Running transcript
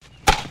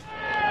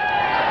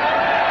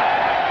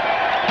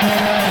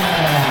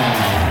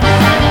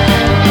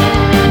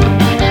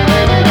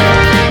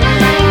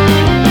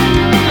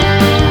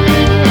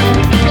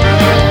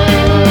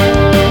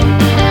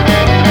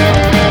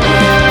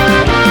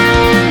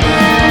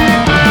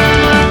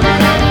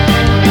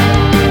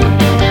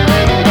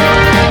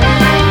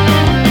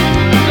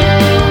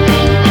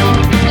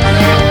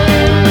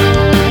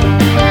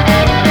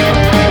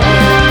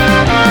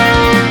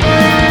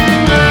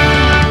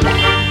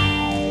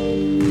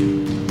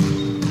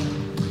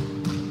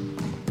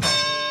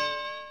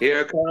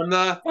Here come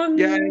the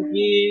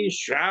Yankees,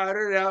 shout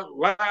it out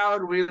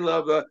loud. We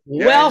love the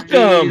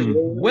Yankees.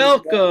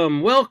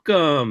 Welcome,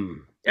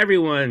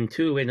 everyone,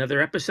 to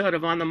another episode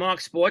of On the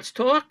Marc Sports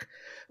Talk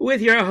with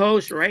your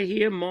host right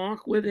here,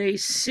 Mark with a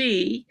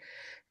C.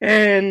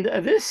 And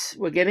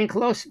we're getting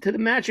closer to the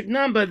magic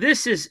number.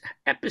 This is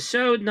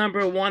episode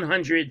number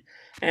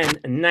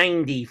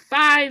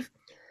 195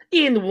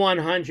 in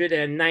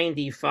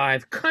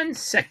 195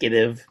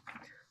 consecutive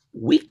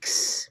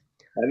weeks.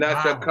 And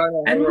that's a kind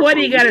of. And what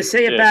do you got to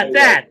say about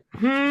that?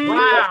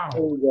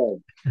 Wow.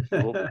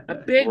 A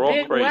big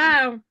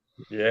wow.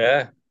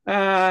 Yeah.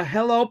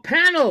 Hello,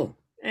 panel.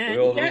 And We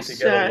all need yes, to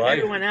get a life.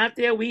 everyone out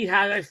there, we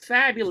have a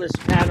fabulous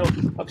panel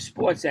of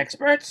sports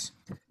experts.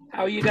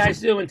 How are you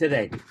guys doing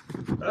today?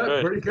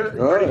 Pretty good.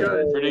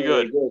 Pretty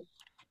good.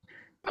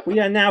 We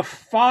are now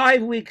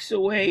 5 weeks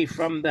away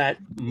from that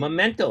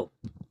momentous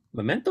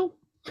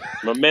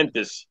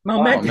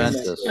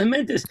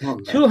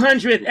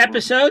 200th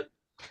episode.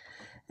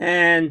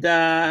 And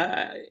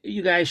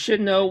you guys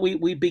should know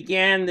we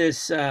began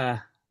this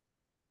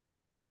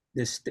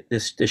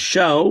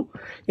show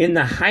in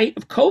the height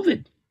of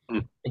COVID.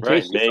 In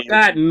case you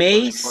forgot,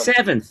 May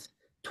 7th,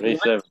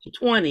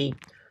 2020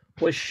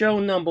 was show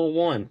number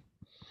 1.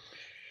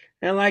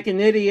 And like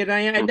an idiot,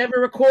 I never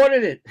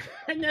recorded it.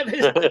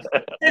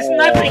 There's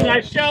nothing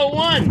on show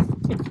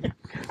 1.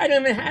 I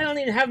don't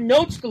even have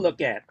notes to look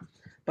at.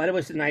 But it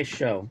was a nice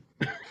show.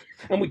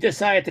 And we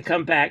decided to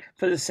come back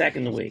for the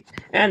second week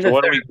and the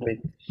third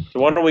week. So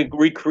why don't we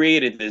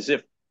recreate it as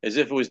if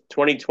it was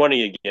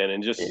 2020 again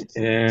and just say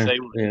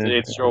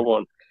it's show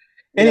 1.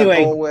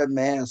 Anyway, all wear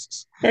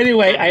masks.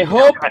 Anyway, I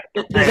hope.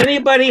 Does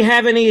anybody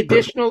have any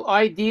additional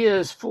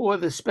ideas for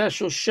the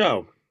special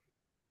show?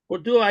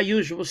 We'll do our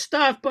usual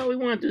stuff, but we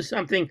want to do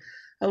something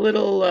a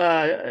little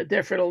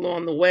different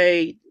along the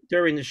way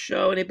during the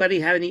show. Anybody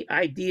have any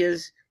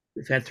ideas?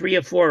 We've had 3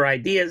 or 4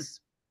 ideas.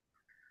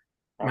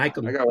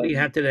 Michael, what do you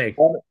have today?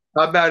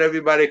 How about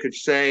everybody could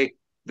say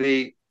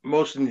the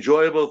most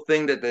enjoyable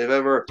thing that they've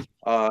ever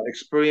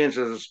experienced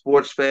as a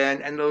sports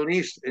fan and the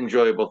least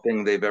enjoyable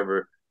thing they've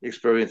ever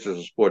experienced as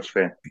a sports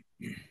fan?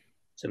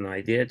 It's an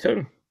idea,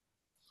 too.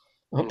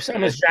 I hope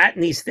someone's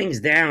jotting these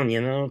things down,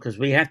 because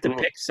we have to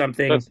pick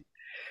something.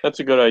 That's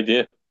a good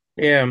idea.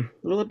 Yeah, a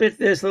little bit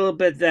this, a little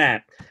bit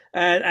that.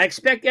 I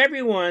expect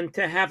everyone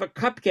to have a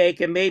cupcake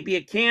and maybe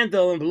a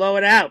candle and blow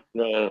it out.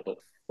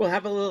 We'll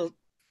have a little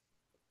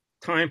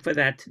time for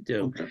that to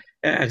do.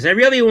 Because I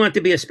really want it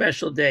to be a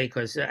special day,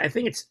 because I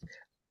think it's,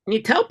 when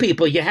you tell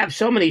people you have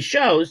so many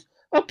shows,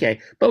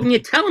 okay, but when you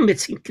tell them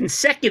it's in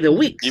consecutive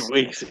weeks,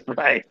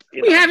 Right.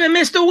 We haven't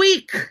missed a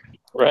week.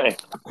 Right.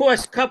 Of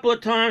course, a couple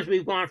of times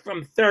we've gone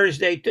from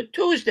Thursday to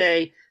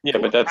Tuesday to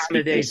but that's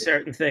accommodate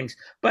certain things.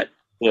 But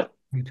yeah.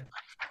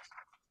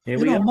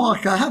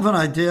 Mark, I have an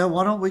idea.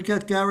 Why don't we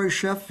get Gary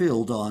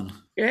Sheffield on?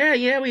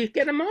 Yeah, we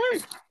get him on.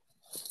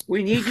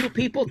 We need you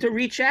people to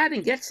reach out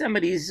and get some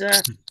of these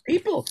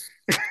people.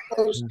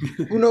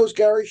 Who knows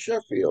Gary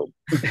Sheffield?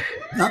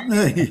 Not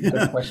me.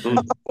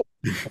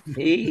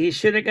 He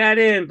should have got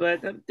in,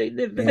 but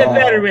the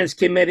Veterans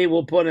Committee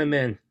will put him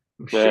in.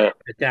 I'm sure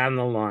down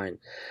the line.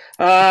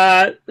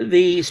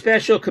 The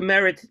special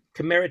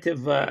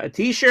commemorative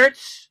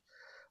T-shirts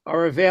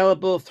are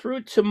available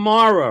through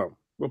tomorrow.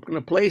 We're going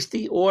to place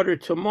the order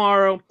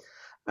tomorrow.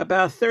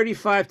 About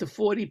 35 to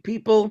 40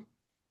 people,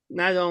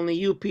 not only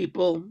you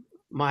people,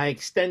 my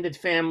extended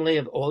family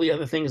of all the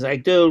other things I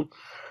do,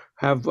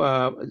 have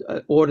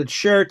ordered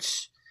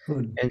shirts.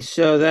 Good. And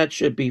so that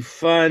should be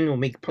fun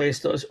when we place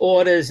those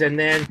orders. And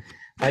then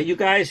you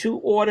guys who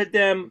ordered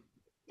them,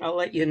 I'll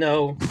let you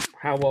know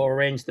how we'll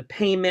arrange the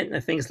payment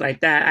and things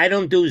like that. I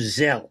don't do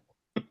Zelle.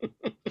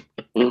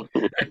 And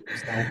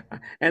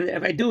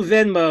if I do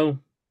Venmo,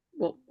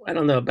 well, I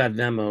don't know about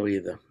Venmo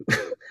either.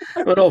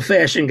 I'm an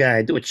old-fashioned guy.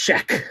 I do a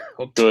check.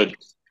 Good.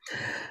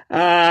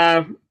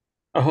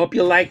 I hope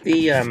you like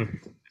the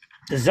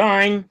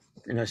design.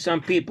 Some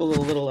people are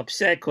a little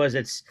upset because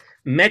it's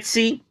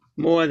Metsy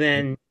more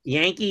than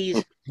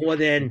Yankees, more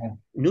than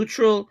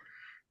neutral.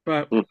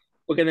 But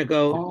we're going to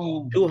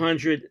go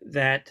 200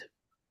 that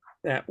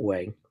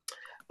way.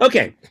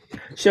 Okay,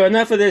 so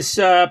enough of this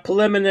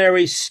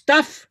preliminary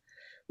stuff.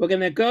 We're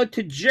going to go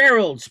to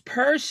Gerald's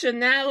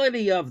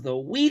personality of the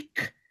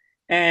week.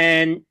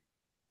 And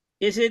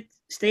is it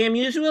Stan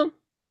Musial?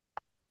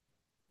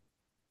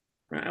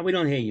 We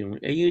don't hear you.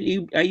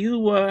 Are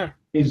you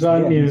He's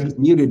on mute.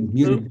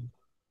 Muted.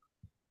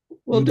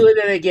 We'll do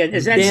it again.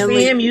 Is that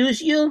Stanley- Stan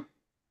Musial?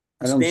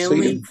 I don't see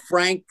Stanley him.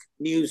 Frank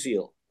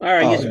Musial. All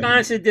right, Oh, you're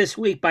sponsored this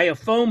week by a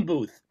phone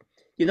booth.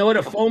 You know what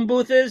a phone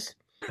booth is?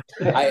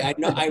 I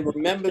know. I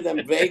remember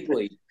them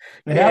vaguely.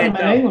 They have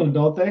them in England,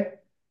 don't they?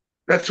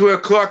 That's where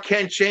Clark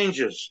Kent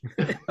changes.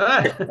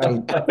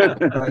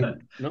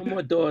 No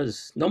more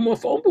doors. No more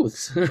phone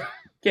booths.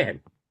 Again.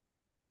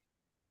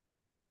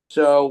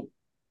 So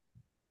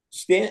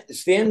Stan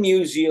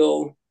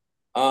Musial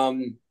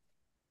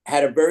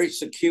had a very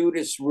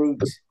circuitous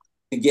route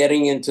to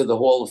getting into the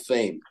Hall of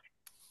Fame.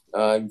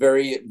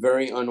 Very,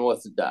 very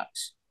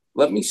unorthodox.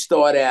 let me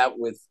start out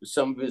with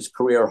some of his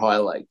career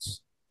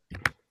highlights.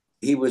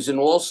 He was an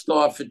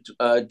all-star for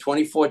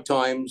 24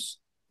 times,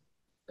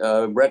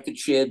 record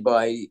shared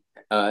by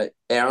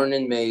Aaron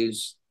and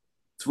Mays,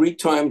 3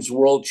 times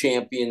world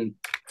champion,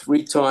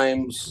 3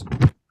 times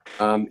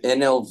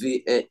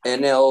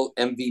NL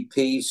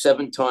MVP,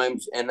 7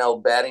 times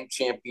NL batting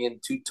champion,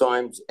 2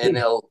 times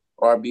NL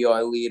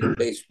RBI leader,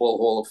 Baseball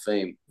Hall of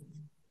Fame.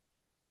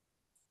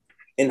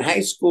 In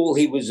high school,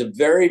 he was a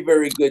very,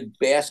 very good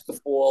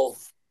basketball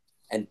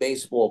and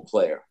baseball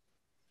player.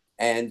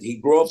 And he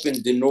grew up in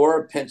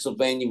Denora,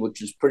 Pennsylvania,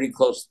 which is pretty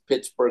close to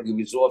Pittsburgh. He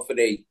was offered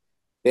a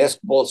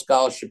basketball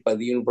scholarship by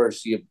the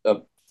University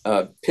of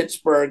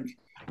Pittsburgh.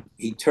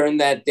 He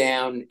turned that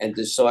down and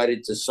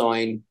decided to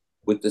sign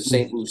with the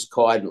St. Louis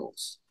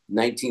Cardinals,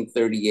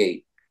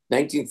 1938.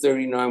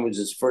 1939 was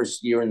his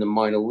first year in the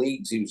minor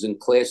leagues. He was in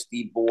Class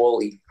D ball.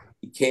 He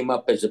came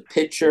up as a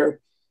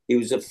pitcher. He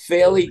was a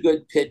fairly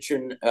good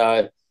pitcher,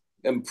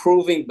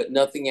 improving, but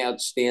nothing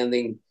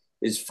outstanding.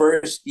 His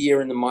first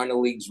year in the minor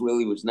leagues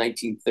really was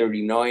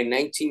 1939.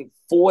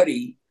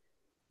 1940,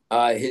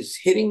 his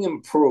hitting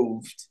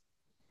improved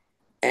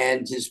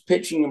and his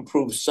pitching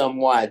improved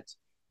somewhat.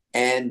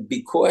 And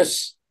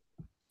because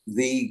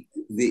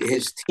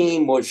his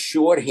team was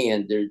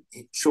shorthanded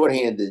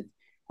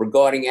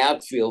regarding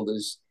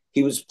outfielders,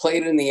 he was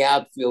played in the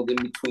outfield in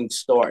between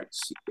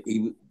starts.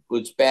 He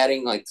was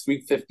batting like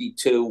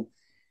 352,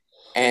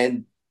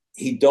 and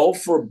he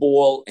dove for a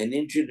ball and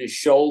injured his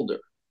shoulder,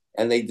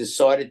 and they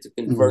decided to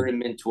convert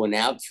him into an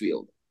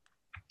outfielder.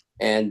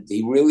 And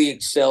he really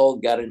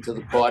excelled, got into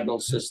the Cardinal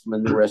system,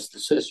 and the rest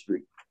is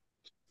history.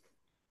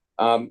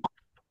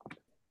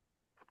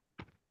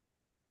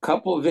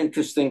 Couple of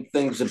interesting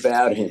things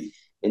about him.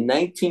 In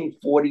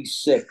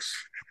 1946,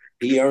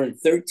 he earned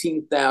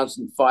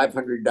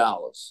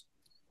 $13,500,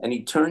 and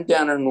he turned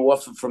down an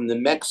offer from the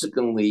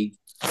Mexican League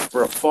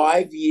for a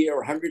 5-year,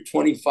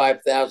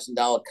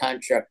 $125,000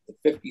 contract with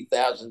a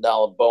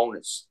 $50,000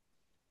 bonus.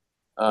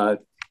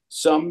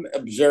 Some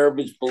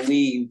observers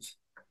believe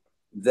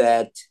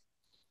that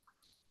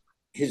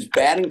his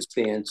batting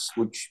stance,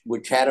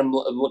 which had him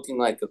looking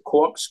like a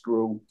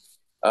corkscrew,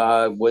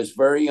 was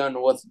very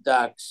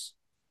unorthodox.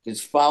 His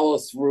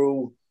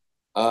follow-through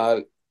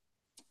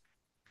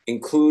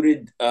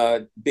included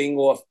being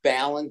off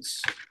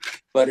balance,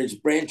 but as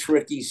Branch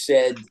Rickey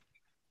said,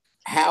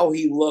 how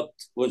he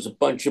looked was a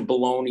bunch of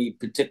baloney,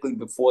 particularly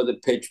before the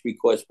pitch,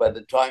 because by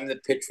the time the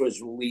pitch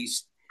was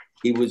released,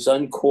 he was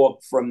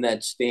uncorked from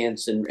that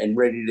stance and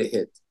ready to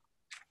hit.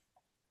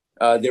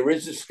 There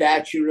is a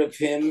statue of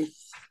him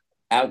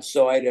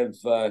outside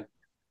of the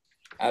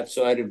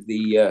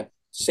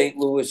St.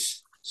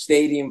 Louis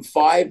Stadium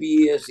 5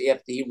 years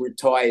after he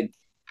retired,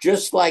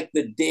 just like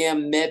the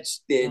damn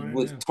Mets did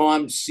with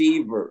Tom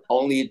Seaver,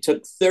 only it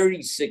took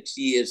 36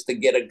 years to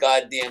get a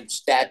goddamn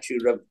statue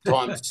of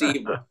Tom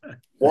Seaver.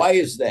 Why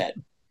is that?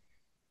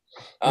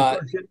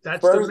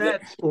 That's the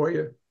Mets for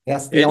you.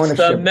 That's the ownership.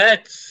 It's the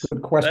Mets.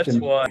 Good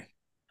question. That's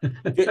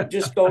why.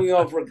 Just going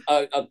over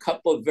a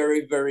couple of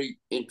very, very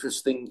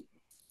interesting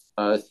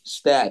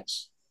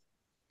stats.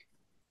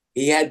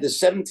 He had the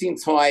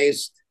 17th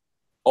highest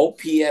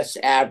OPS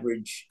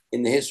average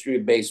in the history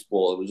of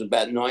baseball. It was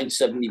about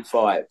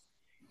 975.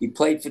 He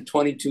played for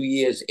 22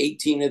 years.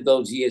 18 of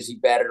those years he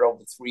batted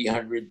over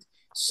 300.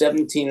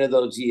 17 of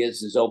those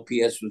years his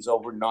OPS was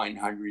over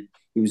 900.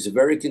 He was a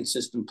very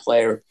consistent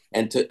player.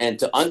 And to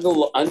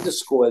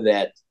underscore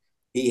that,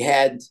 he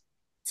had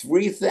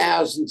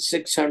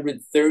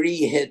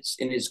 3,630 hits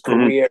in his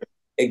career.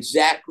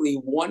 Exactly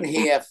one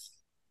half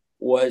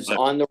was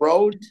on the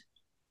road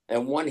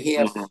and one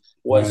half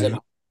was at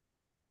home.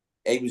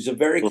 He was a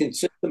very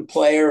consistent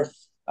player.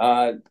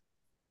 There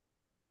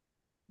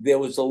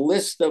was a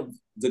list of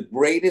the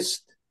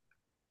greatest,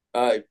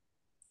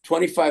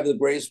 25 of the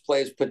greatest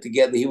players put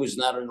together. He was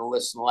not on the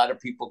list, and a lot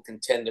of people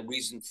contend the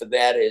reason for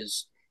that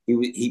is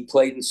he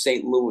played in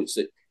St. Louis.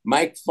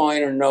 Mike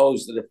Feiner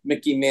knows that if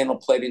Mickey Mantle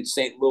played in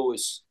St.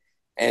 Louis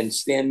and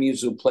Stan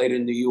Musial played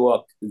in New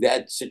York,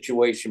 that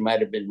situation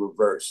might have been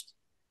reversed.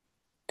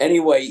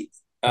 Anyway,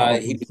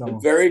 he was a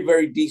very,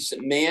 very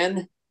decent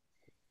man.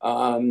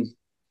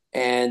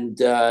 And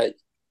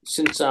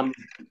since I'm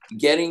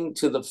getting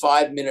to the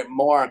 5-minute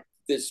mark,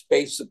 this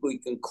basically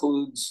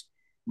concludes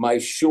my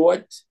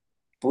short,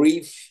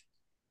 brief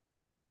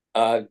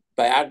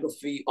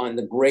biography on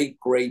the great,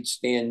 great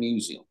Stan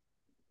Musial.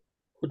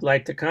 Would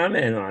like to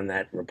comment on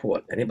that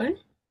report? Anybody?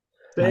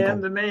 Stan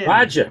the man.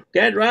 Roger.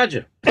 Go ahead,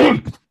 Roger.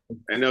 I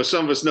know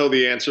some of us know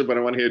the answer, but I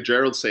want to hear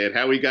Gerald say it.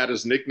 How he got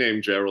his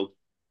nickname, Gerald?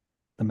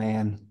 The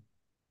man.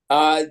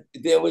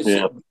 There was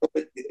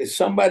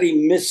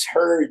somebody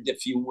misheard,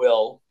 if you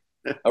will,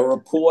 a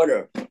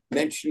reporter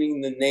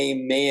mentioning the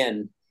name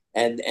Man,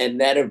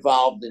 and that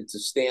evolved into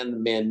Stan the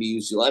Man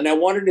Musial. And I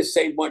wanted to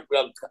say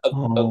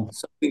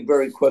something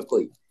very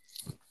quickly.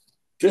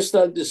 Just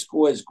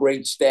underscores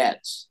great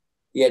stats.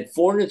 He had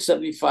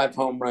 475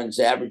 home runs,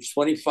 averaged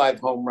 25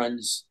 home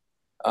runs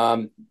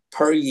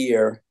per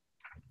year,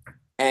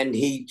 and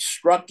he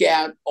struck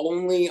out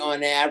only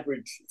on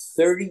average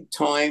 30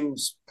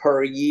 times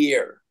per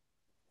year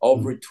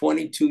over a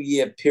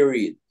 22-year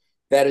period.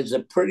 That is a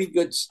pretty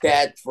good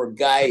stat for a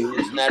guy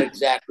who's not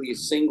exactly a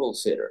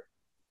singles hitter.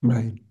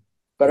 Right.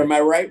 But am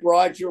I right,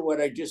 Roger, what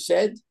I just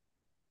said?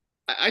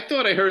 I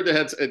thought I heard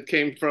that it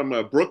came from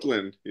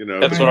Brooklyn, you know.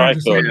 That's what I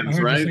thought. I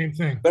heard right? the same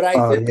thing. But I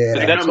think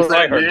That's what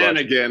I heard. Man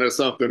again or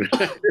something.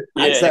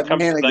 Yeah, that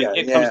man again,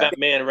 here comes that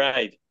man,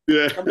 right?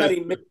 Yeah.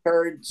 somebody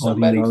misheard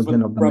somebody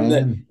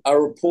from a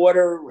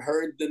reporter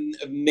heard the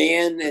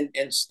man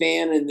and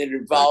Stan, and it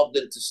evolved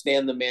into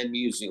Stan the Man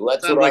Musial.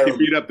 That's Sounds what like I he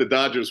beat up the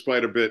Dodgers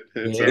quite a bit.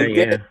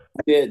 Yeah.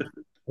 did.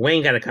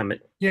 Wayne got to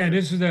comment. Yeah,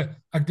 this is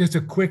just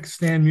a quick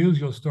Stan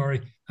Musial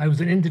story. I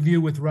was in an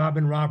interview with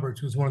Robin Roberts,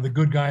 who's one of the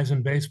good guys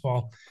in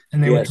baseball,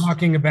 and they were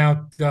talking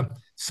about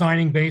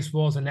signing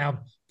baseballs, and now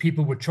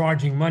people were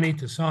charging money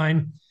to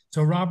sign.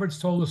 So Roberts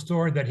told a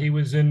story that he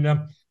was in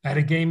at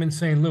a game in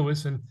St.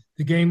 Louis, and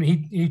the game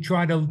he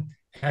tried to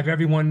have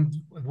everyone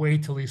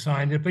wait till he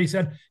signed it, but he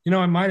said,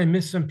 I might have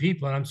missed some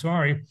people, and I'm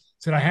sorry. He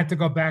said I had to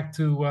go back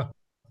to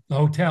the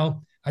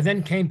hotel. I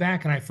then came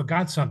back and I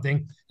forgot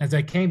something. As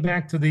I came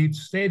back to the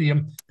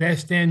stadium,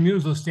 there's Stan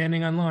Musial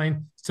standing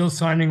online, still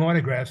signing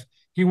autographs.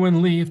 He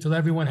wouldn't leave till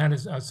everyone had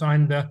his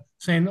signed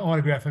same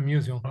autograph from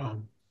Musial.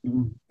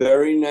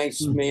 Very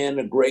nice man,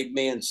 a great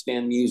man,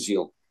 Stan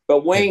Musial.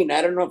 But Wayne,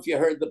 I don't know if you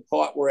heard the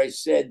part where I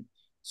said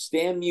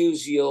Stan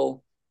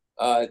Musial,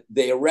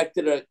 they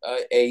erected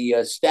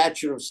a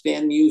statue of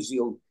Stan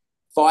Musial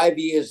 5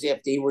 years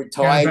after he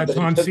retired. Yeah, that's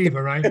Tom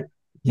Seaver, right?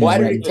 Why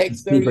did it take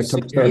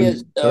 36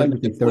 years,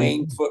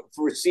 Wayne,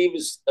 for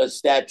Seaver's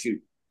statue?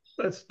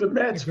 That's the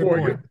Mets for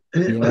you.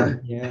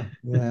 Yeah.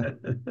 Go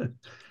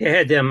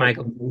ahead there,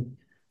 Michael.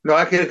 No,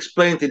 I can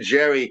explain to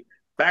Jerry.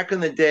 Back in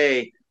the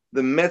day,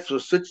 the Mets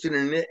was such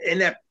an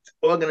inept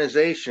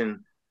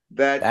organization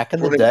that back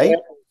in the day,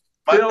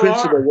 my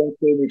principal once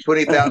gave me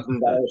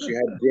 $20,000. She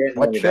had grant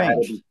money that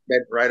had to be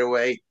spent right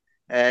away,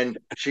 and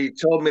she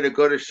told me to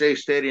go to Shea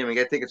Stadium and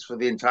get tickets for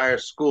the entire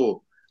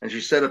school. And she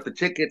set up the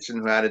tickets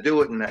and how to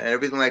do it and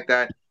everything like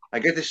that. I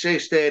get to Shea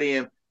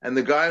Stadium, and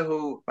the guy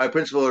who my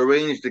principal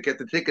arranged to get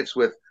the tickets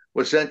with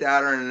was sent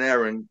out on an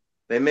errand.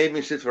 They made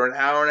me sit for an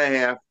hour and a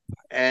half,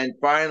 and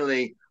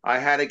finally I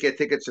had to get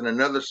tickets in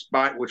another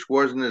spot, which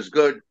wasn't as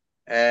good.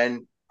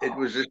 And it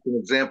was just an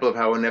example of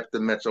how inept the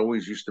Mets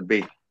always used to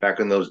be back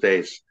in those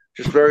days.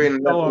 Just very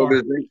inept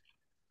organization.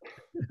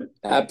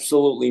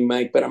 Absolutely,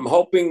 Mike. But I'm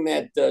hoping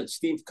that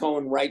Steve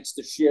Cohen rights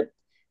the ship,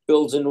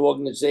 builds an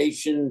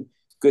organization,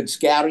 good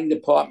scouting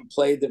department,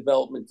 player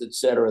development,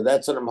 etc.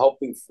 That's what I'm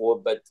hoping for.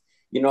 But,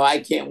 I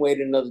can't wait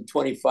another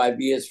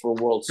 25 years for a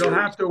World Series. You'll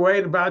have to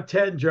wait about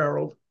 10,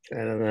 Gerald. I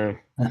don't know.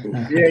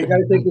 Yeah, you got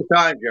to take your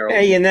time, Gerald.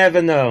 Hey, you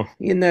never know.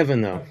 You never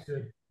know.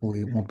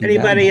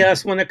 Anybody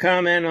else want to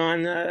comment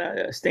on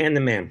Stan the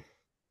Man?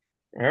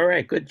 All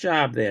right, good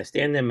job there,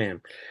 Stan the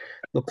Man.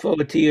 Look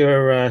forward to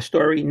your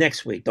story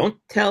next week. Don't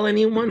tell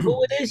anyone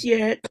who it is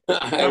yet.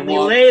 Tell me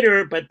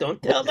later, but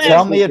don't tell them.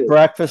 Tell me at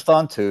breakfast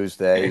on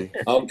Tuesday.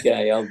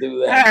 Okay, I'll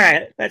do that. All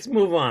right, let's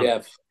move on.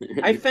 Yeah.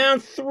 I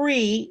found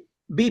 3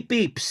 beep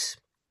beeps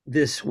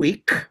this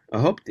week. I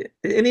hope did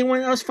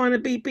anyone else find a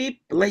beep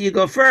beep? I'll let you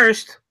go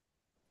first.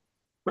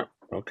 Well,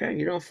 okay,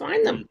 you don't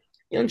find them.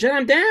 You don't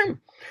jot them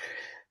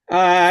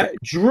down.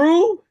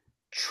 Drew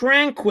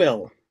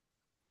Tranquil.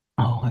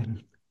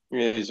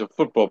 Yeah, he's a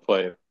football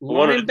player.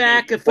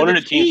 Linebacker for one the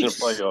of the teams in the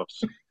Chiefs.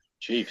 playoffs.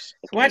 Chiefs.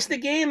 Watch the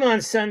game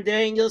on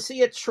Sunday, and you'll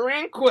see a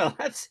Tranquil.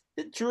 That's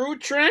Drew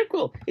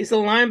Tranquil. He's a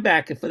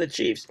linebacker for the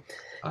Chiefs.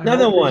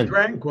 Another one.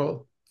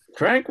 Tranquil.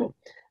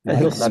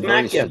 He'll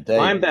smack you.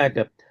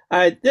 Linebacker.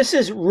 This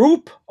is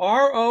Roop,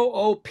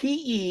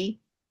 Roopehintz,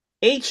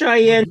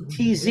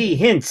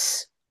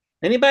 Hintz.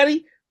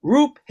 Anybody?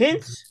 Roop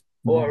Hintz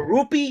or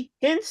Roopy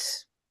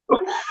Hintz?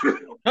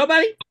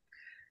 Nobody?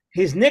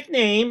 His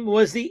nickname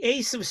was the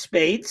Ace of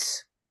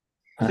Spades.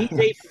 He's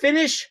a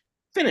Finnish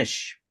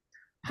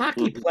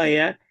hockey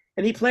player,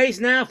 and he plays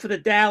now for the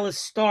Dallas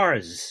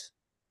Stars.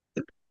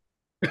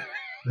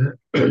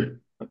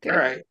 Okay. All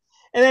right.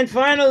 And then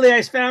finally,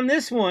 I found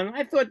this one.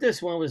 I thought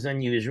this one was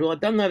unusual. I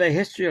don't know the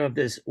history of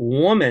this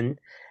woman,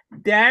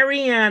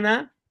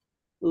 Dariana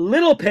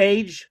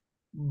Littlepage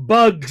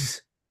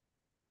Bugs.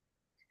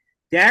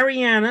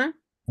 Dariana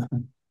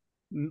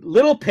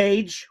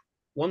Littlepage,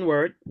 one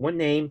word, one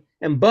name,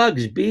 and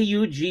Bugs,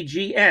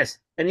 Buggs.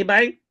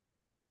 Anybody?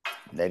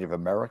 Native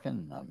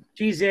American.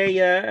 She's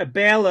a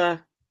Baylor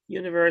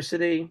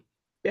University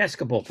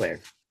basketball player.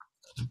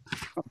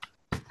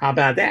 How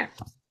about that?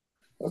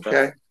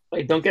 Okay.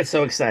 Wait, don't get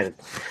so excited.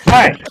 All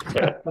right.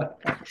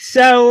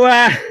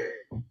 So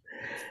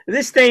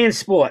this day in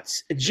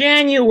sports,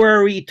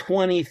 January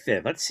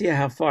 25th. Let's see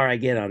how far I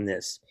get on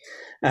this.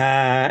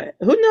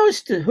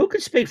 Who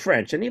could speak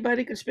French?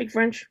 Anybody can speak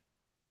French?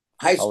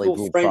 High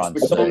school French.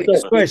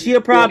 Of course,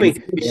 you're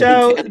probably.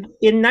 So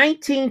in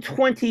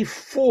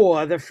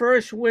 1924, the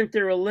first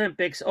Winter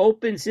Olympics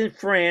opens in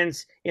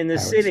France in the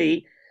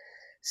city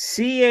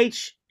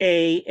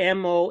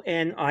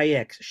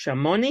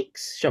Chamonix.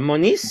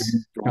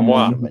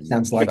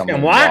 Sounds like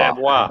Chamois. I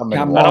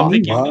don't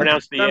think you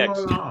pronounce the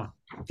X.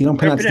 You don't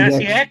pronounce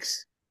the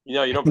X?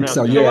 No, you don't pronounce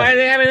so, the So why do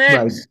they have an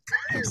X?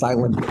 Right.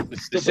 Silent.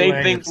 The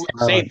same thing.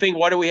 Same thing.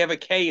 Why do we have a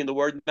K in the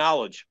word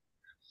knowledge?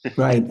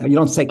 Right. You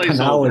don't say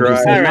chronology. All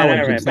Say knowledge.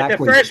 right. Exactly.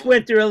 But the first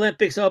Winter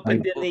Olympics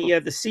opened in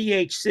the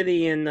CH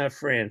city in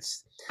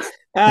France.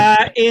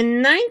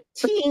 In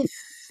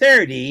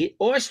 1930,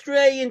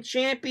 Australian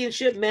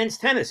Championship men's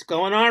tennis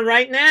going on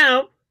right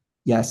now.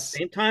 Yes.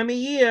 Same time of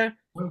year.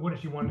 What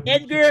if you want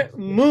Edgar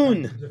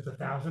Moon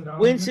 $1,000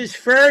 wins his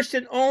first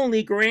and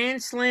only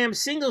Grand Slam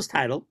singles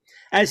title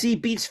as he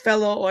beats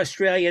fellow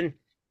Australian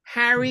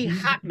Harry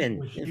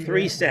Hopman in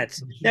 3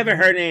 sets. Never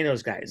heard any of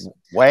those guys.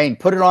 Wayne,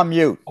 put it on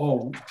mute.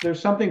 Oh, there's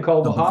something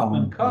called the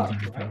Hopman Cup,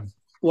 right?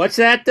 What's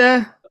that,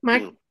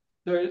 Mike?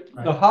 The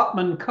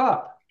Hopman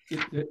Cup.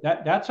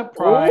 That's a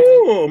prize.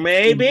 Oh,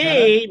 maybe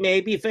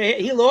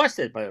he lost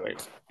it, by the way.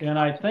 And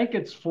I think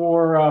it's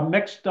for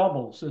mixed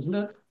doubles, isn't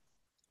it?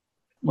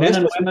 Well,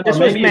 men and women, or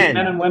maybe men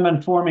and women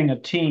forming a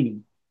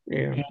team,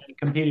 and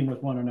competing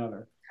with one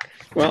another.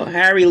 Well,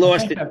 Harry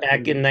lost it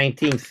back in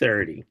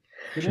 1930.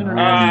 In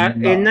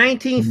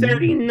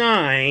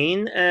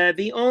 1939,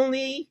 the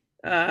only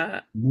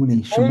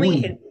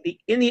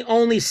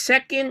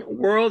second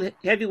world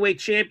heavyweight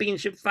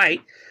championship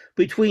fight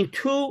between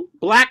two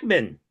black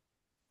men.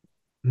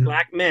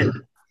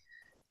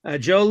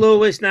 Joe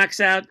Louis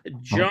knocks out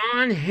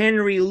John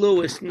Henry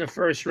Lewis in the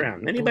first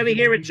round. Anybody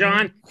hear of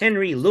John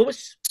Henry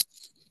Lewis?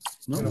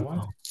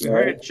 No. You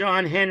heard of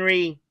John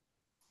Henry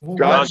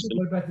Johnson,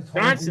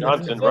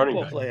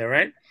 football player,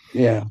 right?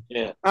 Yeah.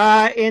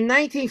 In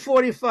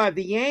 1945,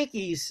 the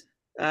Yankees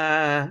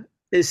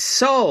is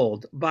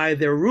sold by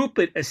the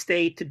Rupert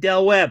estate to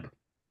Del Webb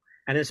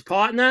and his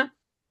partner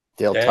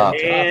Dale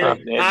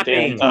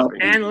Topping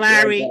and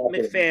Larry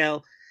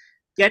McPhail.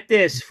 Get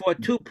this, for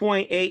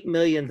 $2.8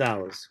 million. A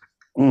lot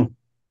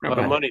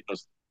of money.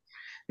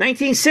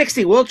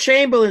 1960, Wilt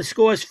Chamberlain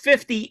scores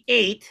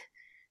 58,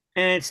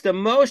 and it's the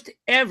most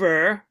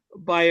ever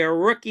by a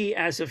rookie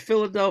as a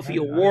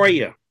Philadelphia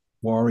Warrior.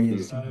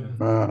 Warriors.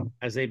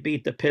 As they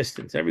beat the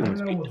Pistons.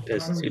 Everyone's beat the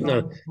Pistons, even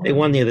though they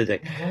won the other day.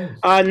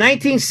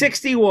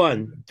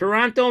 1961,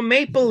 Toronto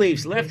Maple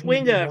Leafs left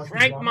winger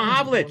Frank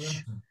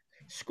Mahovlich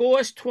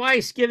scores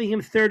twice, giving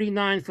him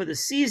 39 for the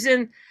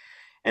season.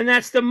 And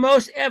that's the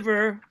most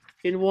ever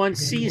in one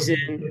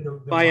season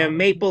by a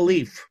Maple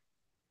Leaf.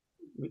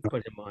 We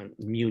put him on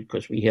mute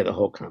because we hear the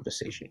whole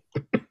conversation.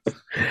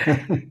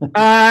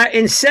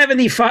 In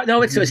 74,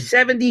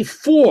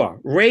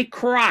 Ray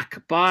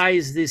Kroc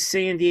buys the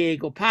San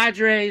Diego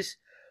Padres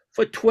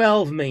for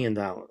 $12 million.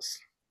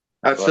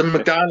 That's the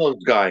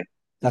McDonald's guy.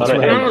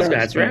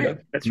 That's right.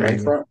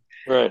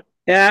 Right.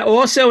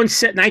 Also in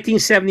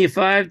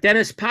 1975,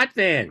 Dennis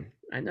Potvin.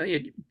 I know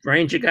you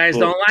Ranger guys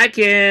don't like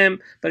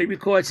him, but he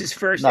records his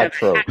first hat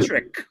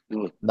trick.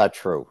 Not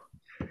true.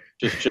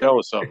 Just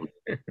jealous of him.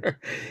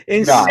 In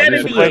he's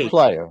a great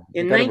player.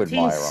 In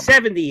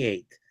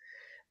 1978,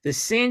 the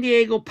San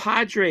Diego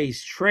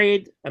Padres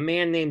trade a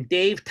man named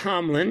Dave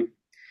Tomlin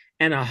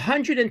and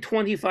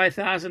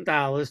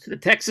 $125,000 to the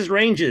Texas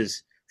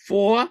Rangers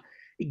for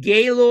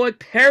Gaylord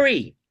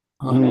Perry.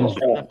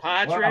 The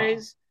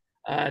Padres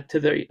to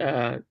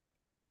the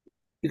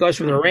he goes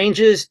from the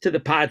Rangers to the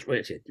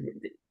Padres.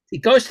 He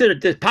goes to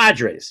the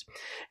Padres,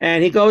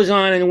 and he goes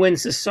on and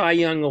wins the Cy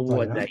Young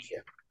Award that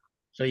year.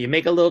 So you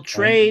make a little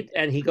trade,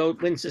 and he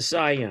wins the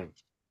Cy Young.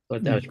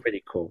 But that was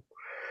pretty cool.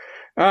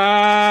 In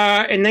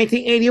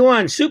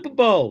 1981, Super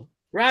Bowl.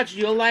 Roger,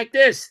 you'll like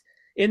this.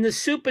 In the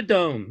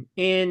Superdome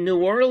in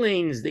New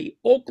Orleans, the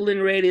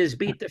Oakland Raiders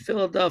beat the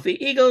Philadelphia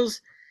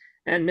Eagles,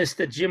 and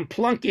Mr. Jim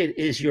Plunkett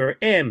is your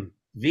MVP.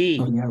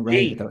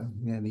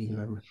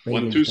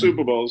 Won 2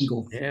 Super Bowls.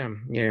 Yeah.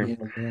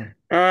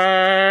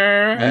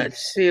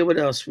 Let's see what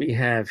else we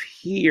have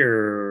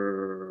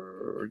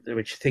here.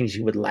 Which things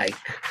you would like.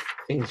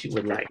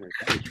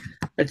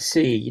 Let's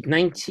see.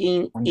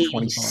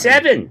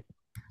 1987.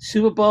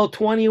 Super Bowl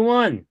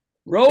 21.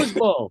 Rose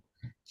Bowl.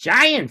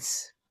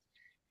 Giants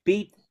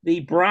beat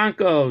the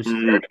Broncos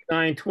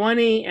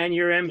 39-20, and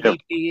your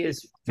MVP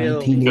is Bill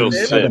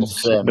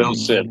Sims.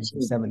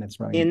 That's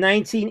right. In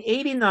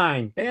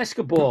 1989,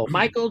 basketball,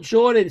 Michael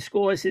Jordan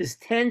scores his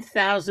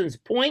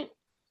 10,000th point,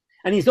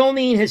 and he's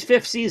only in his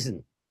 5th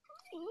season.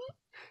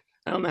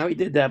 I don't know how he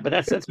did that, but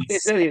that's what they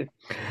said here.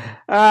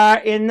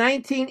 In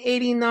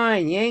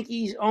 1989,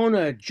 Yankees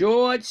owner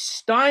George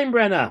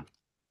Steinbrenner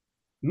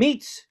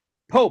meets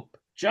Pope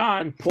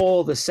John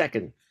Paul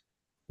II.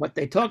 What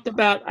they talked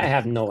about, I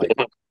have no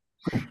idea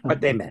what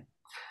they meant.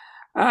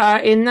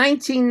 In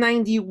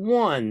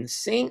 1991,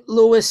 St.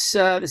 Louis,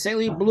 the St.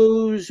 Louis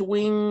Blues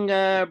wing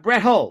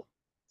Brett Hull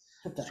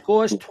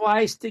scores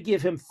twice to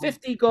give him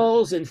 50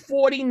 goals in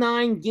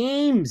 49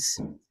 games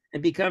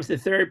and becomes the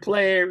 3rd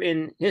player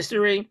in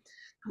history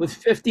with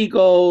 50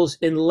 goals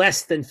in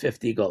less than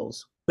 50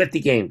 goals. 50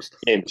 games.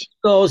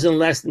 Goals in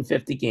less than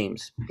 50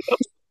 games.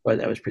 But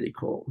that was pretty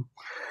cool.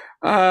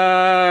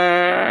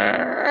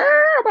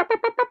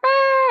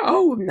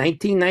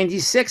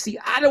 1996, the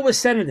Ottawa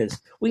Senators.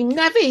 We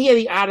never hear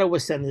the Ottawa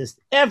Senators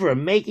ever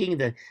making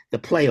the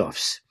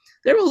playoffs.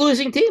 They're a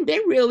losing team. They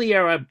really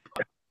are a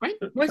right.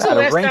 When's the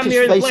last time they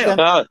were in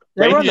the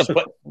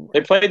playoffs?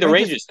 They played the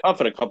Rangers tough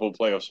in a couple of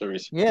playoff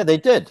series. Yeah, they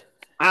did.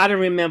 I don't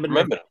remember.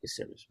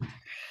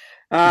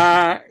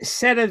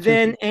 Set a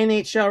then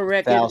NHL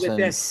record with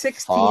their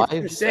 16th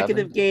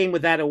consecutive game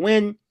without a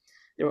win.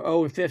 They were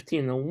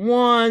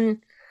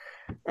 0-15-1.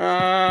 In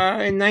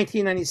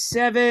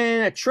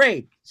 1997, a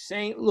trade.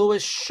 St.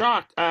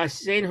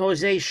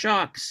 Jose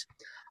Sharks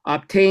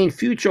obtained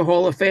future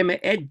Hall of Famer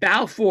Ed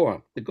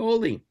Balfour, the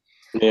goalie,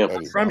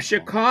 from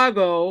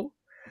Chicago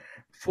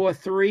for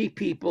 3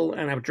 people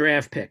and a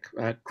draft pick.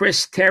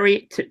 Chris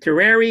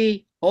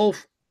Terreri,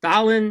 Ulf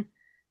Dahlin,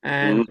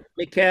 and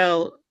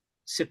Mikhail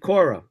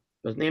Sikora.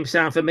 Those names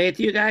sound familiar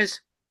to you guys?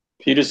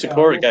 Peter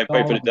Sikora, guy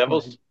played for the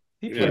Devils.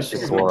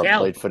 Sikora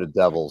played for the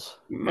Devils.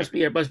 Must be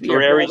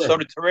Terreri, so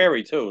did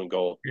Terreri too in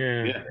goal.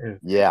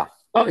 Yeah.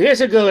 Oh,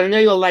 here's a good one. I know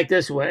you'll like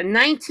this one. In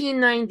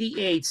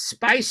 1998,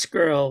 Spice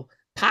Girl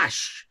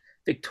Posh,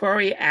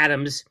 Victoria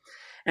Adams,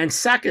 and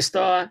soccer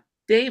star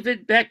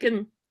David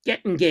Beckham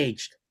get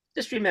engaged.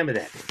 Just remember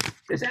that.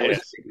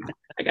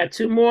 I got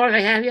 2 more I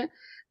have here.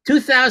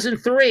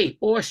 2003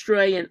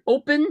 Australian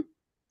Open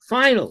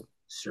final.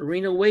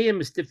 Serena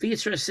Williams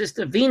defeats her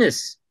sister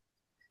Venus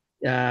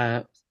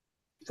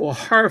for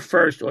her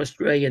first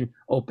Australian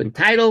Open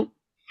title.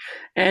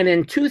 And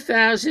in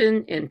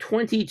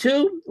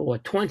 2022 or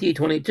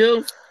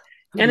 2022,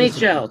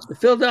 NHL, the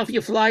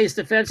Philadelphia Flyers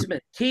defenseman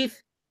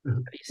Keith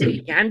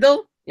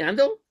Yandel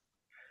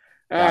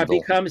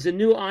becomes the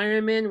new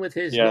Ironman with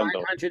his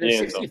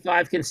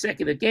 965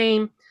 consecutive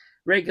game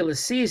regular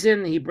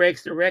season. He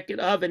breaks the record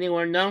of,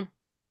 anyone know?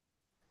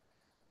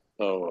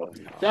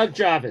 Doug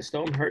Jarvis.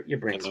 Don't hurt your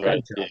brains.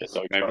 Right.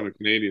 The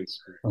Canadians.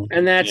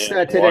 And that's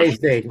today's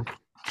date.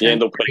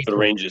 Yandel played for the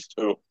Rangers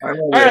too.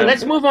 All right,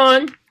 let's move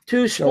on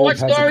to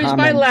Sports Stories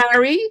by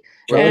Larry.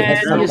 And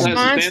you're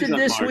sponsored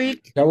this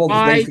week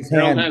by...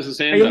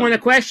 You want a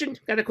question?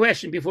 Got a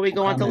question before we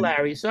go on to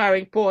Larry.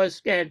 Sorry,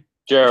 pause. Go ahead.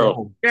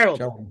 Gerald.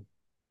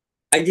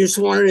 I just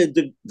wanted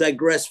to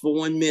digress for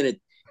 1 minute.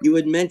 You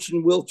had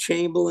mentioned Wilt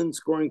Chamberlain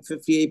scoring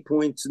 58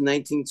 points in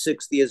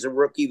 1960 as a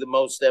rookie, the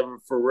most ever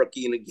for a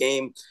rookie in a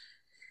game.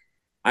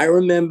 I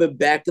remember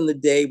back in the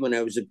day when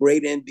I was a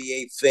great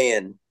NBA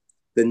fan,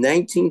 the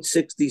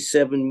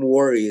 1967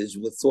 Warriors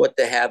were thought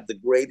to have the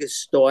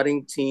greatest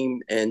starting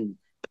team and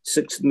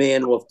 6th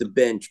man off the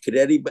bench. Could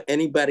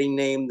anybody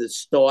name the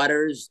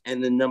starters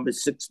and the number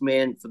 6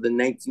 man for the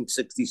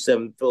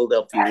 1967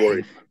 Philadelphia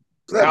Warriors?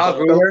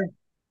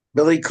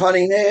 Billy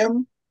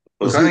Cunningham.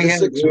 Was he the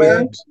 6th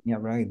man? Yeah,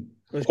 right.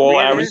 Paul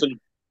Aronson.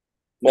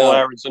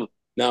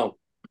 No.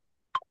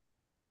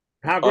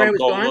 Hal Greer was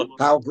gone?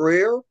 Hal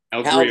Greer?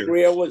 Hal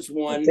Greer was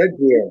one.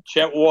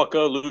 Chet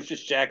Walker,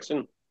 Lucius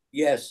Jackson.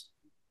 Yes.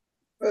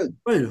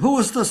 Wait, who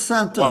was the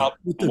center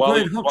with the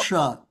great hook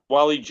shot?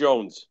 Wally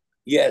Jones.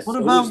 Yes.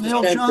 What about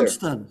Neil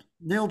Johnston?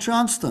 Neil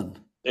Johnston.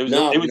 It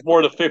was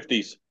more the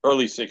 50s,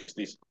 early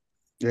 60s.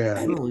 Yeah.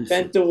 And the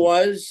center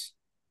was?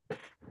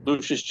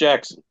 Lucius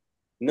Jackson.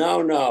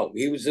 No.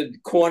 He was a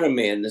corner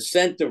man. The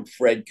center,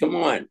 Fred. Come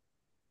on.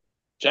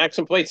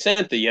 Jackson played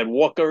center. You had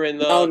Walker and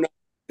No.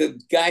 The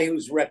guy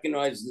who's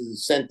recognized as the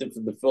center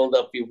for the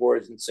Philadelphia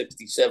Warriors in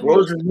 67. What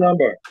was his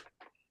number?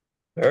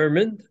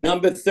 Herman.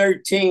 Number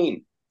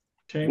 13.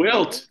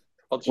 Wilt.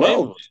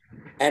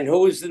 And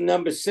who was the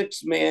number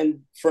 6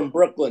 man from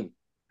Brooklyn?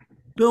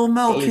 Bill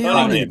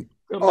Melchiori.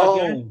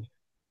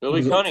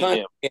 Billy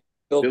Cunningham.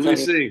 Billy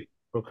C.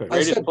 Okay.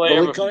 Greatest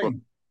player ever.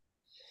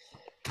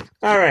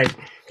 All right.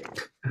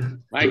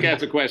 Mike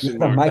has a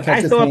question. I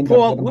thought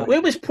Paul.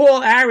 Where was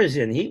Paul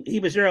Arizin? He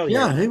was earlier.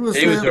 Yeah, he was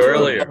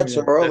earlier. That's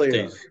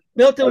earlier.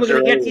 Milton, we're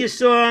going to get to your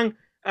song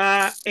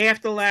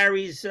after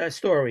Larry's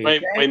story.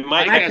 Wait,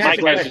 Mike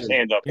has his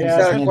hand up. Yeah,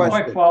 just a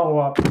quick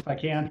follow-up, if I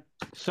can.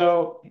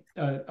 So,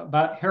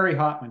 about Harry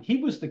Hotman. He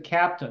was the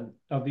captain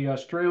of the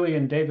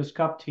Australian Davis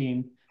Cup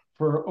team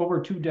for over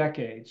 2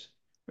 decades.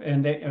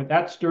 And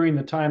that's during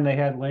the time they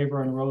had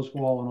Laver and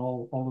Rosewall and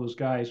all those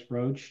guys,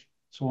 Roach,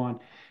 so on.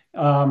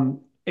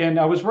 And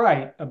I was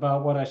right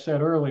about what I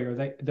said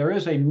earlier. There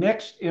is a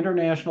mixed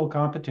international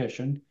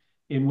competition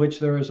in which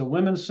there is a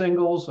women's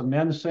singles, a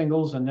men's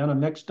singles, and then a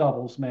mixed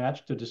doubles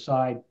match to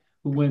decide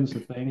who wins the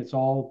thing. It's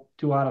all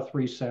 2 out of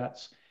 3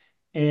 sets.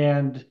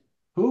 And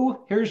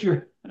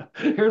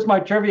here's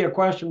my trivia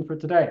question for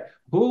today.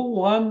 Who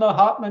won the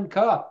Hopman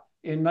Cup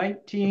in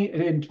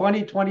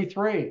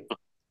 2023?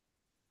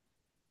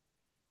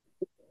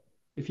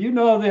 If you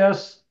know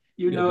this,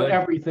 you know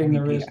everything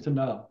there is to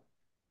know.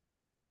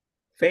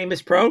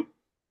 Famous pro?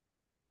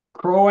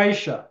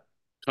 Croatia.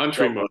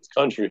 Country.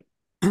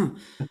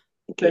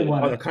 They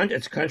won.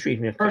 It's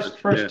country.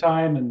 First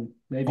time and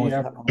maybe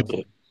ever.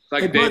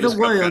 Hey, by the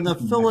way, on the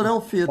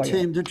Philadelphia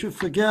team, did you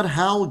forget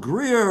Hal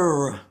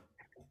Greer?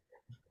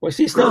 Was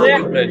he still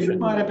there? He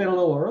might have been a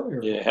little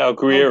earlier. Yeah, Hal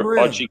Greer,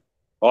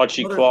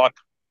 Archie Clark.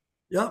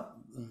 Yep.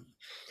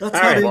 That's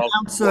All how right. the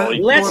announcer.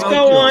 Let's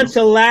go on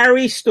to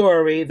Larry's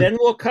story. Then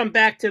we'll come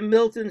back to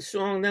Milton's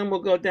song. Then we'll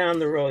go down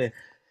the road.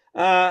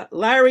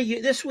 Larry,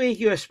 this week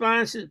you're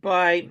sponsored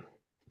by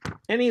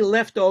any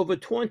leftover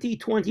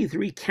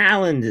 2023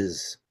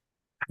 calendars.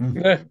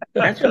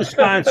 That's who's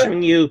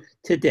sponsoring you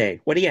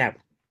today. What do you have?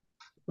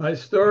 My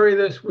story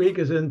this week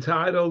is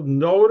entitled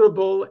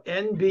Notable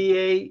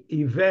NBA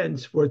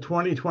Events for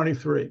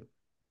 2023.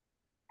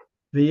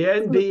 The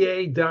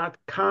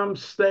NBA.com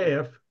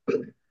staff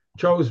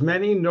chose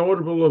many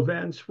notable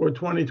events for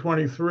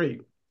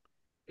 2023.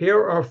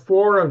 Here are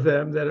 4 of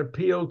them that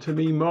appealed to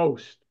me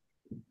most.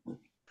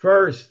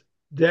 First,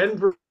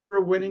 Denver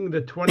winning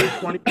the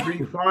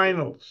 2023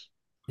 finals.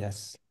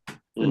 Yes.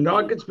 The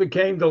Nuggets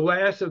became the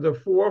last of the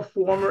 4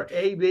 former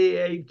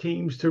ABA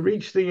teams to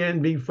reach the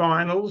NBA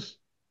finals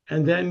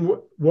and then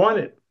won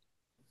it.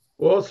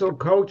 Also,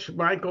 Coach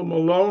Michael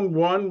Malone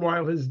won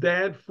while his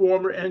dad,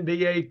 former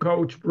NBA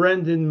coach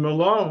Brendan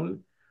Malone,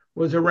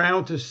 was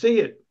around to see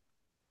it.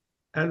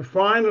 And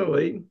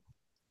finally,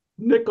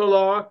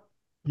 Nikola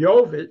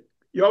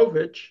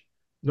Jovic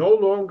no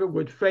longer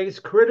would face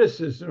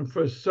criticism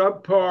for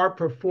subpar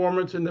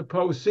performance in the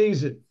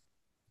postseason.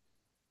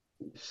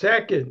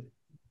 Second,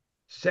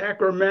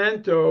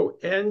 Sacramento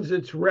ends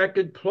its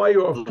record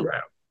playoff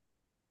drought.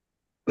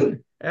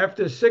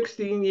 After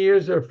 16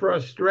 years of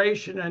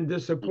frustration and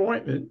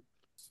disappointment,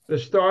 the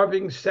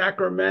starving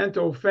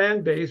Sacramento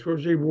fan base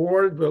was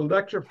rewarded with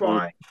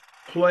electrifying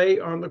play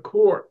on the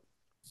court.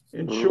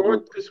 In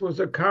short, this was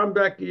a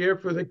comeback year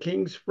for the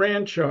Kings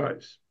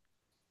franchise.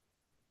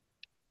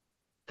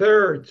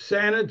 Third,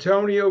 San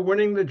Antonio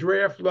winning the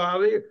draft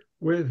lottery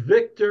with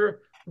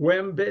Victor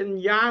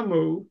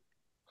Wembanyama.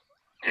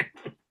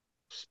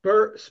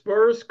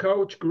 Spurs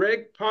coach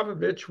Greg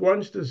Popovich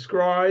once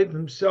described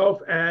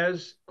himself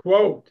as,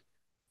 quote,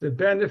 the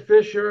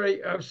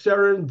beneficiary of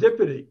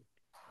serendipity.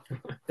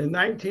 In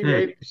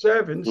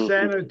 1987,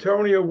 San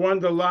Antonio won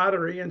the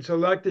lottery and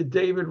selected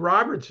David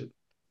Robertson.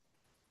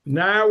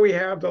 Now we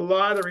have the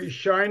lottery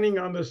shining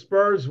on the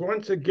Spurs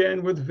once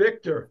again with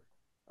Victor,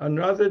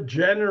 another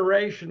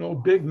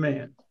generational big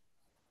man.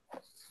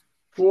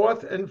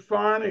 Fourth and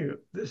finally,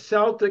 the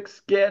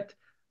Celtics get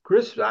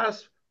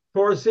Kristaps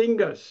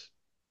Porzingis.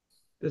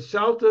 The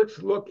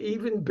Celtics look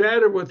even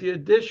better with the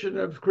addition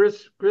of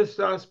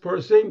Kristaps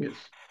Porzingis.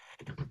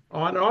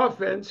 On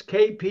offense,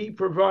 KP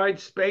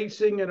provides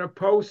spacing and a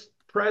post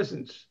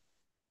presence.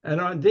 And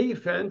on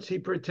defense, he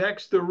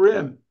protects the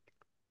rim.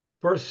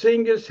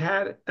 Porzingis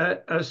had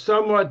a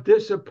somewhat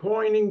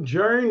disappointing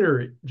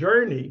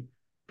journey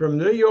from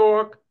New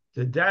York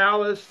to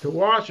Dallas to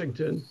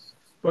Washington,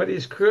 but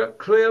he's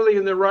clearly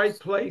in the right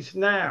place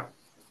now.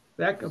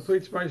 That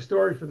completes my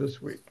story for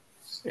this week.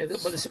 Yeah,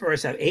 but the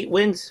Spurs have 8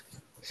 wins,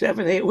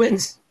 7, 8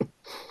 wins.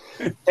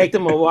 Take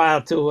them a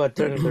while to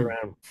turn it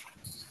around.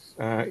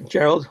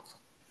 Gerald?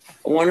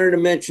 I wanted to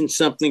mention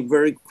something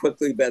very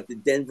quickly about the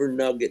Denver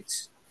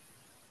Nuggets.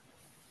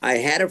 I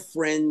had a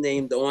friend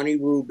named Arnie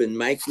Rubin.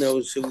 Mike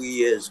knows who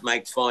he is,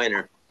 Mike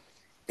Feiner.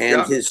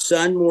 And his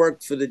son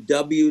worked for the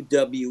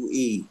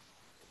WWE.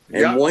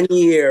 And one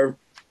year,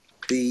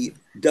 the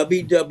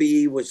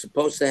WWE was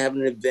supposed to have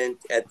an event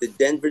at the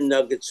Denver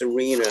Nuggets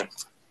arena.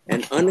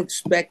 And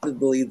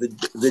unexpectedly,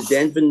 the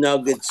Denver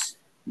Nuggets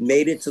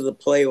made it to the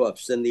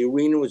playoffs. And the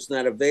arena was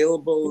not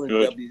available.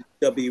 And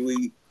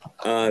WWE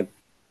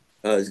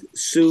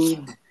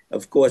sued,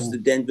 of course, the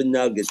Denver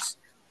Nuggets.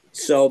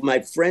 So my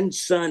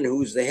friend's son,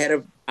 who's the head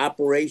of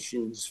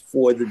operations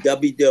for the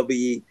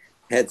WWE,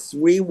 had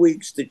 3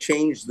 weeks to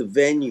change the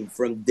venue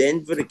from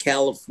Denver to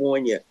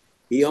California.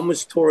 He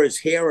almost tore his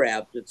hair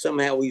out, but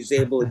somehow he's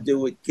able to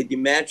do it. Could you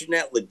imagine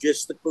that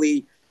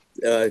logistically,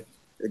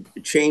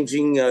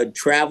 changing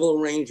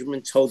travel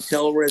arrangements,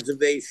 hotel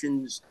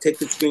reservations,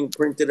 tickets being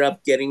printed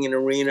up, getting an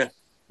arena?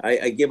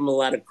 I give him a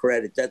lot of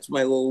credit. That's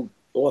my little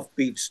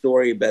offbeat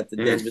story about the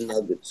Denver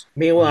Nuggets.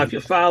 Meanwhile, if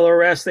you follow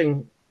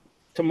wrestling,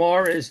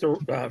 tomorrow is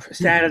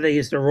Saturday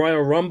is the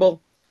Royal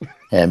Rumble.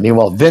 And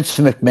meanwhile, Vince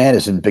McMahon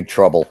is in big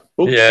trouble.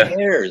 Who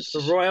cares? The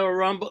Royal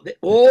Rumble.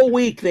 All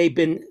week they've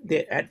been.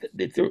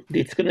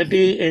 It's going to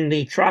be in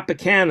the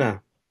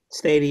Tropicana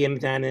Stadium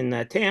down in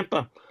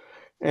Tampa,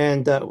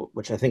 and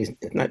which I think is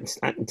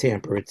it's not in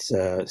Tampa. It's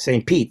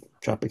St. Pete.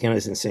 Tropicana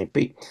is in St.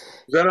 Pete.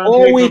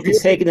 All week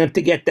it's taking them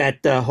to get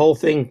that whole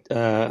thing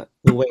the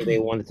way they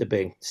want it to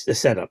be. It's the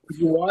setup.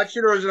 Did you watch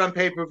it or is it on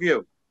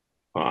pay-per-view?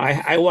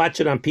 I watch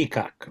it on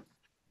Peacock.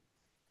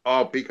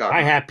 Oh, Peacock.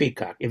 I have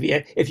Peacock.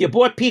 If you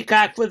bought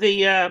Peacock for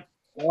the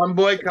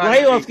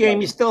playoff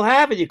game, you still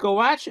have it. You go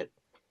watch it.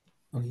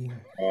 Oh, yeah.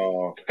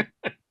 Oh.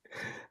 All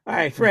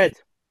right, Fred.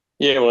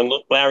 Yeah, when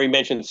Larry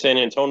mentioned San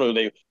Antonio,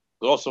 they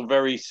were also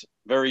very,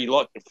 very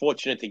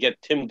fortunate to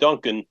get Tim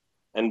Duncan,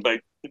 and by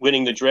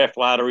winning the draft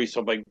lottery,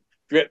 so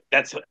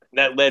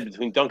that led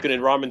between Duncan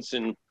and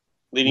Robinson,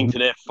 leading to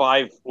their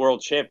 5 world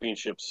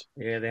championships.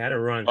 Yeah, they had a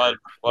run. But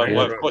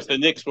of course, the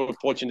Knicks were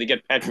fortunate to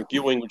get Patrick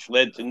Ewing, which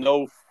led to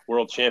no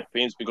world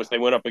champions because they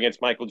went up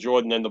against Michael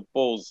Jordan and the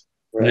Bulls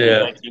in the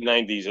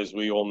 1990s, as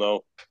we all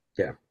know.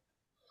 Yeah.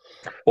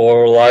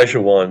 Or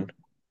Elijah won.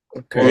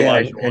 Okay. Yeah,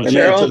 And to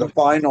Gerald, the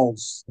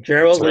finals.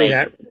 Gerald, what do you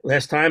got?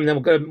 Last time, then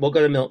we'll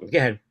go to Milton. Go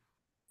ahead.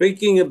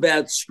 Thinking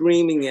about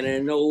streaming, and I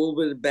know a little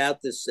bit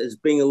about this as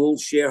being a little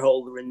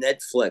shareholder in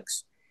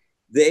Netflix.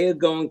 They are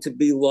going to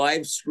be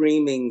live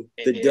streaming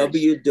the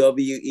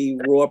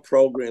WWE Raw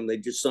program. They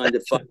just signed a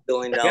 $5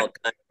 billion contract.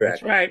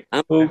 That's right.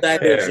 I'm a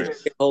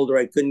fabulous shareholder.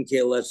 I couldn't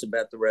care less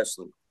about the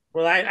wrestling.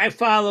 Well, I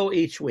follow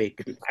each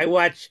week. I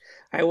watch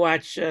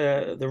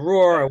the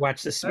Raw. I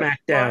watch the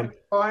SmackDown.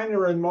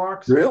 Finer and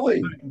Mark's.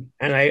 Really?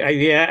 And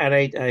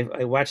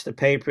I watch the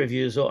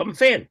pay-per-views. I'm a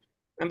fan.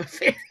 I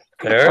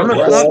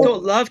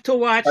love to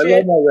watch it. I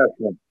love my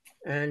wrestling.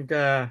 And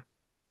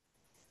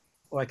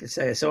I can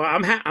say so.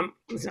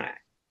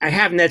 I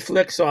have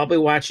Netflix, so I'll be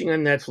watching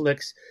on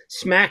Netflix.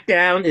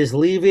 SmackDown is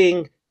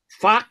leaving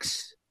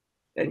Fox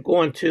and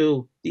going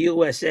to the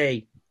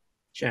USA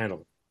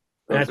channel.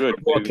 That's good.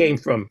 where it came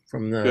from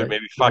the. Good.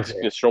 Maybe Fox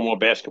can show more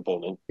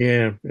basketball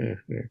then. Yeah.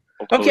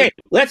 Okay,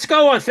 let's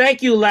go on.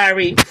 Thank you,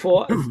 Larry,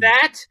 for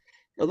that.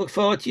 I look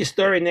forward to your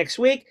story next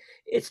week.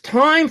 It's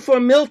time for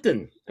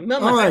Milton.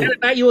 Milton, I forgot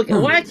about you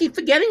again. Why do I keep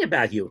forgetting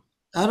about you?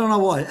 I don't know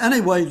why.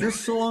 Anyway, this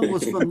song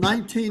was from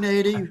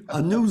 1980,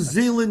 a New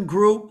Zealand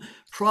group,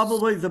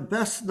 probably the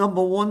best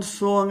 #1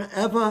 song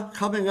ever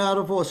coming out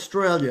of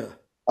Australia.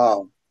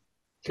 Oh.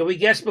 Can we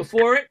guess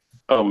before it?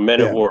 Oh,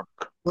 Men at Work.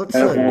 Let's see.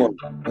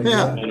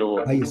 Yeah.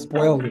 Oh, you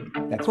spoiled it.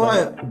 That's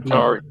Quiet.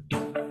 Sorry.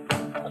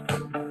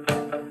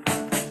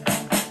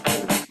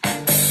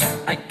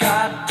 I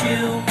got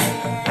you.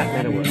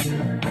 Men at Work.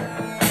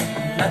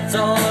 That's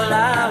all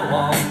I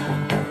want.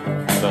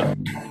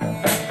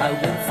 I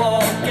won't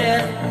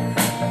forget.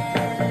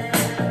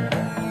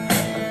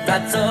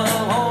 That's a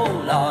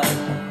whole lot.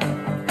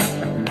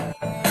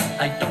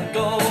 I don't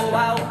go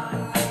out.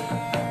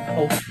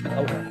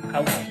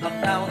 Not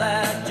now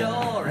that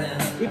you're in.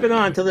 Keep it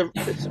on till the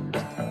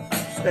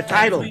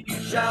title.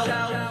 Shout.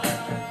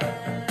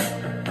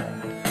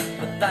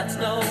 But that's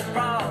no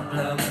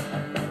problem.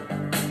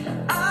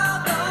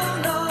 I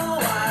don't know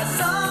why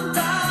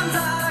sometimes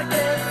I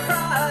get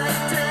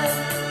frightened.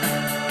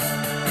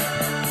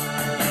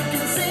 You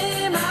can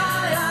see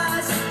my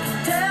eyes,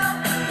 tell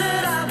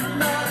that I'm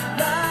not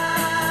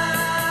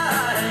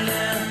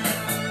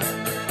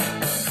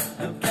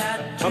lying. Look at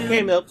you.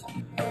 Okay, Milt.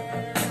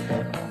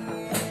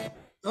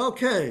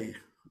 Okay.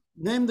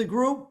 Name the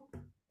group.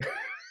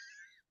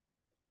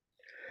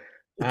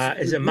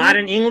 Is it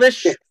Modern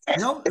English?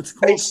 No, it's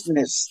called Split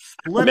Ends.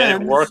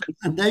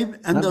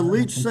 And the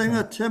lead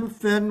singer, Tim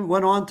Finn,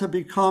 went on to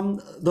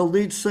become the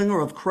lead singer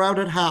of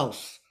Crowded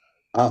House.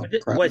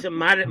 Was it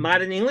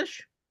Modern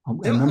English? I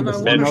remember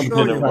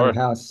Crowded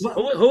House.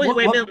 Who is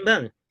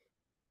Milton?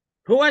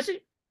 Who was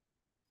it?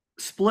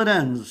 Split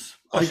Ends.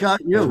 I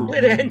got you.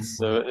 Split Ends.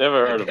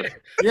 Never heard of it.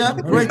 Yeah,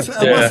 great.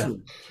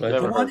 Listen, I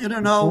want you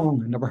to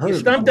know. You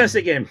stumped us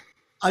again.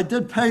 I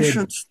did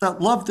Patience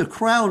That Loved the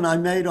Crown I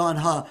made on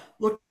her.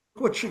 Look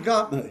what she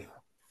got me.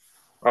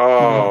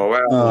 Oh,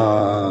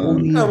 wow.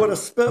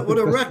 With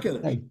a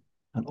record.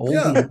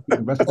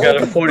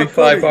 Got a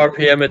 45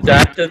 RPM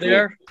adapter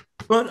there.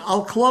 But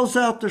I'll close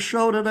out the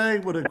show today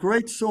with a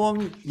great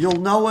song.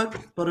 You'll know it,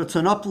 but it's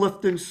an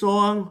uplifting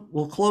song.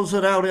 We'll close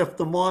it out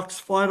after Mark's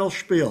final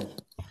spiel.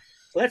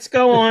 Let's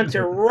go on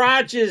to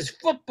Roger's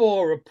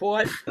football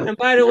report. And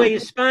by the way,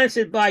 you're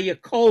sponsored by your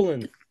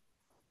colon.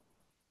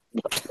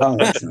 Oh,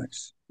 that's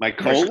nice. My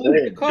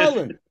colon?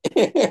 Colon.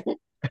 You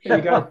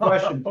got a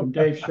question from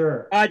Dave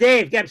Scher.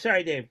 Dave. I'm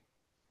sorry, Dave.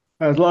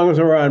 As long as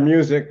we're on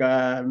music,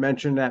 I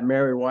mentioned that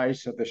Mary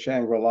Weiss of the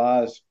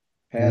Shangri-Las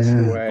passed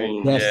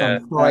away. Yes,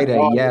 on Friday.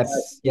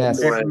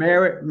 Yes.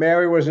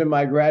 Mary was in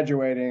my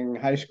graduating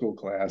high school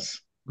class.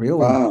 Really?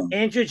 Wow.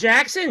 Andrew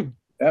Jackson?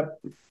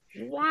 Yep.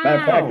 Wow. Matter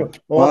of fact,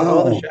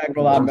 all the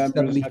Shangri-La members.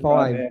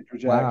 75. Andrew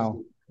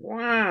Jackson.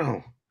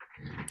 Wow.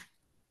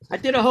 I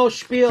did a whole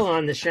spiel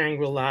on the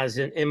Shangri-Las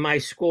in my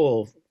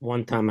school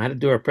one time. I had to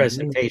do a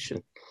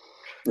presentation.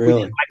 Really?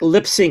 We did like a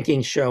lip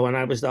syncing show, and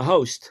I was the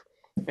host.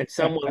 And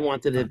someone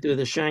wanted to do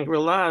the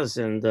Shangri-Las,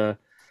 and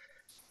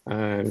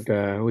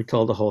we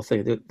told the whole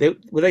thing.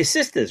 Were they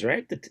sisters,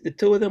 right? The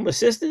two of them were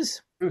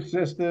sisters? Two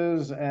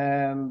sisters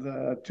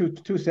and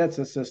two sets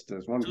of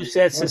sisters. Two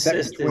sets of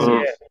sisters,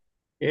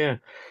 yeah.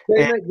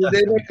 Do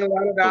they make a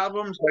lot of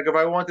albums? Like if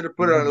I wanted to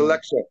put it on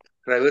Alexa,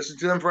 could I listen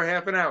to them for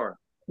half an hour?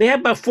 They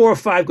have about 4 or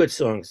 5 good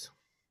songs.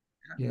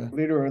 Yeah.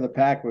 Leader of the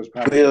Pack was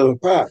probably. Leader of the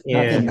Pack.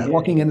 Yeah.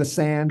 Walking in the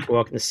Sand.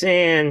 Walking in the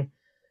Sand.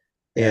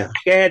 Yeah.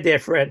 Go ahead there,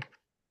 Fred.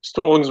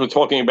 Stones were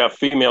talking about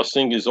female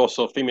singers.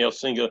 Also, female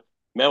singer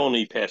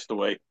Melanie passed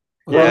away.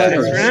 Yeah,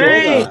 that's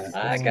right.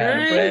 I got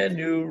a brand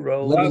new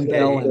rose. Living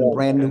Bell and a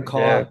brand new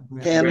car.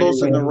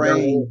 Candles in the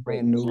Rain.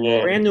 Brand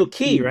new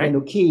key, right? Brand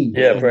new key.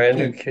 Yeah, brand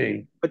new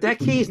key. But that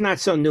key is not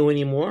so new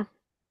anymore.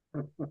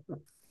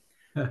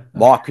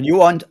 Mark, can you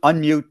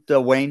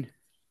unmute Wayne?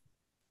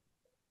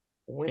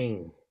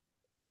 Wayne.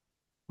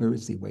 Where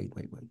is he? Wait.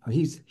 Oh,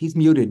 he's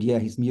muted. Yeah,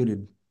 he's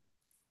muted.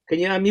 Can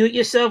you unmute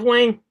yourself,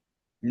 Wayne?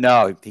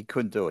 No, he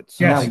couldn't do it.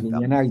 So Now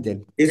he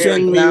did. He's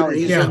unmuted.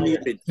 He's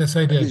unmuted. Yes,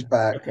 I did. He's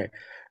back. Okay.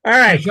 All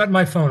right. I shut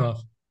my phone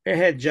off. Go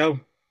ahead, Joe.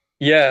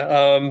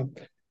 Yeah,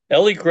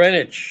 Ellie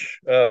Greenwich,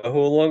 who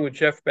along with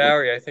Jeff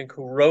Barry, I think,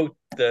 who wrote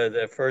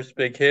the first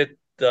big hit,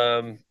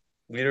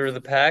 Leader of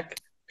the Pack,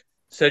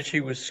 said she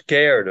was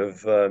scared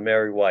of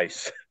Mary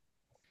Weiss.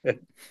 Wonder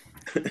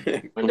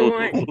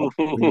why?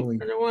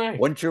 Wonder why?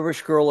 One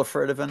Jewish girl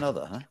afraid of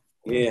another, huh?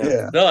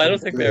 Yeah. No, I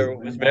don't think Mary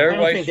was Mary I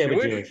don't Weiss think they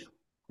were Jewish. Jewish.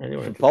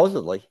 Anyway.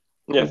 Supposedly.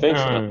 Yeah, I think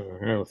so.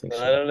 I don't think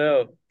so. I don't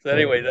know.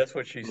 Anyway, that's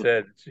what she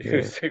said.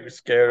 She was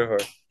scared of her.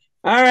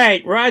 All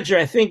right, Roger,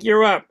 I think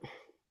you're up.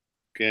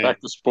 Okay. Back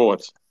to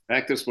sports.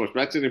 Back to sports.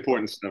 Back to the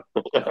important stuff.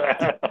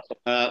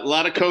 A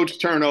lot of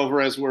coach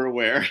turnover, as we're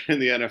aware, in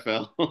the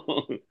NFL.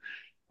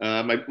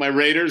 My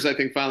Raiders, I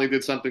think, finally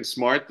did something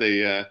smart.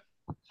 They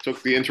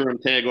took the interim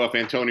tag off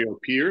Antonio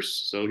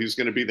Pierce, so he's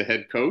going to be the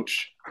head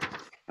coach.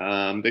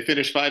 They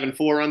finished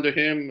 5-4 under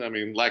him. I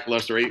mean,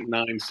 lackluster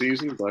 8-9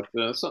 season, but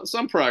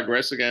some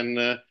progress.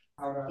 Again,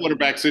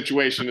 quarterback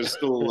situation is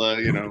still,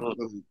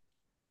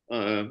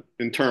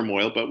 in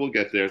turmoil, but we'll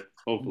get there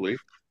hopefully.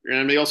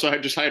 And they also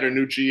just hired a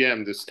new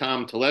GM, this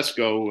Tom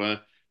Telesco.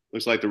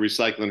 Looks like they're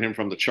recycling him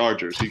from the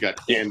Chargers. He got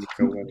canned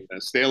when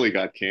Staley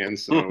got canned.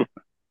 So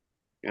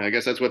I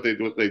guess that's what they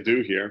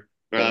do here.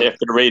 After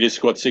the Raiders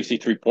scored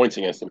 63 points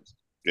against them.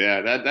 Yeah,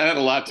 that had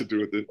a lot to do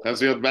with it.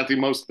 That's about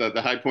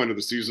the high point of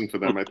the season for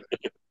them, I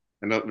think.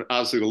 And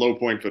obviously the low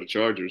point for the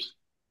Chargers.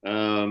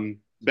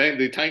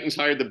 The Titans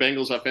hired the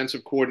Bengals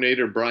offensive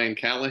coordinator, Brian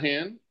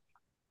Callahan.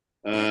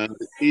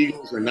 The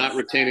Eagles are not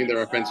retaining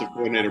their offensive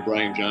coordinator,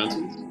 Brian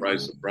Johnson.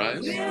 Surprise,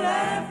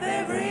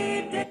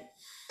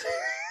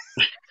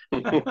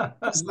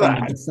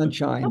 surprise.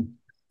 Sunshine.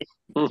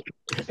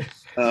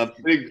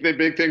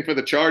 Big thing for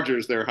the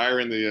Chargers. They're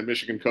hiring the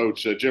Michigan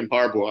coach, Jim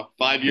Harbaugh,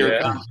 5-year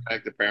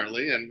contract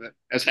apparently. And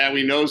as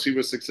Howie knows, he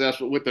was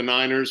successful with the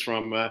Niners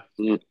from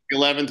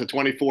 11 to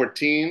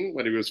 2014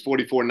 when he was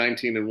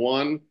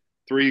 44-19-1,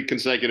 3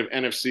 consecutive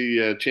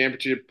NFC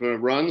championship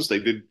runs. They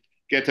did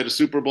get to the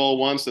Super Bowl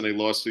once, and he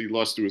lost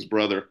to his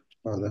brother.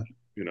 All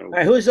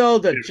right, who's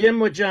older,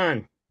 Jim or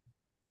John?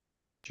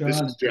 This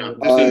is John.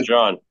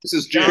 This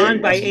is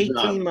John by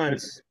 18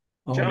 months.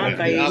 John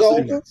by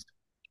 18 months.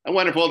 I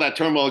wonder if all that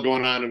turmoil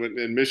going on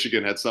in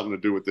Michigan had something to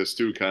do with this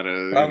too, kind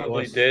of.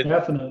 Probably did.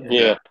 Definitely.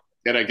 Yeah.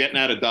 Getting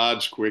out of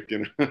Dodge quick,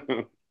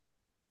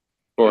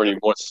 Or any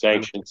more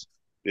sanctions.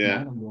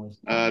 Yeah.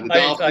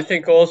 I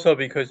think also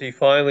because he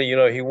finally,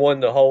 he won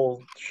the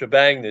whole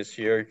shebang this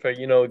year. Go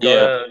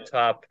out on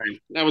top.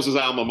 That was his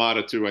alma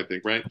mater too, I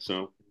think, right?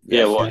 So.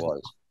 Yeah, it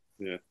was.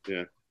 Yeah.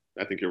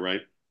 I think you're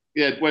right.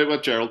 Yeah. Wait,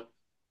 what, Gerald?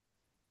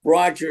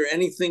 Roger,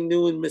 anything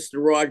new in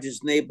Mr.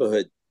 Rogers'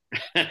 neighborhood?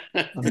 Yeah,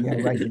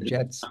 right, the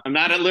Jets. I'm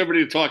not at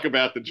liberty to talk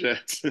about the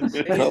Jets.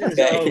 Okay.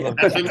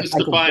 That's for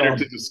Mr. Finer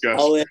to discuss.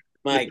 I'll ask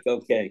Mike,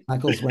 okay.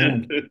 Michael's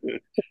winning.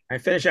 I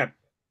finish up.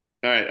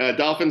 All right.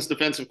 Dolphins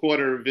defensive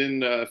coordinator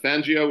Vin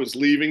Fangio is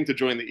leaving to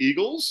join the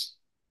Eagles.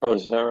 Oh,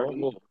 is that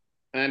right?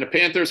 And the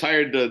Panthers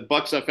hired the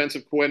Bucs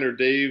offensive coordinator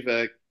Dave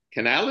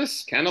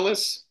Canales. And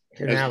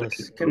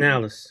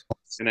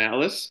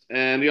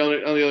the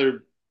only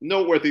other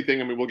noteworthy thing,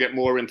 I mean, we'll get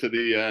more into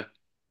the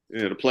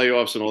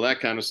playoffs and all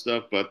that kind of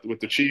stuff, but with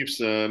the Chiefs,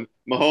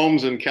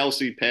 Mahomes and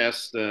Kelsey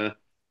passed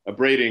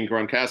Brady and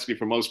Gronkowski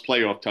for most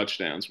playoff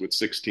touchdowns with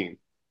 16.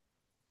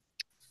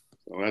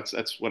 So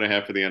that's what I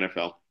have for the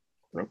NFL.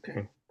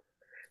 Okay.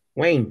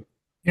 Wayne.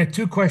 Yeah,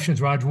 2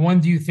 questions, Roger. One,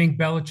 do you think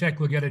Belichick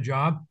will get a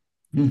job?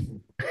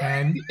 And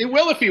he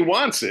will if he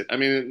wants it. I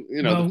mean,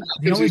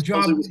 the only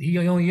job he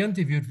only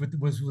interviewed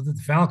was with the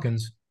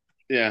Falcons.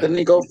 Yeah. Didn't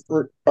he go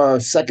for a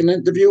second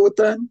interview with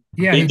them?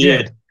 Yeah, he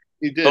did.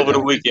 He did. Over the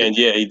weekend,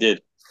 yeah, he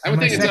did. I would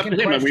think it's up to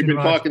him. And we've been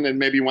talking that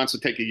maybe he wants to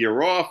take a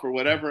year off or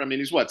whatever. I mean,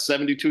 he's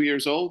 72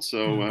 years old,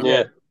 so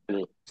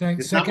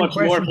it's not much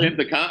more for him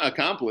to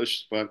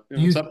accomplish. But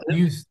it's up to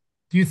him.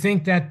 Do you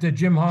think that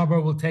Jim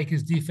Harbaugh will take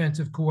his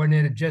defensive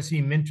coordinator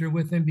Jesse Minter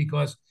with him?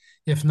 Because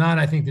if not,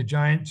 I think the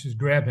Giants should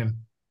grab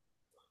him.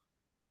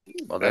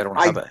 Well, they don't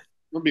have it.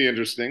 It'll be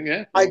interesting,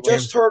 yeah. I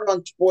just heard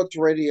on sports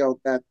radio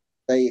that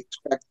they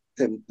expect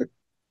him to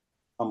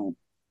go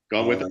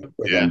with him.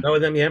 Go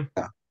with him, yeah.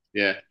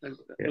 Yeah. I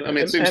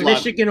mean, it seems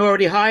Michigan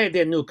already hired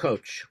their new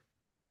coach.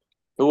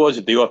 Who was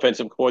it? The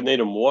offensive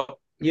coordinator, Moore?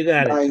 You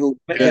got it.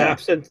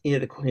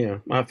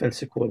 The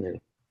offensive coordinator.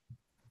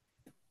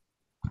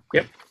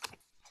 Yep.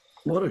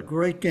 What a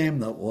great game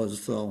that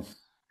was, though.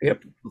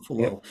 Yep.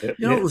 Buffalo. It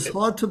was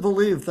hard to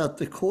believe that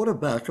the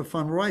quarterback, if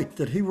I'm right,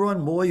 did he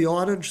run more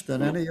yardage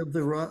than any of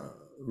the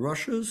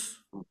rushers?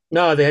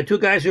 No, they had 2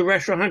 guys who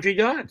rushed 100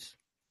 yards.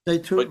 They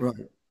too, right.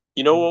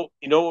 You know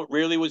what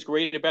really was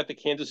great about the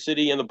Kansas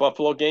City and the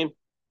Buffalo game?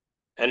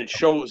 And it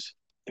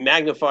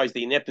magnifies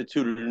the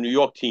ineptitude of the New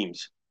York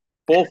teams.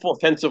 Both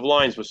offensive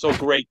lines were so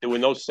great, there were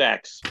no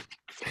sacks.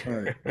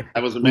 Right.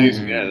 That was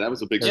amazing. Yeah, that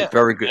was a big.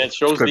 Very good. And it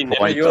shows good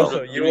point, you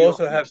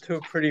also have 2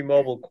 pretty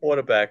mobile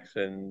quarterbacks,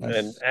 and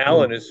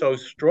Allen is so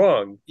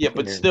strong. Yeah,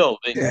 but still,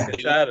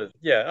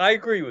 I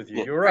agree with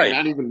you. You're right.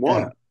 Not even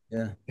one.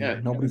 Yeah.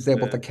 Nobody's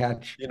able to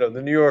catch. The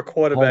New York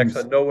quarterbacks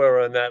are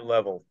nowhere on that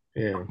level.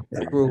 Yeah.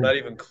 Not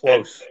even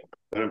close.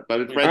 But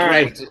Fred's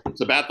right.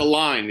 It's about the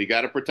line. You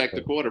got to protect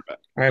the quarterback.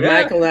 All right,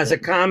 Michael has a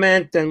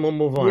comment, and we'll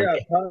move on. Yeah,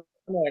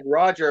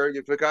 Roger,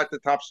 you forgot the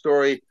top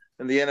story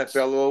in the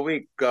NFL all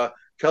week.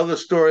 Tell the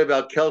story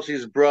about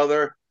Kelsey's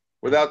brother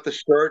without the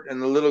shirt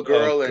and the little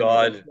girl. Oh,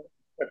 God.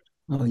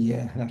 Oh,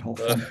 yeah, that whole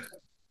thing.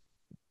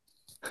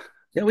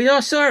 Yeah, we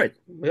all saw it.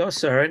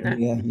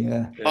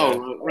 Yeah.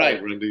 Oh,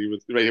 right.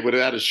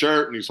 Without a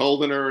shirt, and he's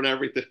holding her and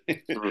everything.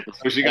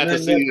 So she got to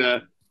see,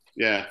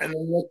 yeah. And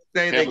the next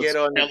day they get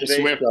on Taylor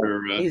Swift.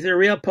 He's a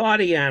real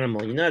party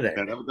animal. You know that.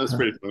 Yeah, that's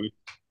pretty funny.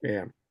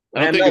 Yeah.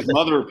 I don't think his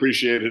mother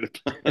appreciated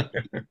it.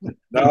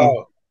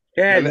 No.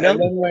 Yeah, and then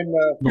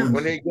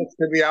when he gets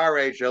to be our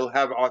age, he'll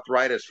have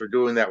arthritis for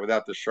doing that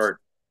without the shirt.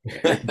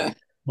 Yeah,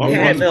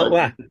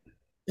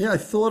 I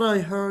thought I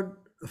heard,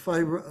 if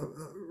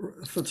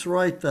it's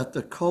right, that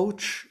the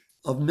coach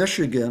of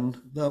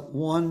Michigan that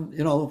won,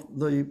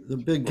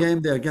 the big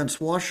game there against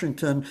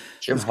Washington,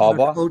 Jim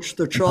Harbaugh, coached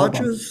the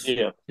Chargers.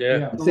 Yeah.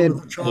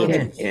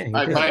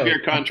 5-year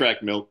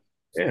contract, Milt.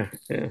 Yeah.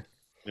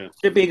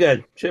 Should be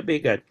good.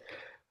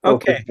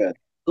 Okay,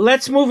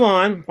 let's move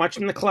on.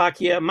 Watching the clock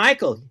here,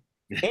 Michael.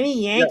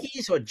 Any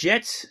Yankees or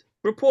Jets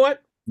report?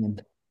 Oh,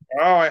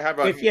 I have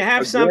a. If you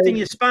have something,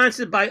 you're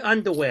sponsored by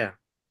underwear.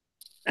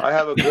 I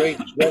have a great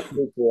Jets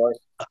report.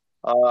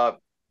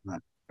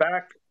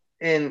 Back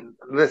in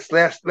this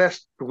last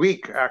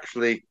week,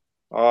 actually,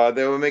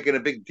 they were making a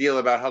big deal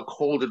about how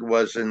cold it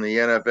was in the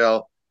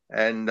NFL,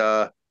 and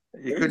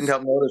you couldn't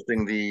help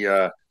noticing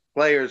the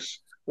players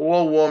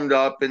all warmed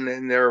up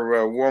in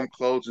their warm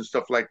clothes and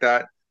stuff like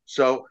that.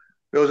 So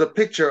there was a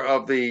picture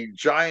of the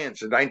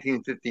Giants in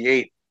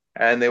 1958,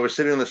 and they were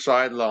sitting on the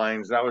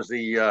sidelines. That was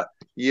the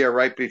year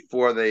right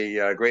before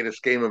the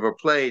greatest game ever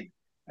played,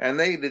 and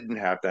they didn't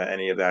have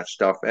any of that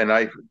stuff. And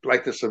I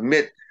like to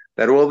submit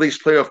that all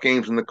these playoff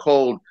games in the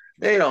cold,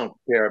 they don't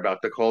care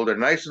about the cold. They're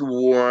nice and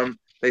warm.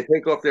 They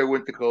take off their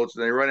winter coats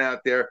and they run out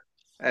there,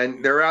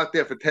 and they're out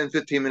there for 10,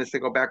 15 minutes. They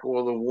go back to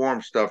all the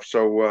warm stuff.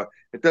 So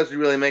it doesn't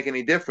really make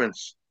any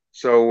difference.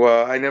 So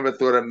I never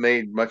thought it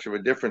made much of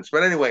a difference.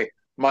 But anyway,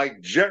 my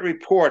Jet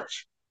report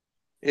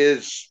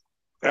is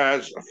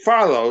as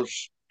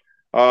follows.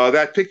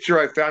 That picture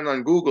I found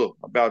on Google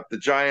about the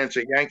Giants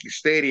at Yankee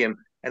Stadium,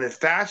 and it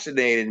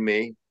fascinated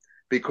me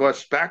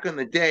because back in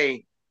the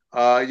day,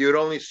 you'd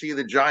only see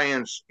the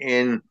Giants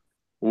in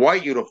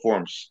white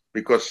uniforms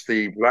because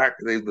the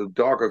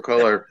darker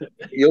color.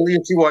 You'll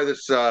see why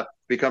this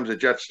becomes a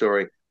Jet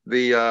story.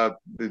 The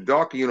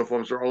darker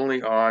uniforms are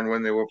only on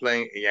when they were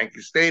playing at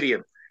Yankee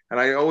Stadium. And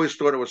I always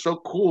thought it was so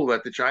cool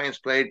that the Giants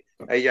played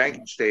at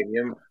Yankee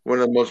Stadium, one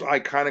of the most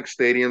iconic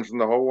stadiums in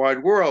the whole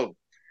wide world.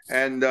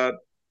 And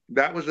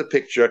that was the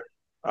picture.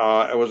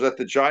 It was at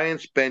the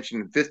Giants bench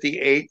in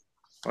 58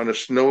 on a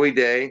snowy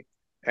day.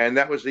 And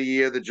that was the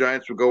year the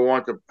Giants would go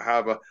on to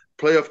have a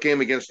playoff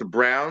game against the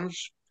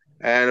Browns.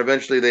 And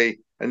eventually they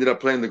ended up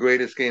playing the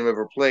greatest game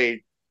ever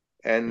played.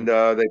 And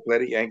they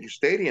played at Yankee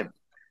Stadium.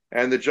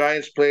 And the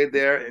Giants played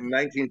there in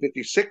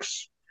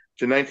 1956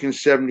 to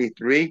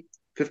 1973.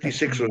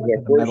 56 was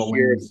their first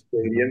year at the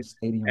stadium,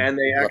 and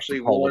they actually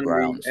won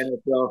the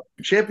NFL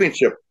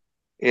championship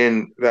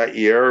in that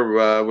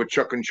year with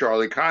Chuck and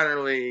Charlie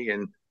Connolly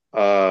and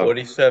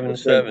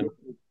 47-7.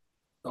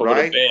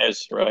 Right? The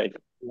Bears, right.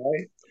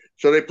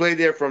 So they played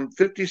there from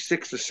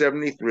 56 to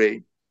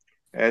 73,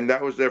 and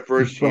that was their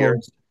first year,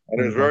 and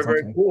it was very,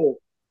 very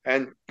cool.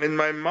 And in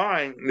my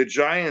mind, the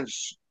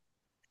Giants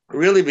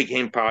really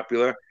became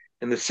popular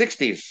in the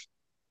 60s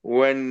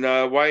when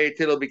Y.A.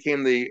 Tittle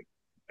became the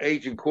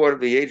aging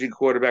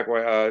quarterback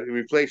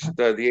replaced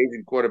the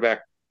aging quarterback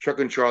Chuck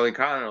and Charlie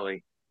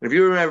Connolly. And if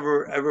you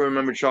ever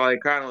remember Charlie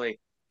Connolly,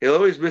 he'll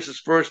always miss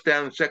his first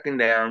down and second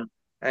down,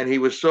 and he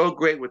was so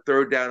great with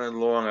third down and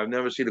long. I've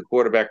never seen a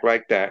quarterback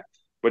like that.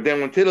 But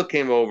then when Tittle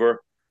came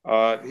over,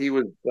 he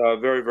was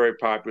very, very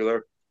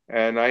popular,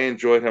 and I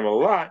enjoyed him a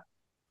lot.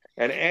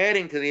 And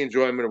adding to the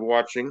enjoyment of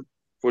watching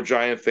for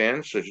Giant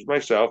fans, such as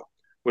myself,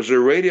 was the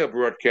radio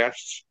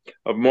broadcasts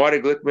of Marty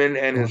Glickman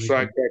and his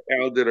sidekick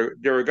Al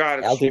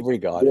DeRogatis.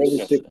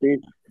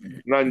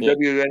 On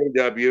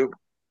WNEW.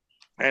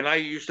 And I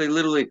usually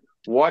literally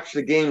watch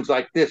the games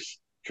like this,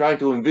 trying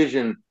to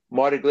envision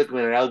Marty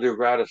Glickman and Al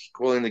DeRogatis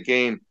calling the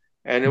game.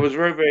 And it was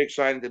very, very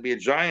exciting to be a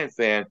Giant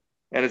fan.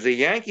 And as a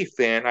Yankee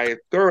fan, I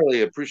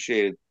thoroughly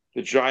appreciated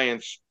the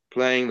Giants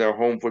playing their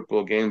home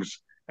football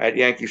games at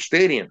Yankee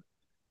Stadium.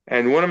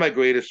 And one of my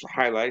greatest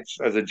highlights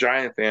as a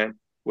Giant fan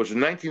was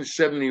in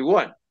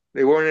 1971.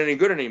 They weren't any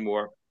good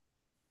anymore.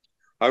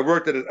 I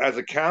worked as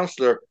a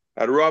counselor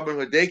at Robin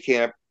Hood Day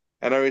Camp,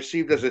 and I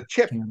received as a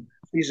tip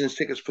season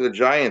tickets for the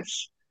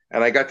Giants.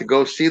 And I got to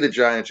go see the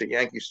Giants at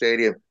Yankee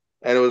Stadium.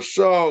 And it was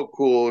so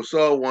cool,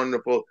 so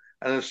wonderful.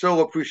 And I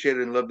so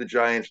appreciated and loved the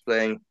Giants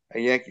playing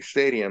at Yankee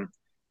Stadium.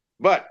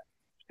 But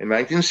in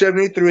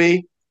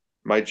 1973,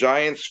 my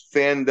Giants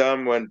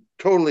fandom went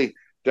totally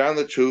down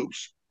the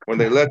tubes when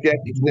they left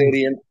Yankee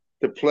Stadium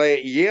to play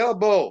at Yale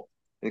Bowl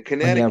in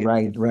Connecticut.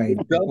 Right.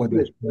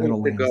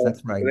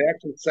 That's right. They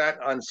actually sat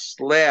on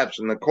slabs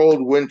in the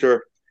cold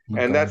winter,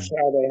 and that's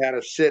how they had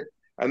to sit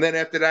And then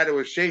after that, it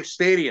was Shea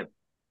Stadium,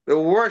 the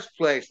worst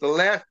place. The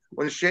last,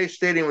 when Shea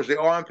Stadium was the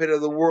armpit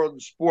of the world in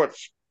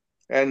sports.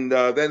 And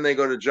then they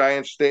go to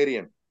Giant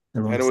Stadium.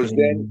 And it was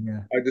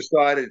then I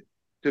decided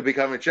to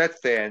become a Jet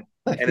fan.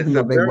 And it's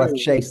a very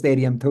Shea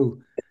Stadium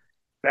too.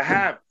 To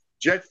have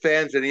Jet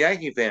fans and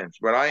Yankee fans,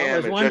 but I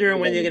was wondering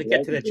when you're going to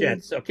get to the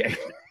Jets. Okay,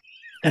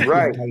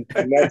 right, and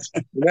that's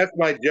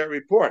my Jet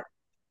report.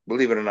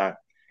 Believe it or not.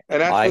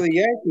 And as for the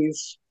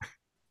Yankees,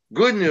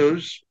 good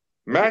news.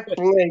 Matt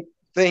Blake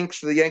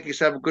thinks the Yankees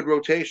have a good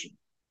rotation.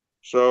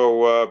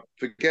 So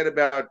forget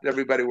about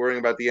everybody worrying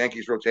about the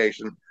Yankees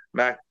rotation.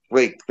 Matt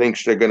Blake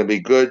thinks they're going to be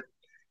good.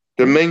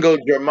 Domingo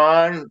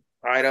Germán,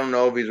 I don't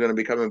know if he's going to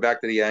be coming back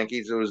to the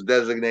Yankees. It was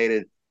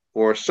designated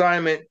for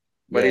assignment.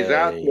 But he's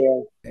out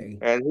there,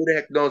 and who the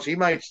heck knows? He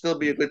might still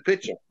be a good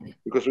pitcher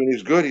because when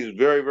he's good, he's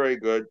very, very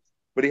good.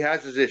 But he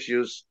has his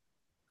issues.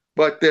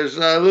 But there's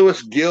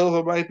Lewis Gill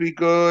who might be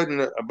good,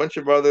 and a bunch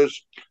of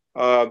others.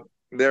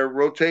 Their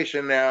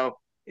rotation now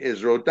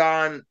is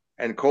Rodon,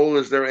 and Cole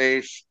is their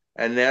ace,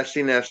 and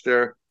Nasty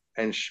Nestor,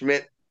 and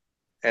Schmidt,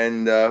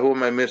 and who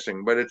am I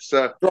missing? But it's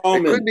it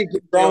could be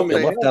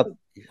Stroman.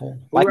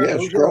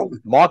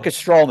 Marcus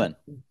Stroman.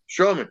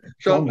 Stroman.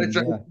 So it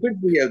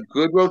could be a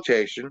good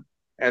rotation.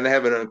 And they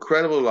have an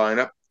incredible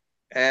lineup.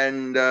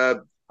 And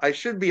I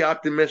should be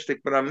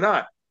optimistic, but I'm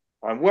not.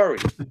 I'm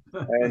worried.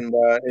 And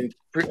in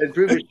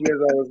previous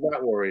years, I was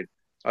not worried.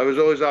 I was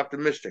always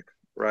optimistic,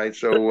 right?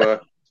 So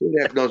who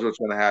the heck knows what's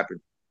going to happen?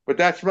 But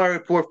that's my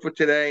report for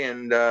today,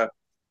 and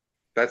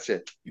that's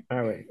it.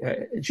 All right.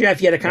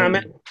 Jeff, you had a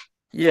comment?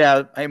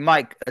 Yeah. Hey,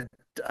 Mike,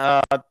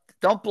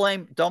 don't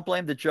blame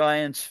the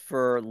Giants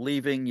for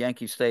leaving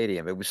Yankee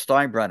Stadium. It was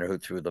Steinbrenner who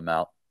threw them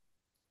out.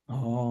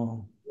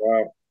 Oh.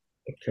 Wow.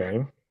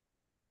 Okay.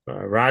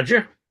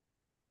 Roger?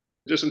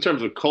 Just in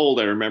terms of cold,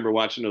 I remember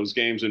watching those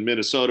games in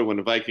Minnesota when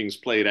the Vikings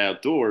played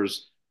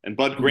outdoors, and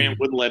Bud Grant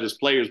wouldn't let his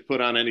players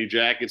put on any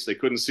jackets. They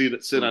couldn't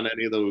sit on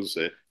any of those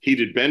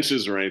heated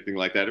benches or anything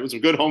like that. It was a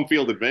good home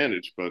field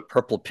advantage. But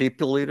Purple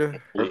People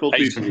Eater? Purple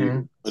People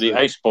Eater. The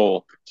Ice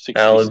Bowl.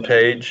 Alan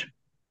Page.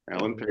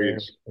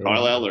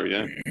 Carl Eller,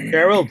 yeah.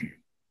 Gerald?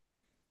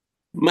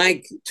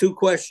 Mike, 2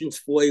 questions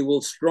for you.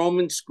 Will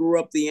Stroman screw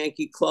up the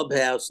Yankee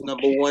clubhouse?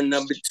 Number 1.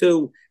 Number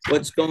 2,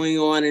 what's going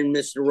on in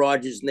Mr.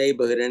 Rogers'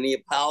 neighborhood? Any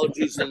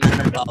apologies or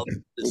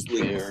non-apologies this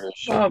week?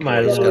 Oh,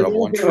 my Lord. Got a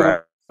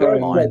one-track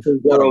mind.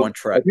 Got a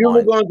one-track If you were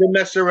mind. going to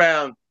mess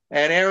around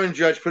and Aaron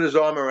Judge put his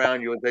arm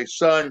around you and say,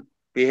 son,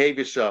 behave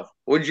yourself,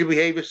 wouldn't you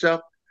behave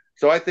yourself?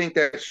 So I think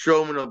that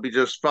Stroman will be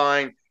just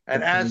fine.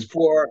 And as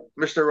for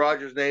Mr.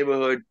 Rogers'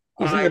 neighborhood,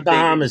 he's in the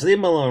Bahamas. Leave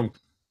him alone.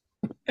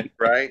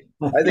 Right?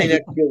 I think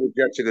next year the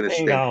Jets are going to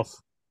stay. Golf.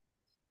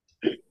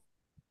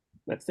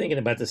 Not thinking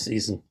about the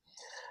season.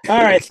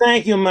 All right.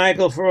 Thank you,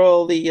 Michael, for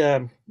all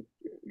the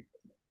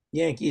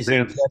Yankees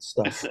and Jets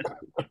stuff.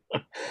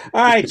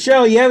 All right,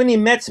 Joe, you have any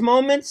Mets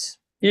moments?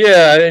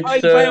 Yeah.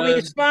 We're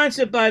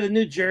sponsored by the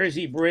New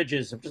Jersey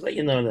Bridges. I'm just letting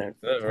you know that.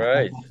 All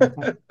right.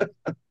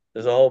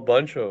 There's a whole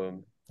bunch of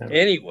them.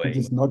 Anyway,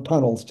 just no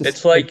tunnels.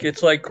 It's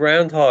like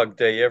Groundhog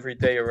Day every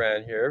day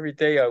around here. Every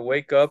day I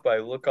wake up, I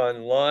look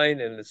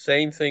online, and the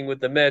same thing with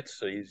the Mets.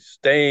 So he's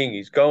staying,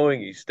 he's going,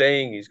 he's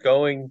staying, he's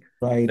going.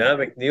 Right. Now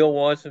McNeil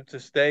wants him to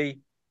stay.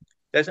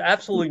 There's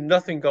absolutely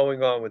nothing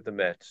going on with the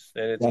Mets,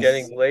 and it's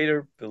getting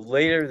later.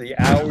 The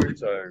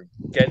hours are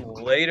getting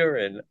later,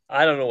 and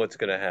I don't know what's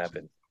going to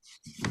happen.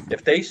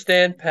 If they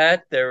stand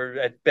pat, they're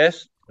at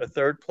best a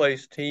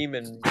third-place team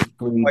and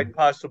quite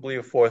possibly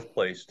a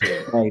fourth-place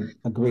team. Right,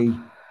 agree.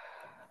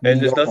 And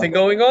there's nothing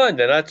going on.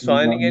 They're not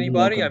signing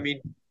anybody. I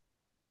mean,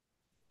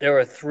 there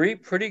are 3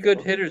 pretty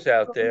good hitters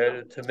out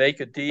there to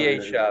make a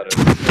DH out of.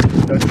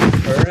 Justin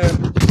Turner.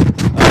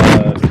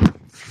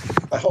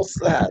 How's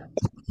that?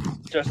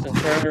 Justin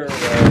Turner.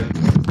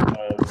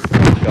 Oh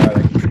God,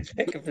 I can't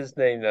think of his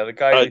name now. The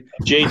guy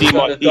J.D.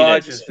 on the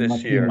Dodgers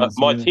this year.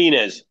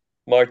 Martinez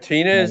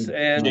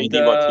and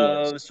J.D.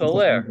 Martinez.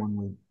 Soler.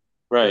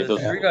 Right.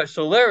 Those 3 guys.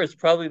 Soler is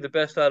probably the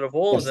best out of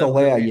all of them.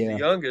 Soler, he's the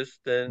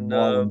youngest and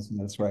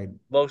that's right.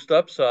 most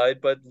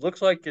upside, but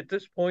looks like at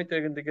this point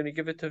they're going to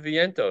give it to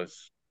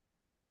Vientos.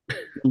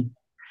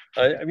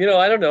 I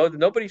don't know.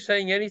 Nobody's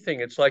saying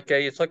anything. It's like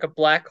a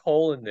black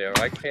hole in there.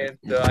 I can't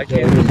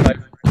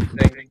decipher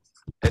anything,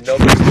 and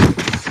nobody.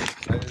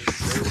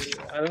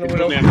 I don't know what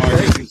else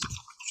to say.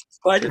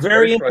 But it's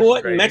very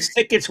important. Mets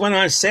tickets went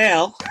on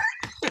sale.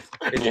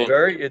 It's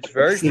very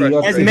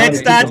frustrating. At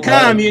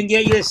Mets.com, you can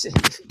get your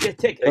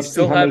tickets. They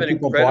still have an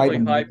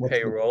incredibly high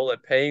payroll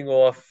and paying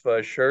off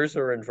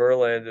Scherzer and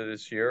Verlander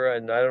this year,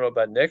 and I don't know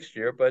about next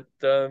year, but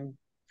I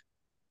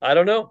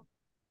don't know.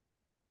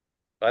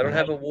 I don't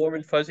have a warm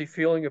and fuzzy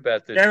feeling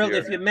about this. Gerald,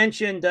 year. if you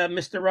mentioned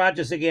Mr.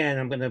 Rogers again,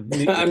 I'm going to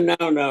mute you. No.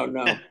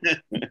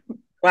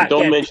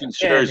 Don't mention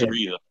Scherzer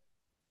either.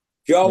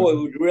 Joe, it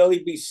would really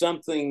be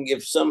something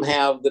if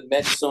somehow the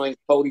Mets signed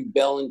Cody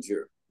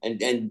Bellinger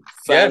and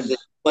found a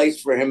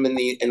place for him in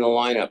the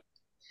lineup.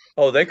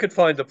 Oh, they could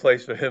find a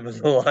place for him in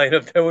the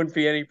lineup. There wouldn't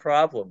be any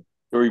problem.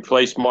 To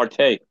replace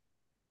Marte.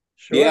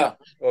 Sure. Yeah.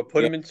 Or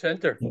put him in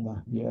center.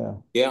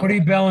 Yeah. Cody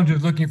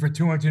Bellinger's looking for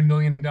 $200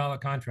 million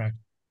contract.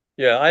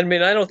 Yeah, I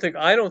mean, I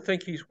don't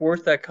think he's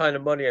worth that kind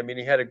of money. I mean,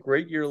 he had a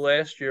great year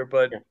last year,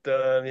 but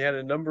he had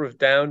a number of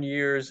down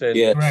years, and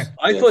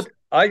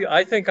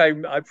I think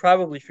I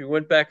probably, if you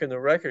went back in the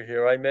record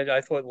here,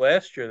 I thought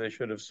last year they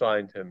should have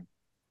signed him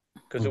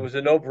because it was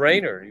a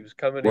no-brainer. He was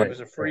coming, he was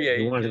a free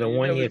agent. He wanted a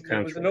one-year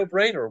contract. It was a contract.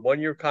 no-brainer,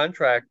 one-year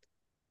contract.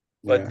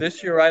 But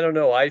this year, I don't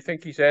know. I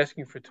think he's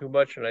asking for too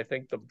much, and I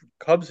think the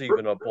Cubs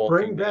even are balking.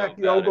 Bring back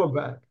Yogo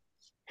back.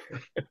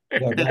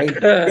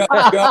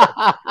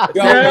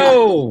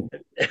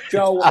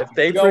 Joe, if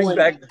they bring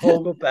back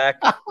Vogel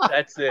back,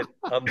 that's it.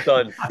 I'm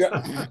done.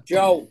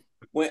 Joe,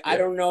 I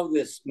don't know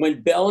this.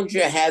 When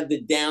Bellinger had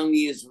the down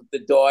years with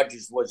the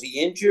Dodgers, was he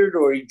injured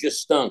or he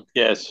just stunk?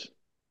 Yes.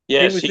 He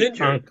was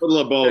injured.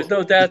 There's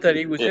no doubt that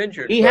he was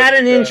injured. He had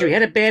an injury. He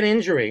had a bad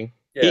injury.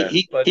 Yeah,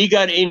 he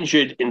got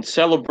injured in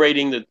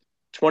celebrating the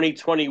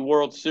 2020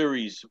 World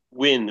Series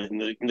win in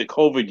the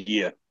COVID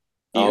year.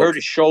 He hurt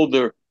his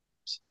shoulder.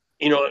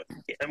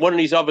 One of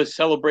these others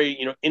celebrate,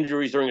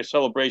 injuries during a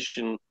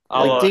celebration,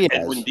 a la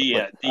Edwin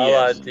Diaz.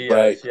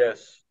 Right.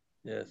 Yes.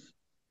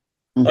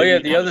 Oh yeah,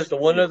 the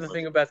one other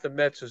thing about the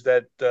Mets is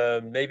that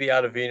maybe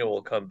Ottavino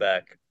will come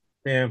back.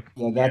 Yeah,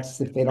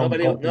 that's if they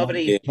don't.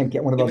 Nobody can't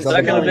get one of those. It's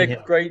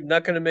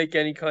not going to make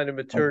any kind of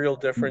material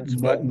difference.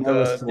 But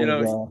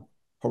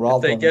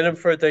if they get him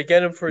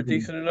for a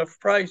decent enough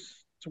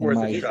price, it's worth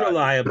a shot. He's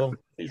reliable.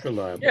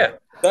 Yeah.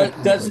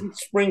 Doesn't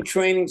spring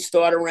training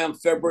start around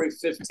February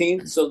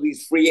 15th? So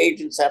these free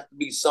agents have to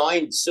be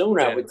signed soon,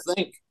 I would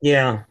think.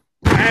 Yeah.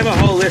 I have a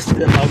whole list of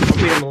them. I'll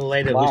read them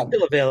later. They're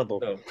still available.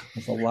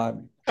 That's a lot.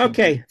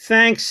 Okay.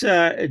 Thanks,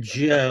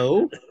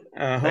 Joe.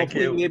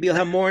 Hopefully, maybe you'll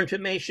have more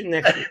information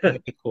next week.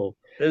 That'd be cool.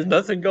 There's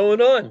nothing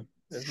going on.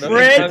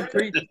 Fred,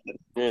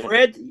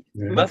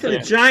 look at the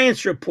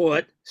Giants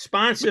report,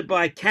 sponsored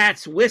by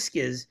Cat's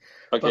Whiskers.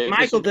 Okay, but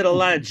Michael did a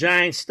lot of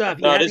Giant stuff.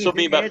 No, this will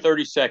be about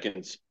 30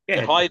 seconds.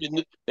 They hired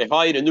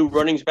a new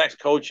running backs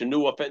coach, a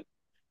new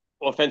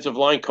offensive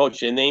line coach.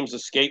 Their names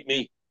escape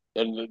me,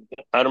 and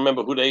I don't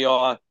remember who they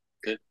are.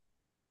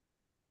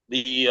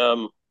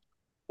 The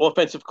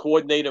offensive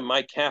coordinator,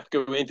 Mike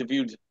Kafka,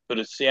 interviewed for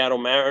the Seattle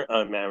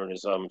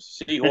Mariners,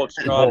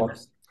 Seahawks job,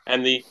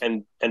 and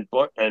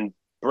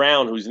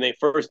Brown, whose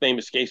first name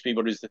escapes me,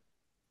 but is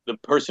the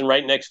person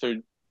right next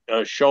to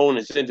Schoen,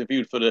 is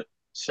interviewed for the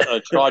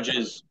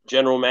Chargers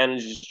general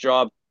manager's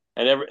job,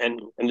 and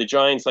the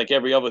Giants, like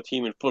every other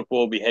team in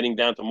football, will be heading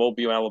down to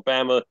Mobile,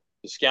 Alabama,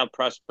 to scout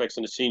prospects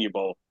in the Senior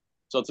Bowl.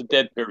 So it's a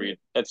dead period.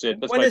 That's it.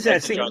 When is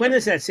that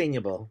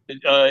Senior Bowl?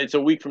 It's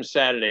a week from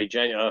Saturday,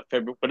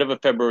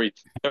 February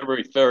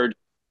 3rd.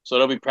 So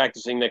they'll be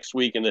practicing next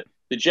week, and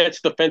the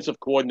Jets' defensive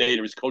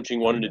coordinator is coaching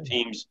one of the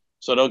teams,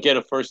 so they'll get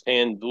a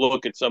first-hand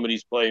look at some of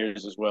these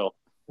players as well.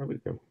 That'd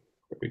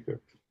be good.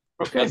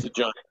 Okay.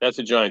 That's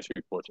a Giants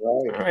report.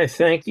 All right,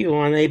 thank you.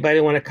 Anybody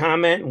want to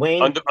comment?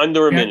 Wayne?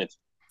 Under a minute.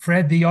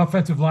 Fred, the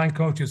offensive line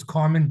coach is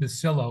Carmen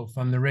Basillo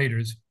from the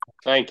Raiders.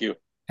 Thank you.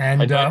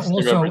 And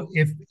also,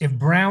 if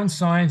Brown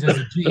signs as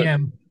a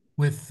GM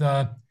with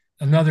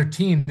another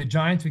team, the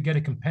Giants would get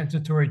a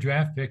compensatory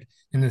draft pick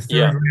in the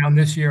third round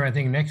this year, I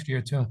think next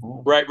year too.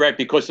 Right,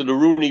 because of the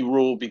Rooney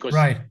rule, because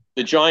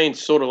the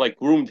Giants sort of like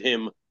groomed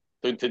him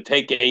to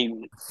take a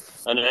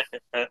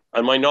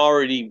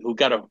minority who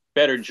got a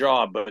better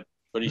job, but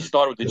he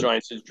started with the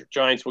Giants. The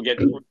Giants will get.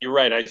 You're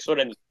right. I saw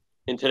that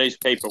in today's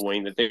paper,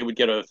 Wayne, that they would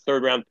get a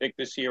third-round pick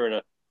this year and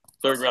a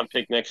third-round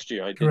pick next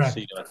year. I did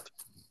see that.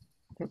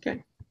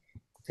 Okay.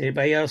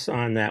 Anybody else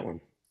on that one?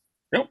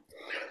 Nope.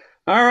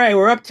 All right,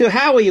 we're up to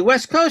Howie,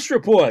 West Coast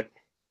report.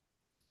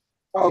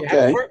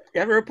 Okay. You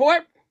have a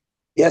report?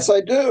 Yes,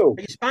 I do.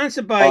 Are you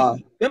sponsored by,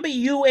 remember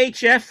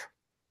UHF?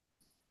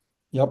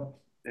 Yep.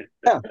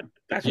 Yeah.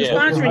 That's what's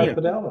sponsoring you.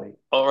 Fidelity.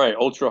 All right,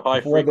 ultra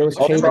high frequency.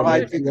 Ultra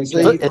high frequency.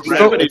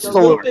 It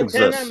still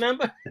exists.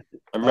 Remember?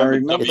 I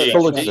remember it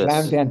still exists.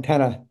 Round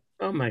antenna.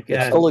 Oh my God!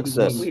 It still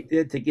exists. What we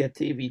did to get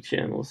TV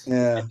channels.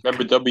 Yeah.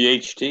 Remember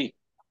WHT?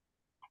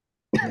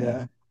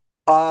 Yeah.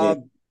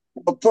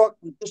 We'll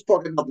just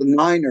talking about the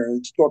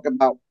Niners, talk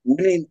about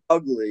winning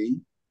ugly.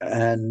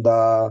 And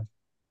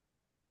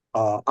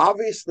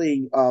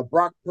obviously,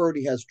 Brock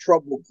Purdy has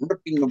trouble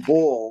gripping the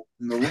ball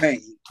in the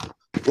rain.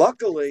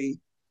 Luckily,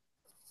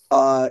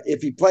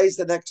 if he plays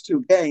the next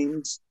two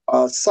games,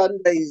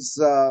 Sunday's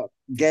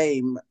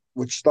game,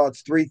 which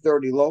starts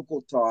 3:30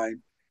 local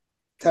time,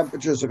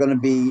 temperatures are going to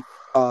be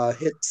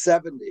hit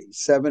 70,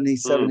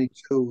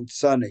 72,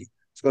 sunny.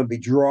 It's going to be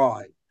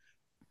dry.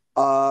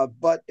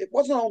 But it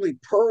wasn't only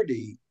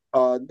Purdy.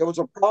 There was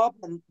a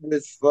problem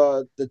with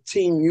the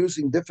team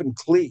using different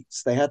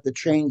cleats. They had to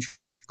change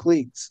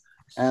cleats.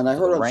 And I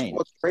heard on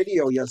sports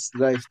radio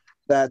yesterday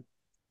that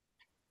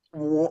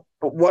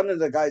one of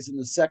the guys in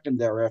the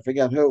secondary, I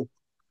forget who,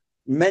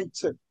 meant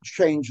to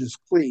change his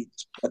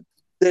cleats, but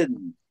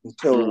didn't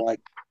until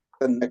like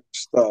the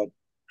next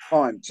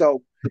time.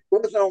 So it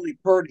wasn't only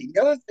Purdy.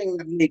 The other thing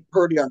that made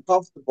Purdy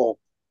uncomfortable,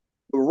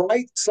 the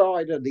right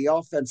side of the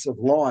offensive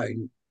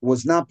line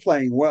was not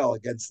playing well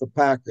against the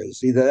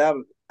Packers. Either that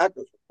or the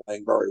Packers were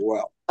playing very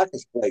well.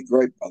 Packers played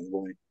great, by the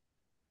way.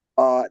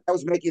 That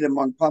was making them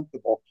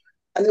uncomfortable.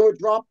 And there were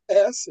drop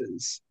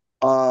passes.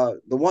 The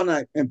one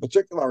I, in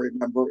particular, I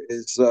remember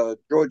is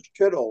George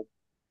Kittle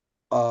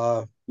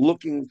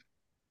looking,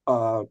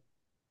 not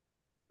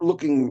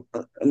looking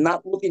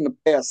to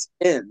pass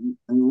in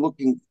and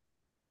looking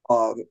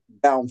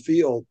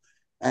downfield.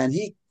 And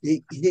it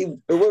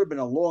would have been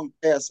a long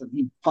pass, and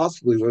he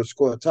possibly would have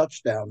scored a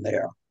touchdown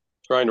there.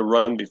 Trying to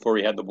run before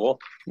he had the ball.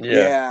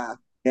 Yeah.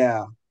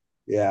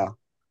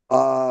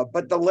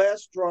 But the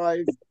last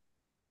drive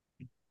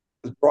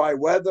was dry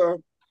weather.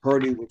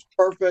 Purdy was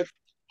perfect.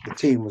 The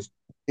team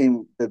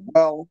did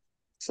well.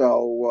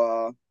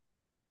 So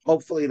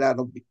hopefully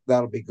that'll be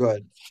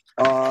good.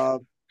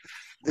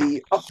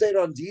 The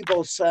update on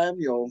Deebo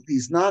Samuel,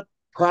 he's not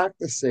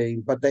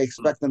practicing, but they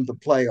expect him to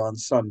play on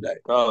Sunday.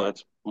 Oh,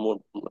 that's more.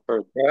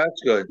 Well,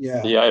 that's good.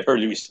 Yeah, I heard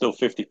he was still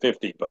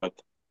 50-50, but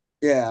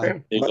yeah,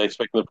 they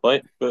expect him to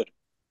play. Good.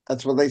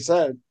 That's what they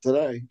said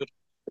today.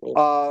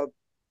 The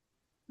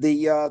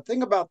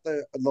thing about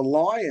the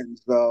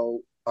Lions, though,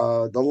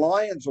 the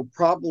Lions will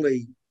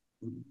probably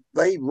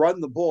they run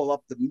the ball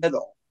up the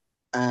middle,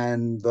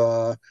 and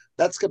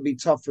that's going to be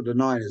tough for the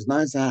Niners.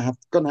 Niners are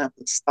going to have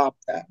to stop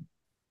that,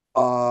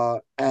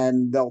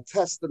 and they'll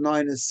test the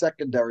Niners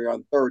secondary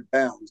on third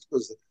downs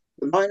because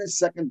the Niners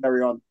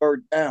secondary on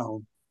third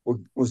down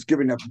was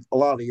giving up a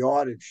lot of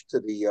yardage to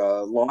the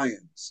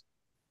Lions.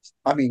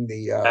 I mean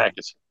the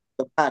Packers.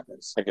 The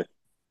Packers.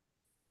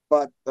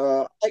 But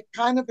I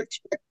kind of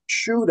expect a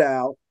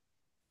shootout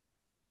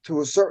to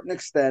a certain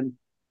extent,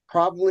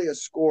 probably a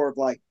score of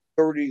like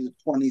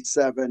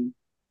 30-27.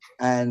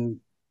 And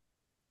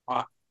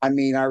I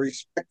mean, I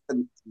respect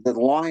the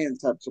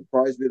Lions have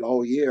surprised me the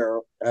whole year.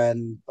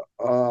 And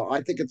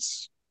I think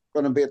it's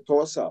going to be a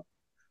toss-up,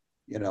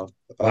 you know.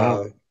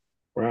 Wow.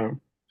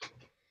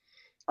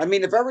 I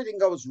mean, if everything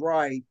goes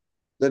right,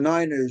 the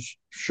Niners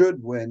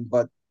should win.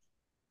 But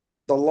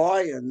the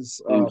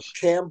Lions,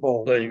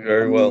 Campbell, playing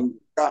very well.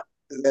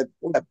 They're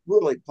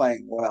really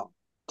playing well.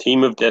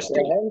 Team of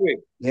destiny.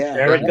 Yeah.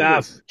 Jared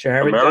Goff.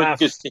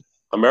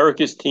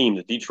 America's team,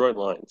 the Detroit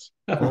Lions.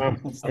 And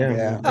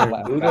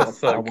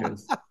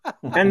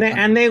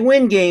they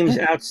win games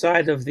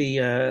outside of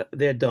their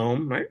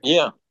dome, right?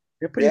 Yeah.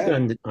 They're pretty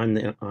good on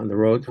the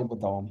road.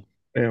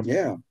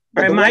 Yeah. All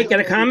right, Mike, got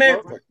a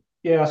comment?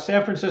 Yeah,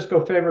 San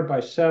Francisco favored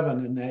by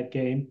 7 in that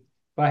game.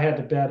 If I had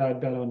to bet,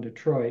 I'd bet on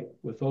Detroit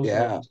with those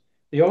lines.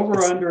 The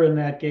over-under in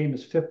that game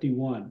is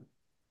 51.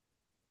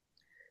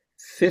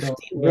 51. So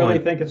if you really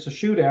think it's a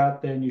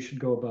shootout, then you should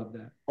go above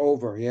that.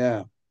 Over,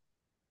 yeah.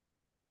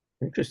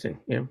 Interesting,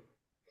 yeah.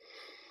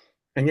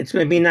 And it's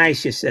going to be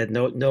nice, you said.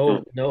 No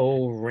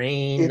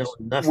rain, no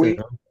nothing.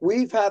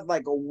 We've had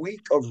like a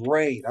week of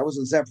rain. I was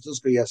in San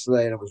Francisco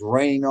yesterday, and it was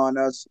raining on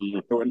us.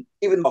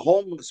 Even the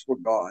homeless were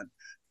gone.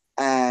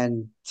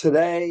 And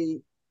today,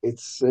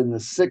 it's in the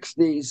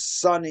 60s,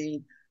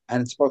 sunny,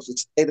 and it's supposed to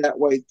stay that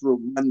way through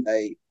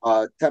Monday.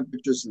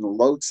 Temperatures in the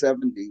low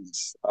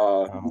 70s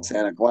in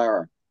Santa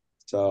Clara.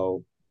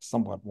 So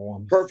somewhat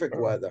warm. Perfect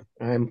weather.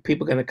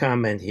 People going to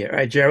comment here. All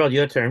right, Gerald,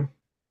 your turn.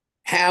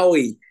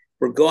 Howie,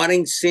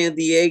 regarding San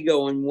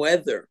Diego and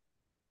weather,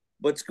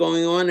 what's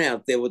going on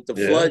out there with the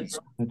floods?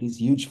 These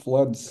huge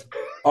floods.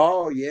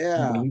 Oh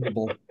yeah,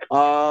 unbelievable.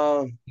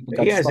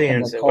 He has the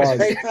answer.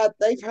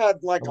 They've had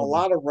like a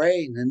lot of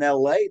rain in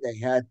LA. They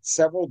had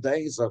several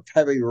days of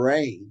heavy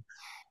rain,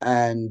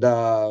 and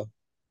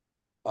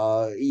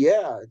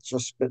it's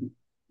just been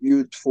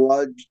huge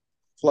floods.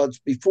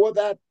 Before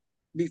that,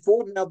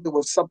 now there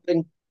was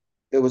something.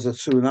 There was a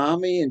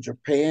tsunami in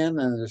Japan,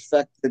 and it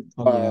affected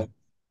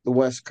the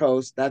West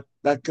Coast. That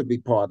could be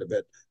part of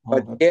it.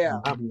 But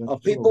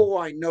people who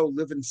I know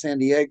live in San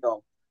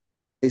Diego.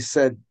 They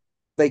said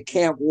they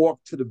can't walk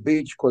to the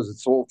beach because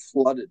it's all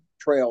flooded.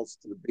 Trails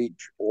to the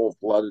beach all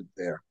flooded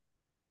there.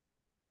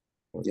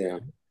 Yeah.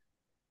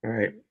 All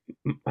right.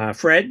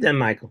 Fred, then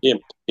Michael.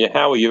 Yeah,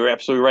 Howie, you're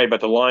absolutely right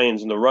about the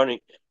Lions and the running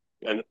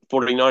and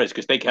 49ers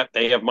because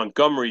they have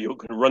Montgomery who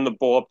can run the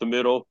ball up the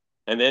middle,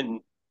 and then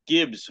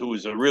Gibbs, who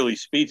is a really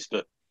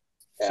speedster.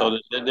 Yeah. So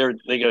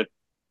they got,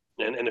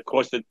 and of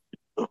course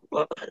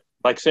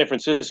like San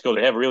Francisco,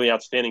 they have a really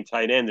outstanding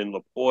tight end in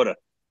Laporta,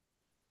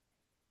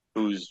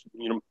 who's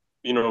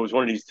was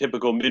one of these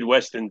typical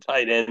Midwestern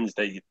tight ends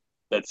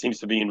that seems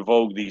to be in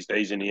vogue these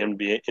days in the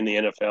NBA, in the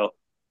NFL.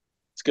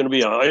 It's going to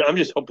be. I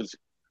hope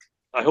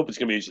it's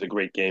going to be just a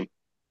great game.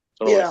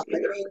 Yeah,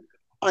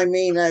 I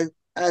mean,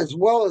 as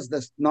well as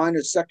the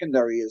Niners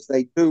secondary is,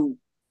 they do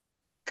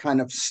kind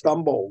of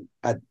stumble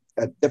at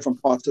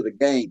different parts of the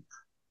game.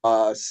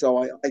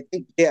 So I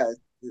think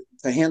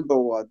to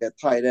handle their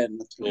tight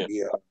end, that's going to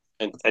be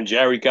and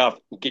Jared Goff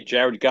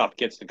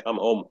gets to come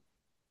home.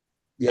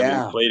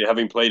 Yeah,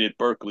 having played at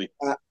Berkeley.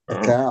 That's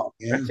a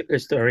good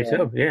story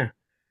too. Yeah.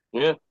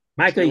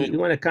 Michael, you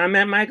want to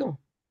comment, Michael?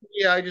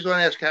 Yeah, I just want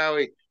to ask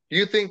Howie. Do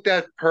you think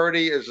that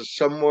Purdy is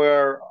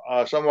somewhat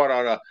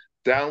on a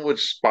downward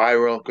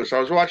spiral? Because I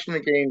was watching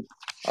the game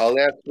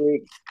last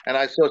week, and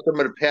I saw some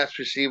of the pass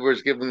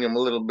receivers giving him a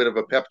little bit of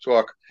a pep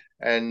talk,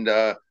 and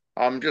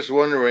I'm just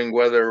wondering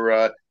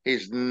whether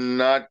he's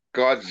not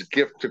God's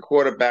gift to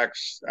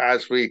quarterbacks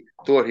as we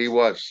thought he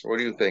was. What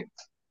do you think?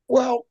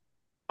 Well,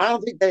 I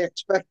don't think they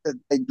expected.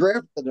 They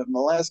drafted him, the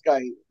last guy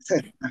in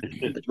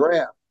the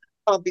draft.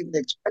 I don't think they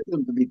expected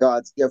him to be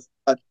God's gift,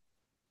 but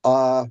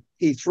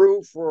he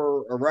threw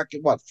for a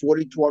record,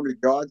 4,200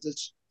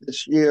 yards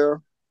this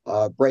year,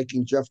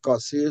 breaking Jeff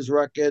Garcia's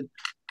record.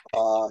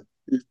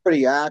 He's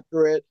pretty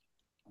accurate.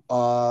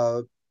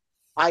 I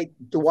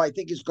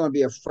think he's going to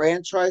be a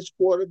franchise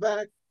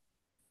quarterback?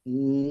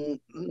 I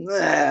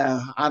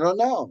don't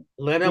know.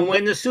 Let him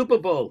win the Super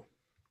Bowl.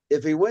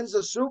 If he wins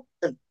a Super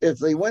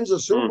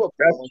Bowl,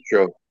 that's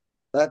true.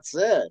 That's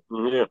it.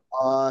 Yeah.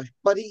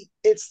 But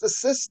it's the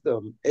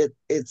system.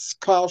 It's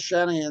Kyle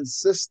Shanahan's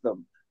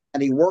system,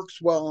 and he works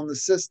well in the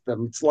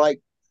system. It's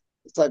like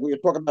when you're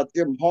talking about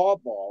Jim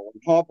Harbaugh.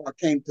 When Harbaugh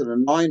came to the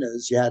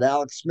Niners, you had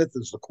Alex Smith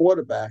as the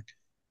quarterback,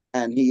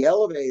 and he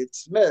elevated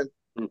Smith.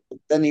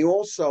 Then he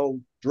also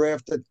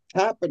drafted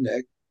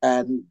Kaepernick,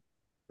 and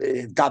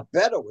it got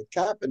better with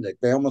Kaepernick.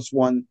 They almost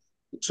won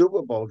the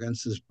Super Bowl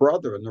against his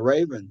brother in the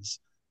Ravens.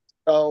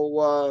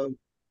 So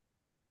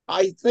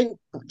I think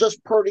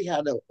just Purdy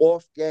had an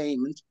off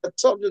game, and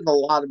so did a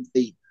lot of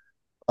the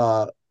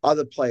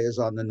other players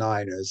on the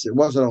Niners. It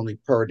wasn't only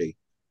Purdy.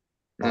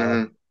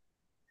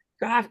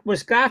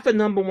 Was Goff a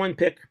number one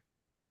pick?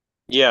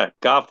 Yeah,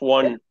 Goff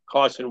won.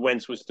 Carson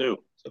Wentz was two.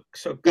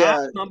 So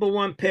Goff's number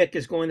one pick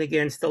is going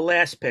against the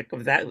last pick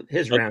of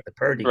his round, the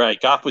Purdy. Right,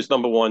 Goff was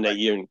number one that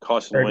year, and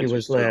Carson Wentz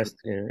was last.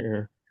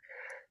 Yeah.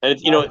 And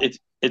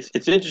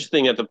it's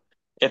interesting that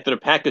after the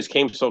Packers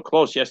came so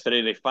close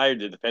yesterday, they fired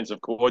the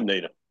defensive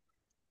coordinator.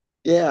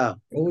 Yeah,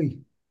 really.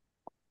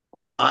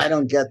 I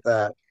don't get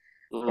that.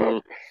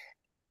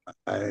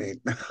 They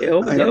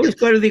always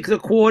go to the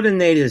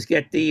coordinators,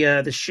 get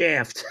the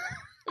shaft.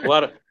 A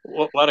lot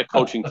of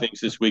coaching things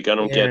this week. I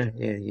don't get.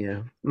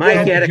 Yeah.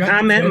 Mike, you had a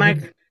comment,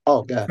 Mike?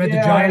 Oh, God. The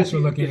Giants were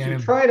looking at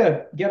him. Try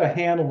to get a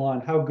handle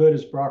on how good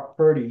is Brock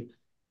Purdy.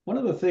 One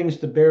of the things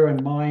to bear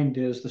in mind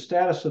is the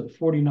status of the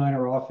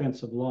 49er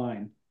offensive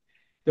line.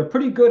 They're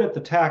pretty good at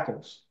the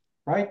tackles,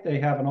 right? They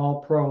have an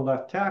all-pro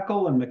left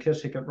tackle, and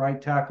McKissick at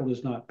right tackle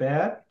is not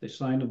bad. They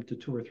signed him to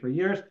 2 or 3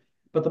 years.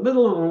 But the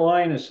middle of the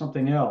line is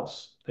something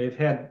else. They've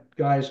had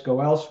guys go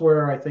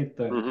elsewhere. I think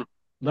the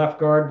left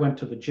guard went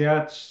to the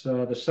Jets.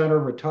 The center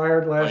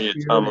retired last year.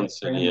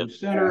 Tomlinson,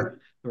 center.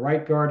 The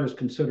right guard is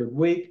considered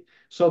weak.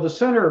 So the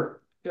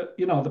center,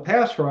 the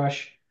pass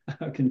rush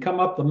can come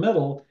up the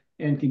middle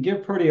and can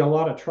give Purdy a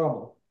lot of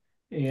trouble.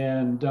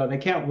 And they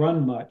can't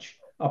run much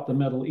up the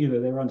middle either.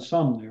 They run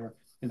some there,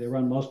 and they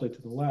run mostly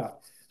to the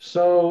left.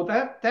 So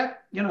that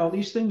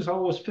these things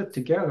always fit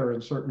together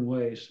in certain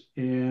ways.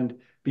 And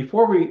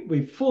before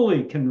we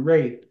fully can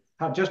rate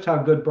just how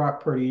good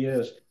Brock Purdy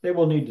is, they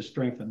will need to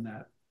strengthen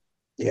that.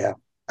 Yeah,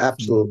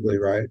 absolutely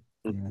right.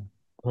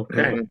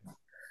 Okay.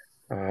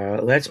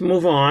 Let's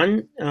move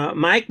on.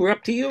 Mike, we're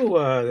up to you.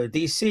 The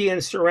DC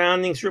and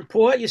surroundings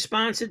report. You're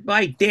sponsored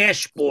by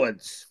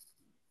Dashboards.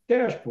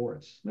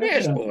 Dashboards.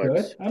 That sounds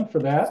good. I'm for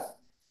that.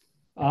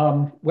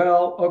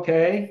 Well,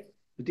 okay.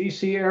 The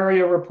DC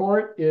area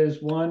report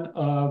is one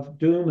of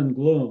doom and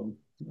gloom,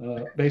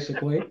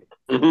 basically.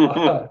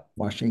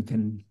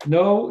 Washington.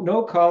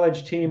 No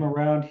college team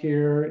around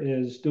here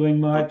is doing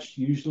much.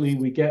 Usually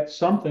we get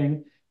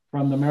something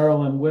from the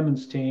Maryland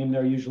women's team.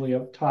 They're usually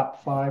a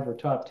top 5 or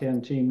top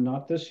 10 team.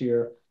 Not this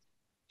year.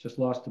 Just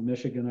lost to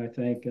Michigan, I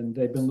think, and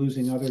they've been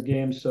losing other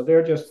games. So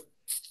they're just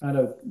kind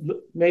of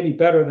maybe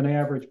better than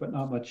average, but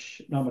not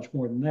much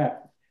more than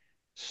that.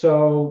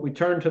 So we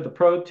turn to the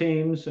pro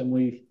teams and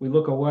we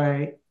look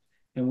away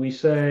and we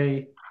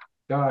say,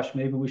 gosh,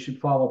 maybe we should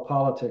follow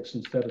politics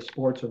instead of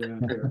sports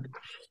around here.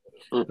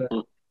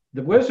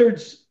 The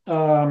Wizards,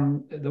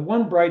 the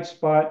one bright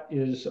spot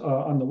is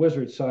on the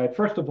Wizards side.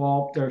 First of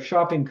all, they're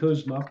shopping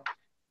Kuzma.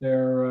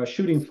 They're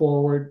shooting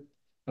forward,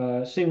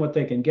 seeing what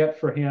they can get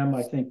for him.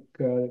 I think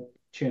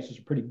chances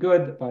are pretty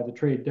good that by the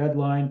trade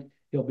deadline,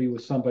 he'll be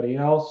with somebody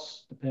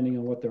else, depending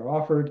on what they're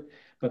offered.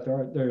 But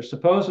they're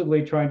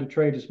supposedly trying to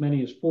trade as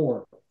many as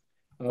 4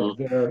 of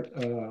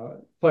their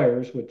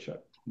players, which are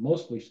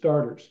mostly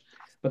starters.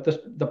 But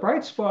the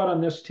bright spot on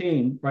this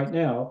team right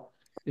now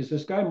is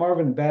this guy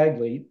Marvin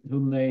Bagley,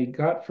 whom they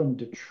got from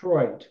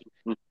Detroit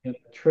in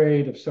a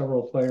trade of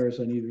several players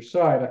on either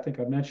side. I think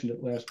I mentioned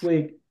it last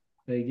week.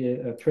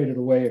 They traded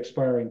away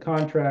expiring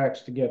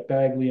contracts to get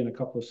Bagley and a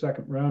couple of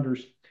second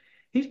rounders.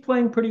 He's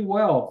playing pretty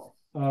well.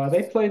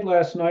 They played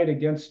last night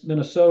against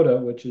Minnesota,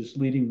 which is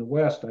leading the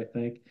West, I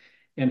think,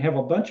 and have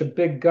a bunch of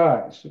big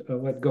guys.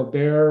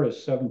 Gobert is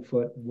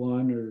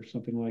 7'1" or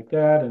something like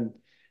that, and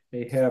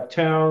they have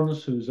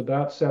Towns, who's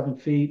about 7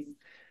 feet.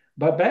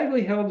 But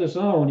Bagley held his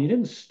own. He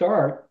didn't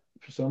start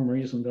for some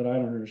reason that I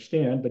don't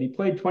understand, but he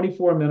played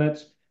 24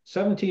 minutes,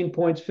 17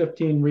 points,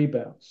 15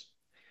 rebounds.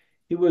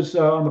 He was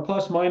on the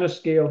plus-minus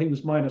scale, he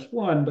was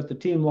 -1, but the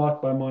team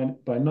lost by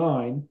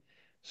 9.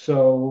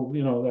 So,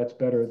 that's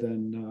better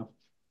than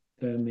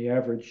the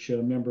average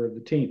member of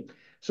the team.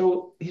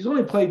 So he's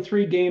only played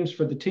 3 games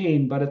for the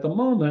team, but at the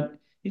moment,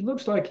 he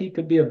looks like he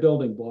could be a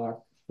building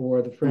block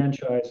for the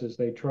franchise as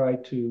they try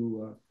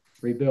to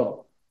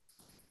rebuild.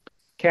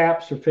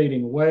 Caps are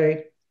fading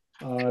away.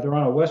 They're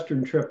on a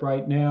Western trip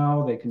right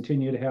now. They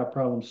continue to have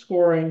problems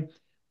scoring.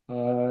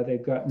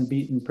 They've gotten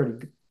beaten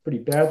pretty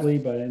badly,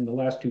 but in the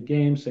last 2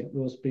 games, St.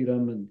 Louis beat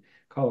them and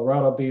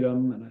Colorado beat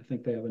them, and I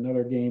think they have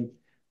another game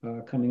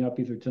coming up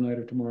either tonight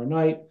or tomorrow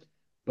night.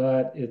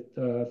 But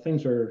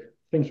things are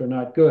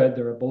not good.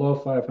 They're a below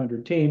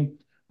 500 team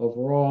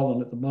overall,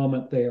 and at the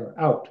moment they are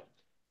out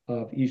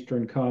of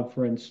Eastern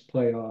Conference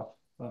playoff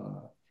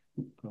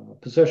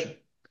position.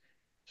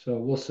 So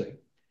we'll see.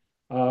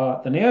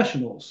 The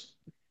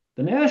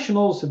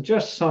Nationals have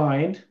just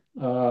signed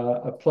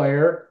a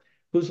player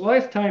whose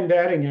lifetime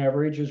batting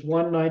average is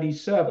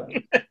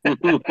 197.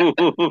 You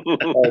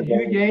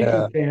Yankee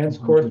fans,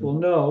 of course, will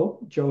know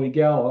Joey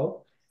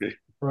Gallo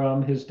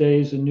from his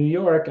days in New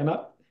York, and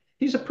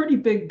he's a pretty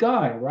big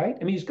guy, right?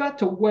 I mean, he's got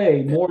to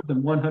weigh more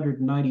than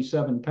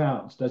 197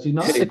 pounds, does he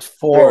not?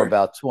 6'4",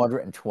 about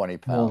 220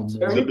 pounds.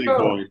 There you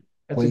go.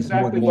 That's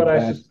exactly what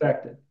I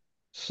suspected.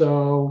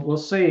 So we'll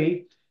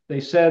see. They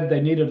said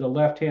they needed a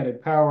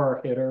left-handed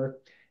power hitter,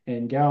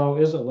 and Gallo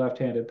is a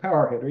left-handed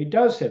power hitter. He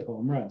does hit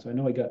home runs. I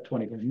know he got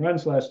 20 home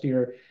runs last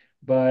year,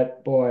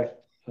 but boy,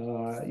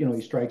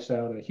 he strikes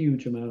out a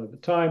huge amount of the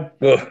time.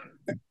 Ugh.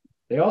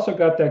 They also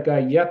got that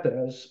guy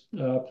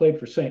Yepes, played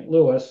for St.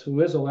 Louis,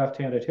 who is a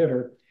left-handed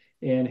hitter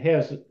and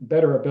has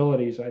better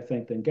abilities, I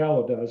think, than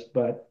Gallo does.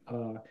 But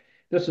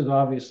this is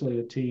obviously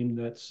a team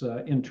that's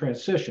in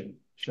transition,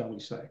 shall we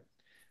say.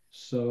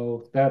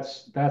 So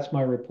that's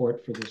my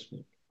report for this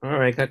week. All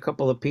right, got a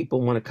couple of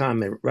people want to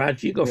comment.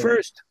 Raj, you go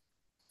first.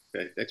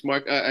 Okay, thanks,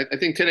 Mark. I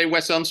think today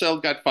Wes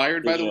Unseld got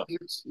fired by the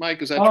Wizards.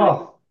 Mike, is that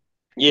true?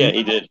 Yeah,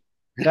 he did.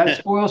 That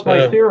spoils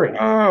my theory.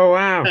 Oh,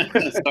 wow.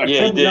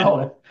 Yeah, he did.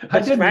 I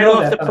didn't right know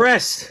off that. the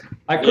press.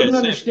 I couldn't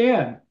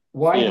understand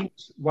why he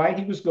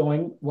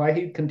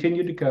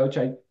continued to coach.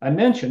 I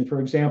mentioned, for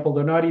example,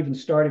 they're not even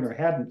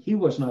starting he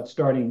was not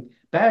starting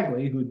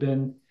Bagley, who'd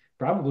been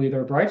probably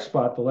their bright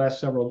spot the last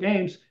several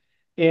games.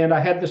 And I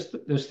had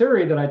this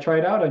theory that I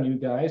tried out on you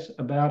guys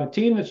about a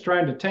team that's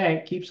trying to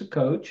tank keeps a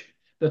coach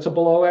that's a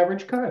below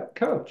average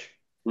coach.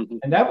 Mm-hmm.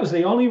 And that was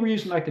the only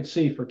reason I could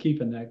see for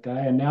keeping that guy.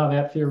 And now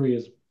that theory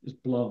is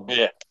blown.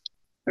 Yeah.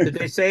 Did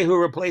they say who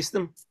replaced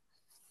them?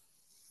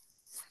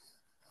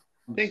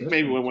 I think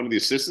maybe one of the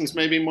assistants,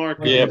 maybe Mark.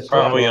 Yeah,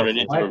 probably on an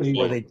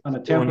interim, on a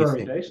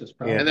temporary basis.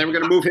 Probably. And then we're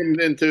going to move him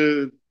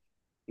into,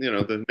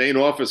 the main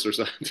office or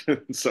something.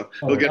 So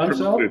he'll get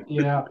promoted.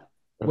 Yeah.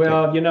 Okay.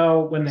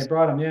 Well, when they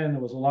brought him in,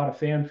 there was a lot of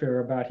fanfare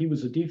about he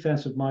was a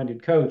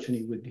defensive-minded coach, and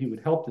he would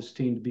help this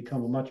team to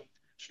become a much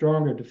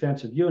stronger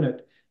defensive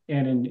unit.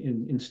 And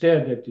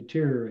instead, they've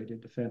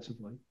deteriorated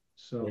defensively.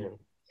 So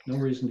no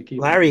reason to keep.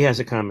 Larry has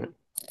a comment.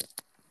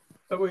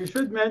 We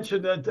should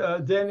mention that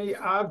Denny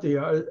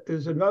Avdia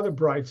is another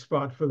bright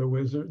spot for the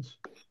Wizards.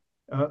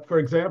 For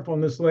example,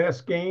 in this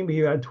last game, he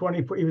had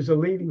 24. He was a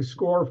leading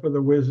scorer for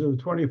the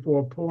Wizards,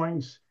 24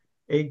 points,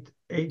 eight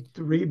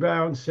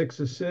rebounds, 6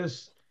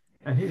 assists.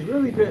 And he's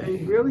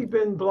really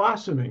been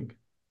blossoming.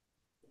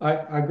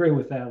 I agree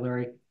with that,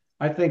 Larry.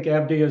 I think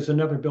Avdia is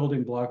another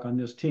building block on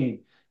this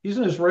team. He's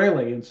an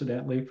Israeli,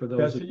 incidentally, for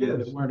those of you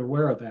that weren't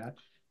aware of that.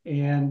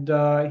 And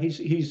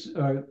he's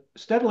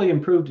steadily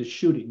improved his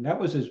shooting. That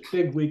was his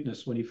big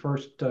weakness when he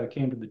first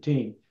came to the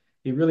team.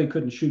 He really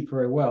couldn't shoot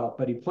very well,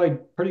 but he played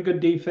pretty good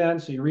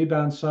defense. He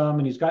rebounds some,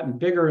 and he's gotten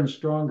bigger and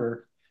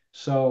stronger.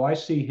 So I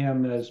see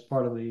him as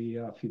part of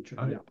the future.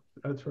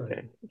 That's right.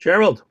 Okay.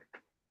 Gerald.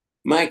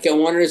 Mike, I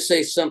wanted to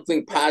say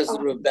something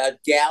positive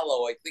about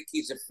Gallo. I think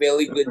he's a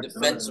fairly good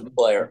defensive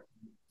player.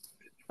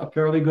 A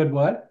fairly good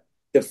what?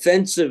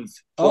 Defensive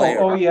player.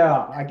 Oh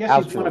yeah. I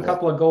guess he's won a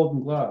couple of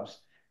Golden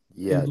Gloves.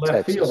 Yeah, in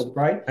left field,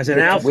 right? As an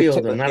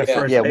outfielder, not a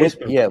first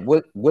baseman.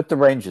 With the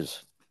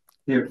Rangers.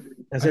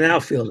 As an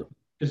outfielder.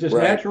 Is his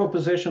natural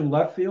position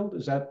left field?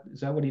 Is that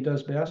what he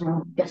does best?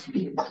 Just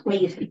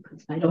please,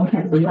 because I don't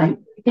have the right.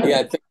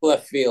 Yeah, I think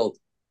left field.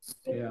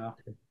 Yeah.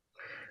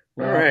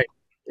 All right.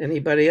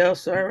 Anybody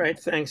else? All right.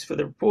 Thanks for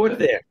the report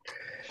there.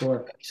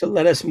 Sure. So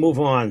let us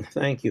move on.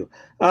 Thank you.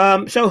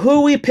 So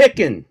who are we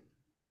picking?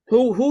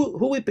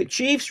 Who we pick?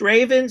 Chiefs,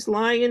 Ravens,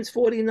 Lions,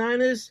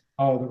 49ers?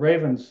 Oh, the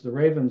Ravens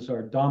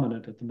are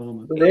dominant at the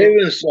moment. The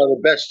Ravens are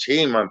the best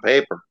team on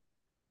paper.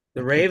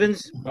 The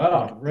Ravens?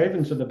 Wow, the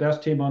Ravens are the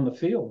best team on the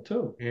field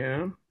too.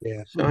 Yeah.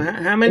 So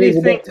how many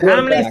think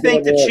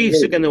the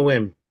Chiefs are going to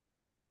win?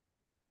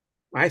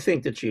 I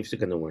think the Chiefs are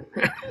going to win.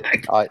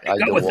 I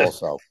do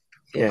also.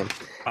 Yeah.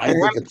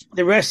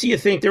 The rest of you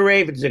think the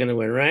Ravens are going to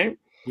win, right?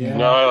 Yeah.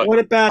 No. What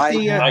about I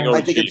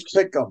think it's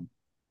Pick'em.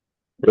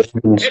 They'll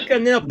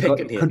pick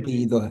him here. Could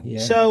be either. Yeah.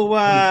 So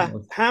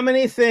how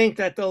many think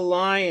that the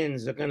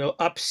Lions are going to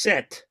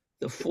upset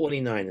the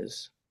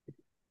 49ers?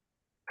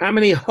 How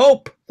many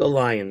hope the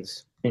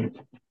Lions? How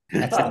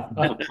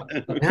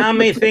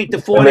many think the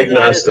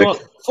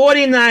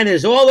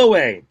 49ers all the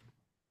way?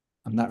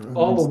 I'm not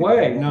all the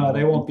way. No,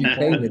 they won't be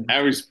playing.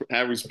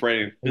 Harry's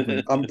praying.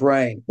 I'm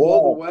praying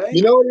all the way.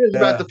 You know what it is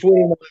about the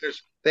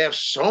 49ers? They have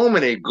so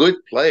many good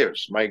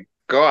players. My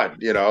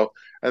God,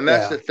 and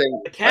that's the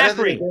thing. I don't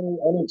think there's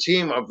any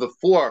team of the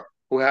four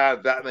who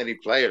have that many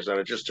players that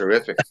are just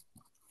terrific.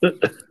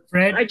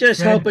 Fred, I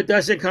just hope it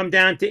doesn't come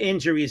down to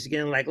injuries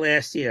again like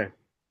last year.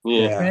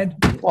 Yeah. Fred?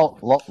 Well,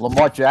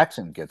 Lamar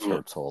Jackson gets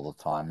hurt all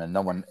the time, and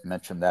no one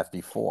mentioned that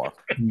before.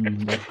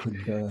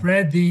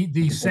 Fred,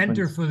 the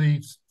center for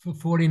the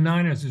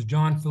 49ers is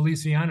John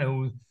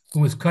Feliciano, who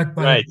was cut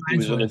by the Giants. He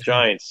was in the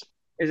Giants.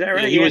 Is that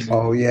right? Yeah, he was.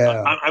 Oh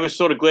yeah. I was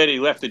sort of glad he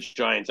left the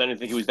Giants. I didn't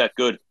think he was that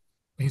good.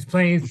 He's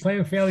playing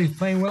fairly. He's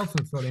playing well for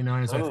the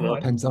 49ers. I thought.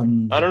 Depends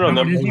on. I don't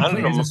know.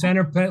 Is the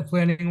center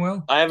playing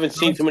well? I haven't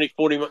seen too many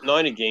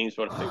 49er games,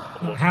 but I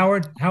think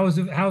Howard, how is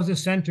the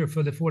center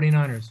for the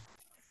 49ers?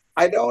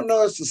 I don't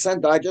notice the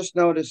center. I just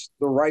noticed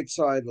the right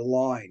side of the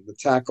line, the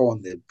tackle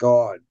and the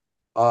guard.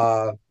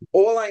 All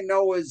I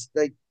know is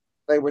they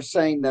were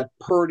saying that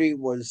Purdy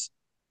was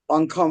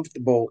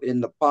uncomfortable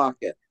in the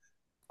pocket.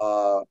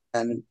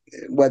 And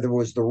whether it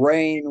was the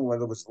rain,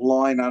 whether it was the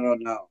line, I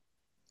don't know.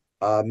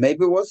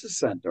 Maybe it was the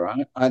center.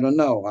 I don't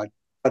know.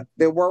 But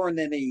there weren't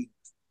any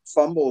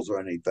fumbles or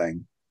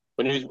anything.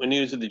 When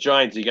he was at the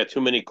Giants, he got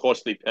too many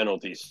costly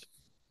penalties.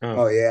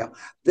 Oh yeah.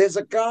 There's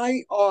a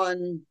guy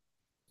on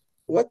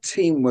what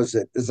team was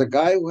it? There's a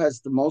guy who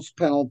has the most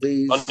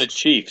penalties on the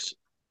Chiefs.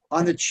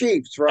 On the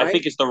Chiefs, right? I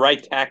think it's the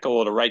right tackle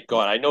or the right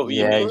guard. I know who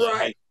you mean.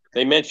 Right.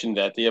 They mentioned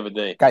that the other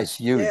day. Guy's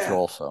huge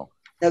also.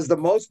 Has the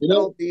most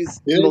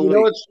penalties. You know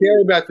what's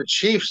scary about the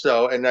Chiefs,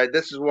 though, and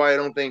this is why I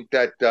don't think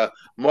that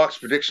Marc's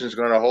prediction is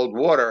going to hold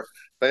water.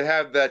 They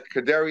have that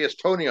Kadarius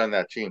Toney on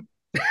that team.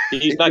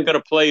 He's not going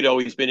to play though.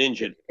 He's been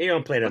injured. He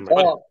don't play that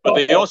much. But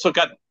they also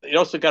got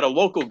a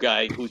local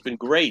guy who's been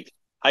great,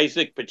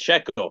 Isaac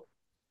Pacheco.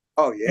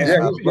 Oh yeah,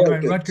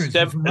 Rutgers.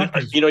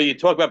 You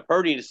talk about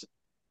Purdy.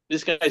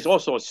 This guy's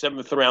also a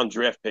 7th round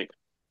draft pick.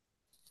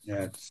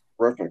 Yeah, it's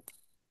perfect.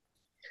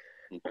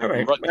 All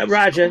right,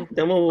 Roger.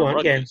 Then we'll move on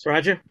again.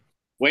 Roger.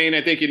 Wayne,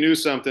 I think you knew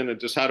something.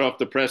 Just hot off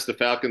the press, the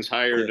Falcons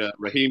hired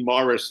Raheem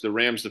Morris, the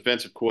Rams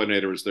defensive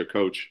coordinator, as their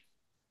coach.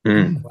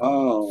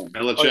 Oh,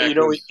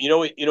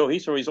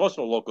 he's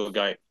also a local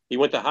guy. He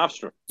went to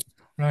Hofstra.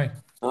 Right.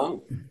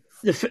 Oh,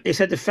 They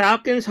said the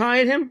Falcons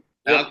hired him.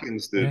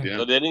 Falcons did, yeah.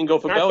 So they didn't go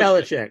for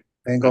Belichick.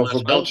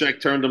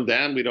 Belichick turned them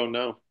down. We don't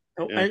know.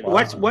 Oh, yeah. And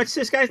what's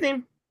this guy's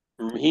name?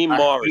 Raheem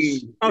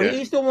Morris.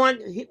 He's the one.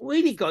 Where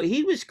did he go?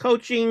 He was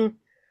coaching.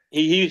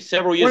 He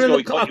several years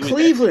ago.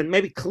 Cleveland,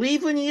 maybe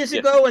Cleveland years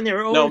ago, and they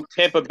were no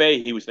Tampa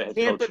Bay. He was the head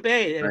coach. Tampa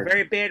Bay. They had a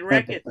very bad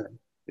record.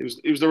 He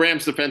was the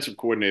Rams defensive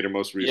coordinator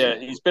most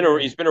recently. Yeah, he's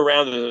been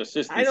around as an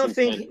assistant. I don't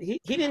think he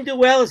didn't do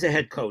well as a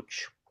head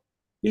coach.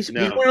 He's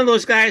one of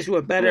those guys who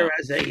are better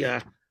as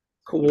a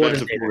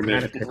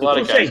coordinator. A lot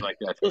of guys like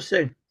that. We'll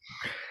see.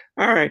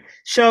 All right.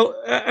 So,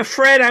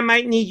 Fred, I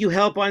might need you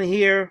help on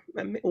here.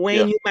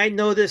 Wayne, you might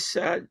know this.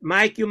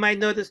 Mike, you might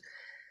know this.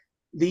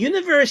 The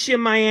University of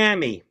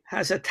Miami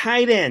has a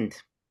tight end.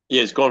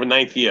 Yeah, it's going for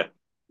 9th year.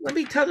 Let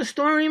me tell the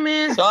story,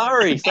 man.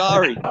 Sorry. Cam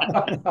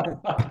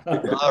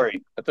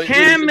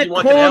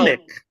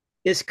McCormick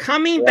is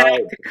coming back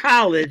to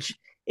college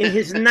in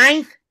his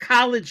 9th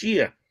college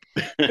year.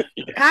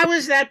 How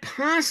is that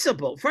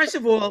possible? First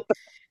of all,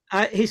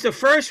 he's the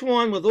first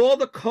one with all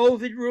the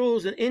COVID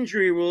rules and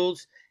injury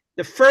rules,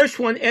 the first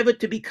one ever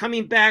to be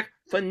coming back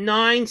for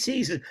 9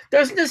 seasons.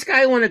 Doesn't this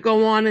guy want to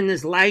go on in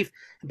his life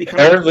and become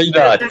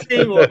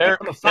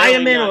a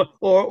fireman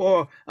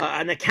or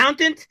an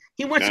accountant?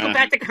 He wants to go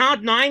back to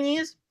college 9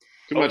 years?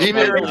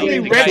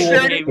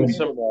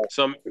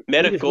 Some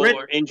medical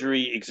or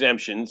injury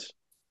exemptions.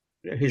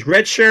 He's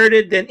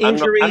redshirted, then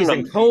injuries,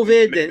 and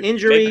COVID, then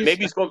injuries.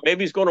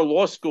 Maybe he's going to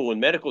law school and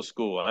medical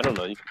school. I don't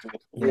know.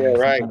 Yeah,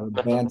 right.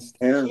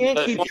 Can't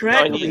keep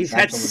track of it. He's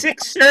had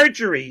 6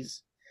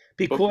 surgeries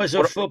because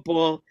of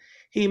football.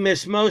 He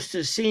missed most of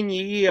his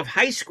senior year of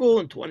high school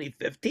in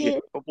 2015.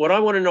 What I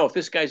want to know, if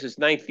this guy's his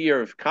 9th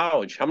year of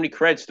college, how many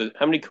credits does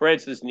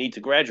he need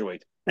to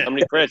graduate? How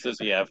many credits does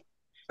he have?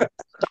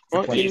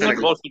 Well, you heard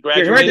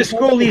the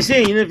school he's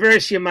in,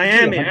 University of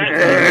Miami.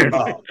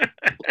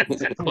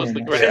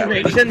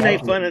 Shouldn't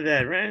make fun of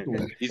that, right?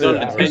 He's on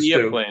the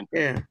 10-year plan.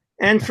 Yeah.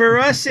 And for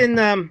us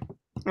I'm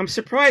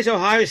surprised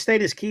Ohio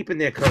State is keeping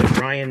their coach,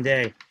 Ryan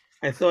Day.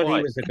 I thought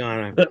he was the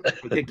guy.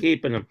 They're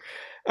keeping him.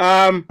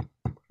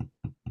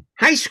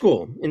 High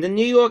school in the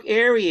New York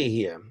area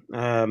here.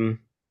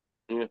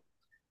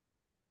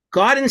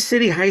 Garden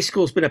City High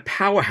School has been a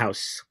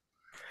powerhouse.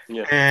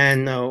 Yeah.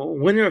 And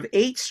winner of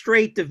 8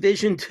 straight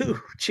Division II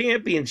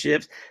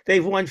championships.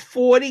 They've won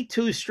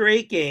 42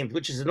 straight games,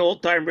 which is an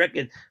all-time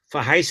record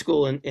for high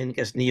school in I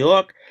guess, New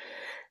York.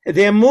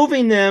 They're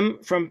moving them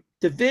from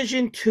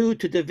Division II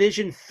to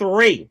Division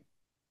III.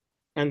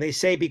 And they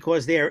say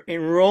because their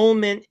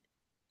enrollment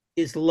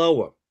is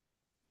lower.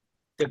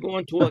 They're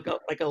going to like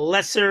a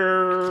less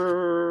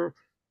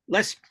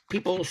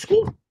people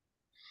school.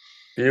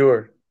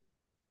 Fewer.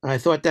 I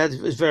thought that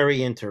was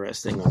very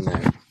interesting on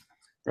that.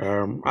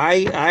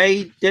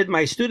 I did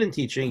my student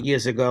teaching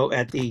years ago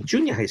at the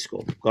junior high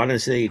school, Garden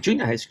City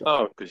Junior High School.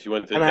 Oh, because you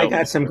went to. And I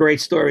got some great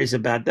stories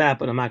about that,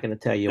 but I'm not going to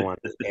tell you on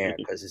the air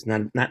because it's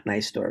not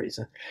nice stories.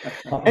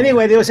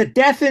 Anyway, there was a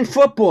death in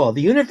football.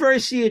 The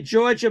University of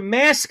Georgia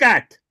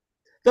mascot,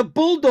 the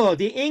Bulldog,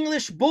 the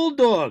English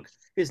Bulldog.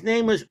 His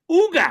name was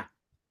Uga.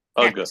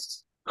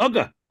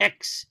 Uga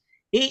X.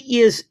 8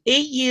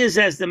 years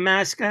as the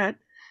mascot,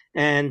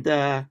 and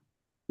the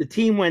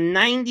team went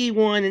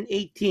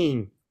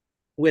 91-18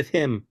 with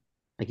him.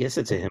 I guess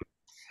it's a him.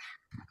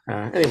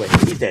 Anyway,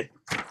 he's dead.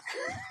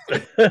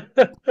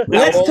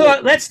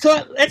 Let's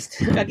talk.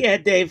 Go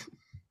ahead, Dave.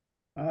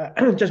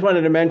 Just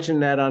wanted to mention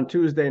that on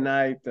Tuesday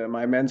night,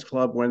 my men's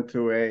club went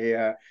to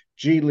a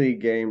G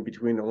League game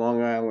between the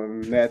Long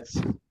Island Nets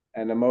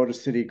and the Motor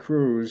City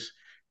Cruise.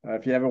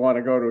 If you ever want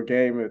to go to a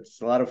game, it's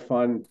a lot of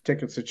fun.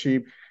 Tickets are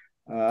cheap.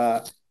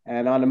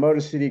 And on the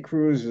Motor City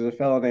Cruise is a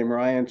fellow named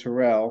Ryan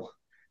Terrell,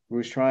 who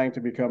was trying to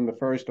become the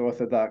first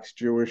Orthodox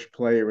Jewish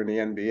player in the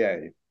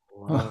NBA.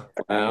 Wow.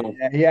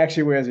 He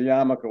actually wears a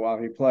yarmulke while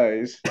he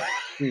plays.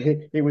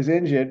 He was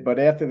injured, but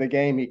after the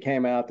game, he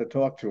came out to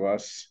talk to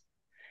us.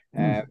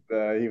 And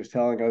he was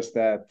telling us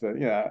that,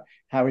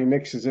 how he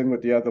mixes in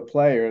with the other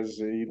players.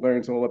 He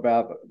learns all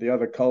about the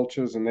other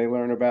cultures, and they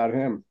learn about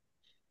him.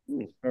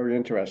 Very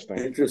interesting.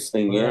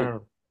 Interesting, yeah.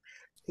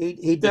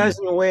 He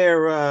doesn't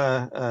wear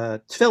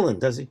tefillin,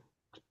 does he?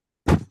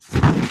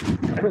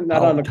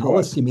 Not on the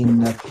course. You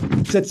mean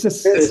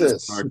tzitzis?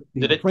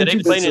 Did they play in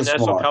the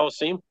Nassau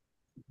Coliseum?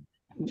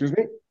 Excuse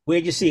me?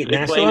 Where'd you see it?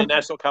 Did they play in the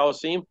Nassau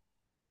Coliseum?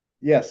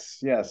 Yes.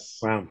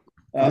 Wow.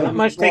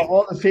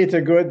 All the seats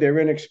are good. They're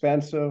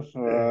inexpensive.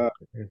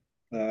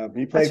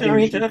 He played for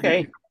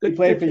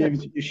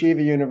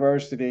Yeshiva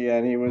University,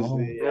 and he was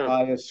the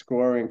highest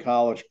scoring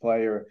college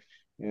player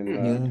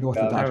in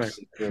Orthodox.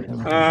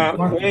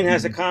 Wayne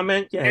has a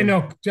comment.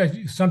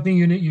 Something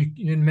you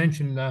didn't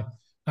mention.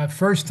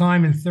 First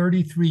time in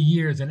 33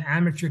 years, an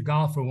amateur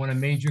golfer won a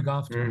major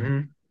golf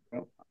tournament.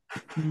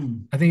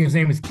 I think his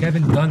name was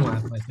Kevin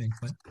Dunlap. I think,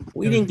 but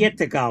we didn't get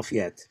to golf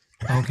yet.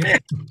 Okay.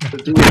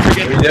 We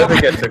never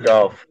get to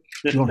golf.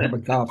 You don't have a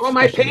golf. Oh,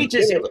 my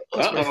pages here.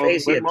 Lost my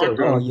face here too.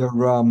 Oh,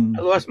 you're I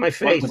lost my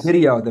face. The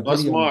video.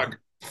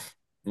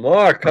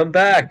 Mark, come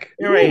back.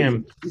 Here I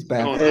am. He's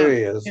back. Oh, there he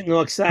is. Getting all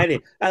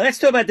excited. Let's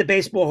talk about the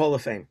Baseball Hall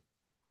of Fame.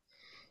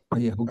 Oh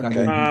yeah, who got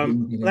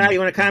Larry, you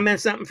want to comment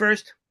something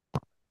first?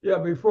 Yeah,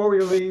 before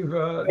we leave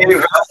the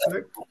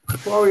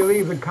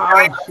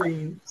college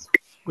scene,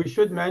 we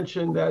should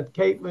mention that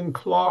Caitlin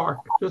Clark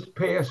just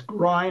passed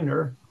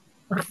Griner.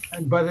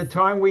 And by the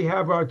time we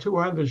have our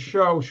 200th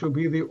show, she'll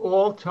be the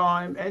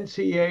all-time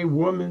NCAA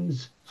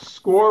women's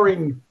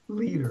scoring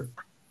leader.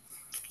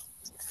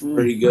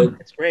 Pretty good.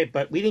 That's great,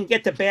 but we didn't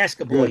get to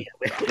basketball yet.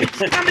 It's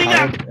coming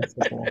up.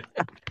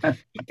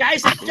 You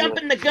guys are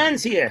jumping the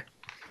guns here.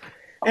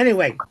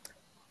 Anyway,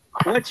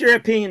 what's your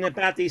opinion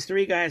about these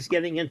three guys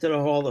getting into the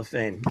Hall of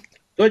Fame?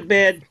 Good,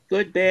 bad,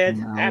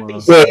 happy,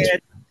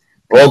 sad.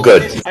 All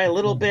good. A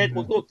little bit.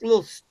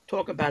 We'll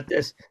talk about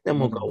this, then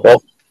we'll go.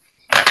 All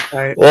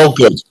right. All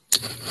good.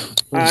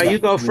 You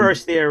go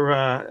first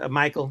there,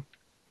 Michael.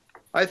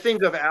 I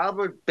think of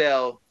Albert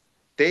Bell,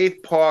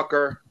 Dave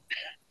Parker,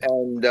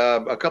 and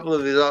a couple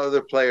of these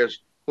other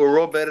players who are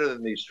all better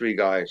than these three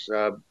guys.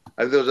 There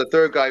was a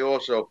third guy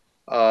also.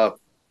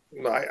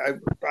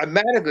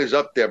 Mattingly's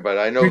up there, but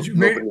I know Richie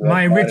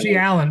Allen, Richie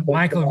Allen.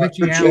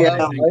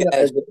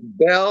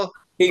 Bell,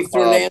 Keith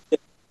Hernandez.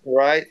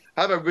 Right?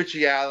 How about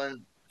Richie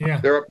Allen? Yeah.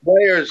 There are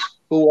players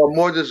who are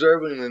more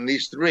deserving than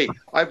these three.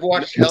 I've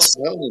watched Helton.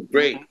 Helton was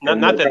great.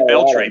 Not that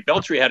Beltray.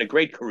 Beltray had a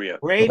great career.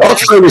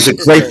 Beltray was a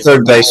great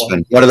third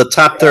baseman, one of the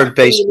top third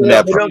basemen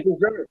ever.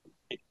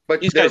 But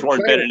these guys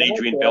weren't better than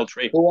Adrian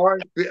Beltray.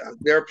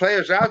 There are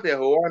players out there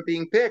who aren't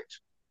being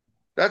picked.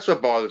 That's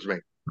what bothers me.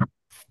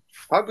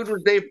 How good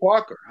was Dave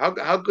Parker?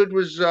 How good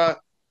was that's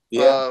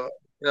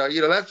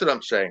what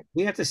I'm saying.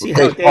 We have to see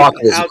Dave Parker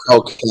is a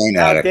cocaine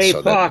addict.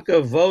 Dave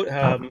Parker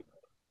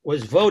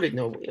was voted.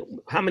 No,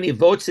 how many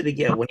votes did he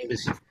get when he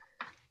was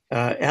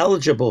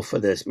eligible for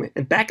this?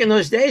 And back in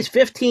those days,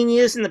 15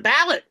 years in the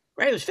ballot,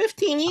 right? It was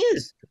 15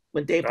 years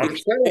when Dave Parker.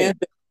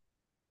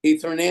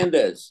 Keith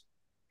Hernandez.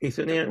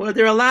 Well,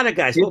 there are a lot of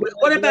guys.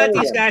 What about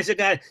these guys that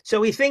got? So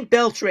we think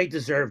Beltray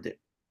deserved it.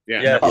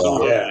 Yeah.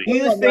 Do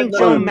you think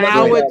Joe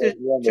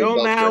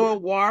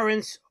Mauer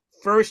warrants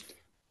first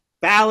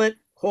ballot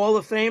Hall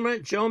of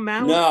Famer? Joe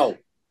Mauer?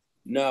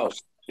 No.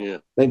 Yeah.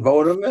 They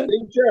voted him in?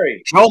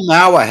 Joe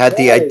Mauer had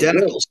the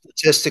identical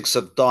statistics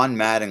of Don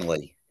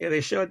Mattingly. Yeah,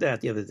 they showed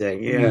that the other day.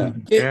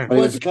 But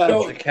he was kind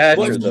of a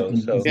catcher, though.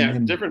 So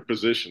different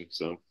position.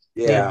 So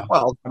yeah.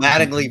 Well,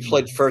 Mattingly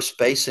played first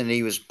base, and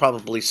he was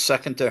probably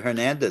second to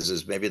Hernandez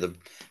as maybe the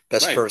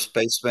best first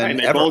baseman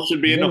they ever. both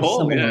should be in the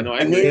Hall. Yeah, no,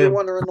 I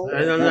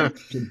don't know.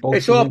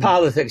 It's all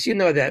politics. You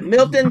know that.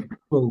 Milton?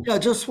 Yeah, I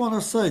just want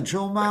to say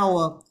Joe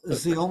Mauer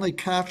is the only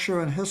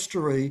catcher in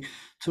history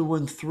to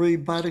win 3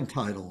 batting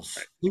titles.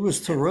 He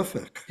was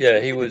terrific. Yeah,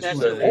 he was. He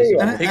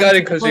got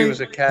it because he was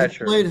a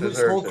catcher. He played his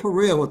whole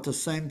career with the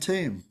same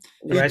team.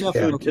 The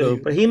rest too.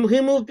 But he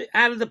moved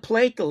out of the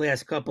plate the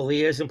last couple of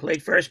years and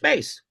played first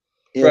base.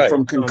 Yeah,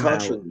 from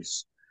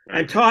concussions.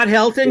 And Todd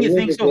Helton, you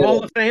think's a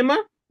Hall of Famer?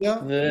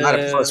 Yeah. Not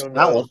a first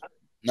ballot.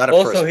 Not a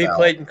also, first he ballot.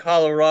 played in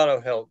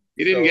Colorado.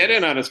 He didn't get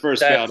in on his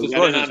first ballot.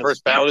 His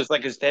first ballot is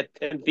like his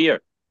 10th year.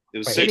 It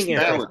was He didn't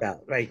get first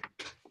ballot, right?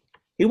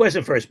 He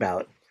wasn't first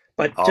ballot,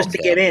 but just to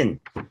get in.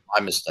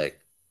 My mistake.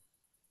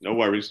 No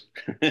worries.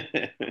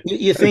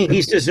 You think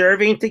he's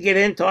deserving to get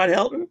in, Todd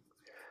Helton?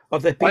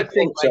 Of the people I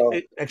think so.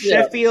 like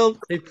Sheffield?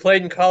 He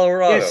played in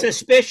Colorado. There's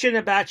suspicion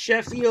about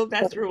Sheffield.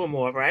 That threw him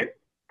off, right?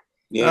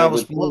 Yeah,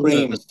 was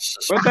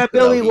What about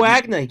Billy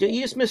Wagner?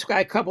 You just missed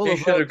a couple He of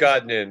should have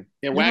gotten in.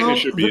 Yeah, Wagner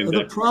should be in.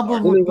 The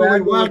problem with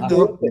Billy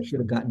Wagner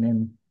should have gotten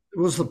in.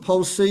 was the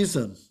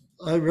postseason.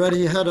 I read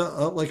he had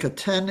like a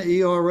 10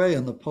 ERA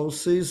in the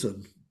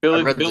postseason.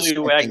 Billy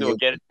Wagner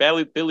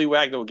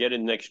will get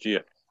in next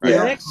year. Right?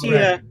 Yeah, next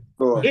year,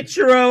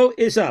 Ichiro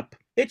is up.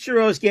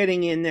 Ichiro's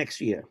getting in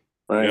next year.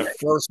 Right.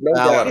 First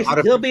ballot.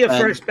 He'll be a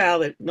first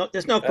ballot. No,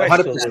 there's no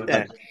question about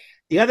that.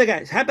 The other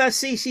guys, how about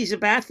CC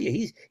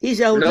Sabathia?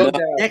 He's eligible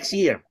next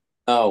year.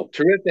 Oh,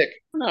 terrific!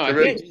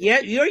 Terrific. Yeah,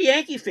 you're a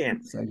Yankee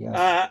fan. So,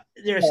 yes.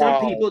 There are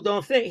some people who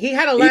don't think he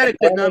had a lot of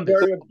good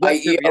numbers.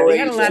 He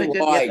had a lot of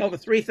good, over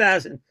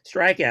 3,000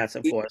 strikeouts,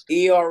 of course.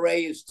 ERA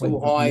is too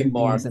high,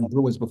 Mark. And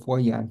Brewers before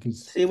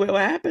Yankees. See what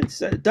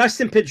happens.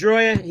 Dustin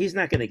Pedroia, he's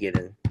not going to get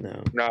in.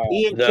 No.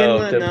 Ian no,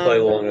 Kindler, didn't play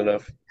long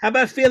enough. How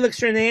about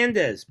Felix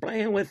Hernandez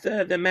playing with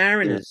the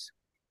Mariners?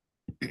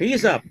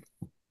 He's up.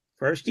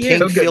 First year.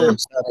 King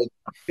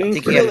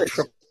Felix.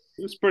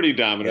 He was pretty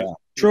dominant. Yeah.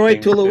 Troy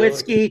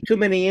Tulowitzki, too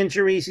many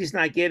injuries. He's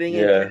not getting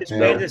in. Curtis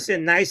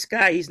Anderson, nice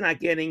guy. He's not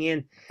getting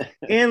in.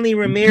 Hanley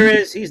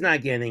Ramirez, he's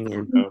not getting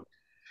in.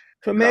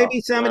 So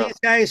maybe some of these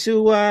guys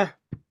who were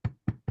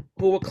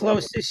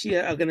close this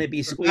year are going to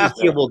be squeezed.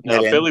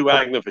 Billy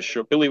Wagner for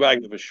sure.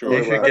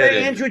 What about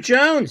Andrew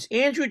Jones?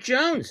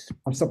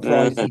 I'm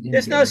surprised.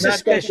 There's no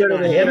suspicion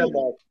on him.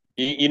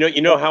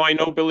 You know how I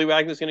know Billy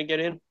Wagner's going to get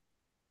in?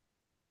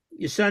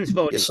 Your son's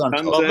voting.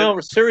 Well, no,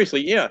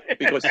 seriously, yeah,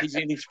 because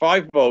he's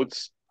 5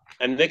 votes,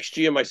 and next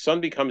year my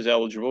son becomes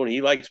eligible, and he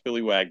likes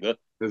Billy Wagner.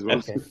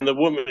 And the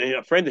woman,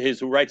 a friend of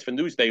his who writes for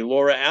Newsday,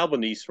 Laura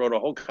Albanese, wrote a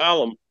whole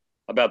column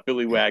about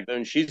Billy Wagner,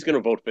 and she's going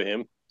to vote for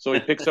him. So he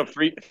picks up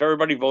 3. If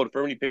everybody voted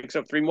for him, he picks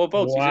up 3 more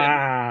votes.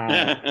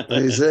 Wow,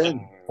 he's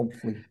in.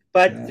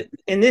 But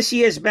in this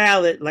year's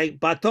ballot, like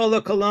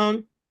Bartolo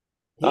Colon,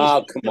 come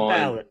on.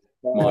 Ballot.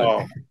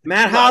 Oh.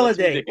 Matt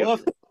Holliday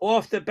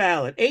off the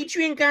ballot.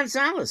 Adrian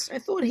Gonzalez. I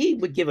thought he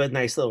would give a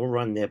nice little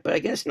run there, but I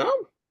guess no.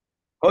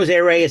 Jose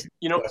Reyes.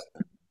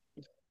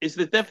 Is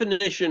the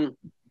definition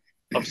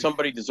of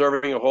somebody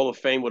deserving a Hall of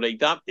Fame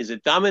is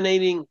it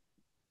dominating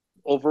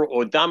over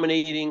or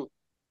dominating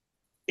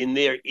in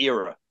their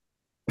era?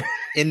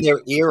 In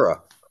their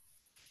era.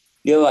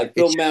 Yeah, like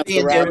Bill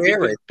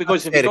Mazeroski.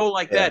 Because if you go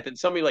like that, then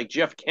somebody like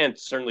Jeff Kent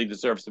certainly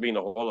deserves to be in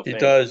the Hall of Fame. He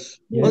does.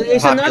 Well,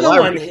 there's another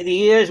one. The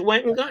years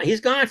went and gone. He's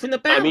gone from the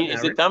ballot. I mean,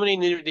 is it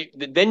dominating?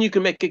 Then you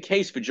can make a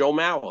case for Joe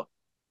Mauer.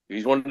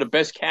 He's one of the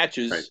best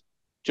catchers. Right.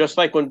 Just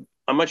like when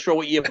I'm not sure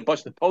what year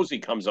Buster Posey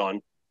comes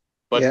on,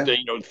 but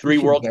 3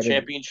 world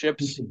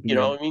championships. You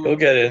know, I mean, he'll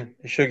get in.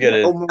 He should get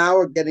in. Joe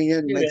Mauer getting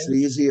in makes it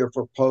easier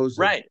for Posey.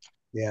 Right.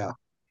 Yeah.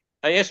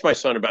 I asked my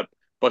son about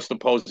Buster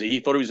Posey. He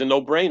thought he was a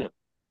no-brainer.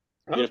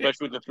 Okay.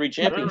 Especially with the 3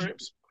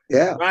 championships.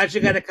 Yeah. Roger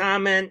got a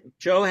comment.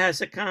 Joe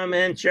has a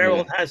comment.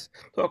 Gerald has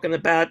talking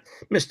about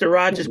Mr.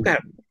 Rogers.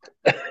 But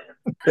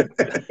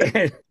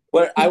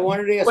I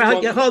wanted to ask.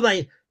 Well, hold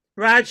on.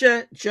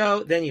 Roger,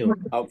 Joe, then you.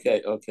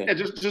 Okay. Yeah,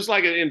 just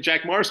like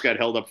Jack Morris got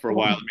held up for a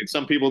while. I mean,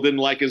 some people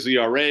didn't like his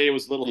ERA. It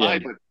was a little high,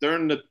 but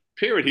during the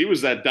period, he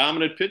was that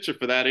dominant pitcher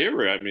for that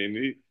era. I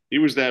mean, he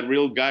was that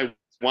real guy.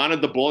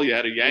 Wanted the ball. You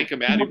had to yank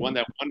him out. He won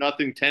that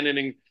 1-0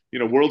 10-inning.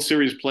 World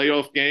Series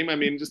playoff game. I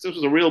mean, this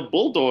was a real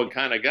bulldog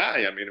kind of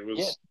guy. I mean, it was.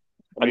 Yeah.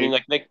 I mean,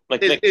 like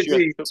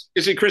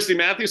is he Christy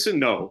Mathewson?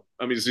 No.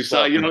 I mean, is he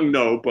Cy Young?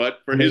 No. But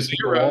for his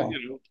era,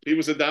 he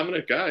was a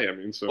dominant guy. I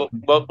mean, so.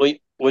 Well,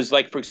 he was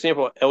like, for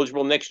example,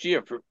 eligible next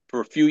year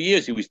for a few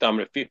years. He was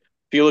dominant.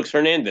 Felix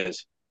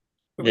Hernandez.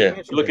 Yeah.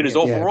 If you look at his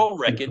overall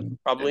record,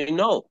 probably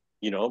no.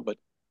 But.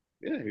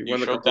 Yeah, he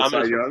won a couple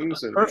Cy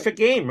Youngs. Perfect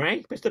game,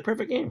 right? It's the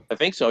perfect game. I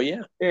think so.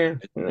 Yeah. Yeah.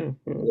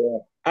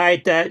 All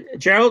right,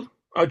 Gerald.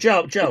 Oh,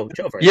 Joe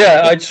first.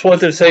 Yeah, I just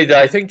wanted to say that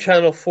I think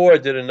Channel 4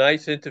 did a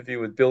nice interview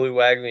with Billy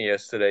Wagner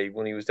yesterday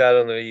when he was out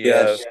on the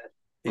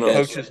he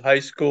coaches high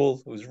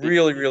school. It was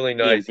really, really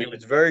nice. He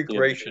was very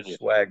gracious,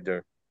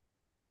 Wagner.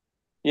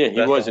 Yeah,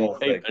 he was in the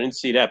paper. I didn't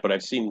see that, but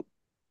I've seen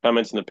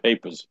comments in the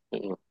papers.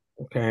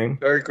 Okay.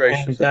 Very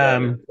gracious.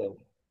 And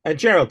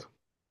Gerald.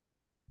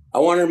 I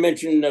want to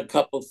mention a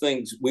couple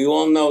things. We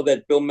all know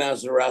that Bill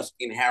Mazeroski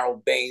and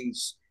Harold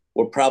Baines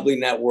were probably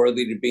not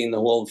worthy to be in the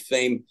Hall of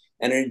Fame.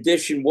 And in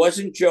addition,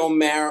 wasn't Joe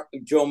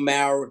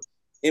Mauer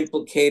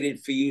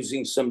implicated for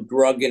using some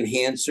drug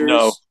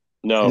enhancers?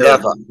 No.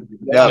 Never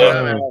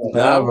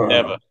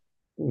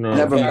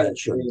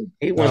mentioned.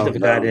 He wouldn't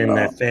have got in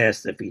that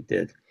fast if he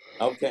did.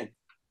 Okay.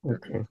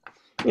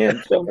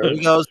 Yeah. So there he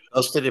goes.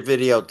 Goes to the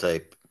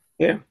videotape.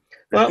 Yeah.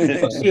 Well,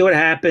 we'll see what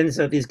happens.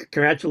 These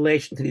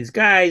congratulations to these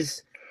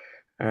guys.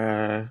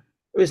 It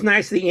was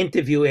nice the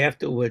interview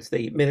afterwards.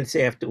 The minutes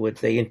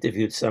afterwards, they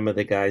interviewed some of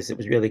the guys. It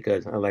was really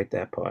good. I like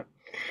that part.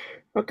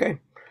 Okay.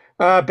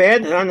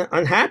 Bad,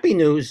 unhappy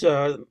news.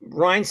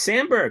 Ryan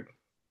Sandberg,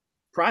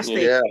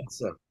 prostate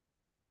cancer.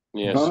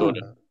 Yeah, sort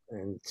of.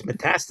 And it's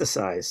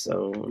metastasized.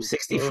 So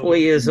 64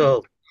 years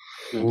old.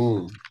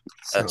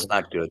 That's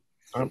not good.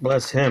 God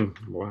bless him.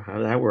 Well, how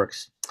that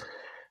works.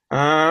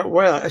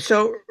 Well,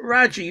 so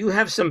Roger, you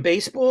have some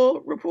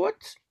baseball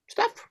reports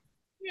stuff?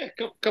 Yeah,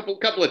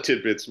 couple of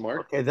tidbits,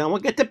 Mark. Okay, then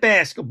we'll get to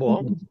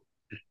basketball. All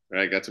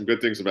right, got some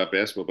good things about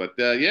basketball, but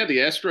yeah, the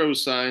Astros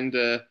signed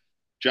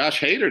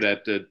Josh Hader,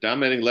 that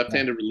dominating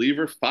left-handed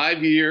reliever,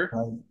 5-year,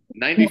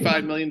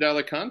 $95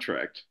 million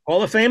contract.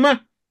 Hall of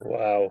Famer?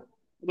 Wow.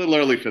 A little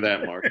early for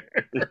that, Mark.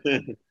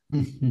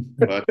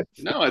 But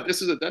no,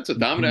 that's a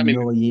dominant. I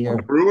mean,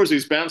 Brewers,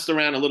 he's bounced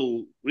around a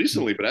little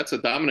recently, but that's a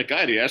dominant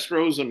guy. The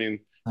Astros, I mean,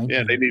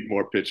 yeah, they need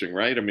more pitching,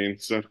 right? I mean,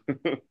 so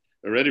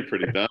already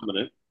pretty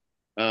dominant.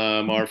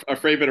 Our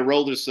favorite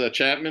Aroldis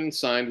Chapman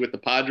signed with the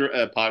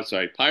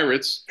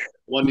Pirates,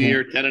 1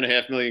 year,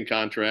 $10.5 million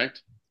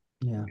contract.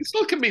 Yeah, he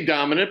still can be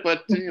dominant,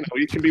 but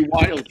he can be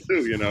wild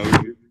too.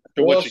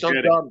 What you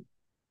getting.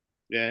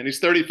 Yeah, and he's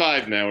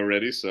 35 now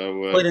already,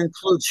 so it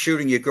includes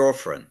shooting your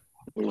girlfriend.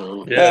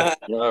 Yeah,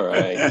 all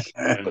right.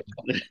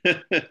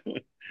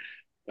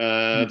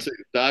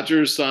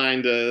 Dodgers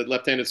signed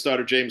left-handed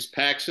starter James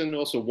Paxton,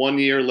 also 1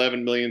 year,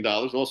 $11 million,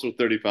 also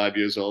 35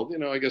 years old.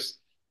 I guess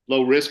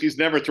low risk. He's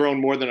never thrown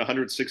more than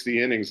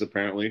 160 innings,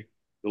 apparently.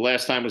 The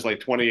last time was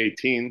like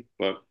 2018,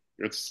 but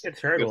it's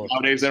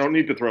nowadays they don't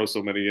need to throw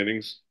so many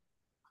innings.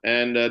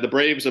 And the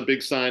Braves, a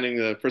big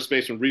signing, first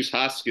baseman Rhys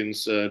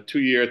Hoskins, 2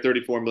 year,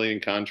 $34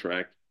 million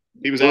contract.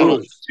 He was out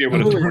last year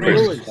with a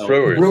Brewers.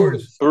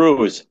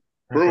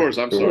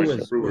 I'm sorry.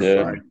 Brewers, yeah.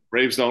 right.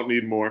 Braves don't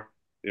need more.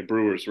 Yeah,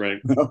 Brewers,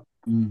 right? Yeah,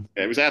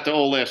 he was out the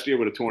hole last year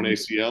with a torn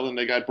ACL, and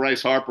they got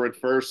Bryce Harper at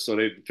first, so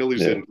the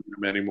Phillies didn't need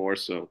him anymore.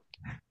 So,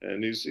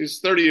 and he's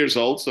 30 years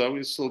old, so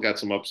he's still got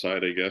some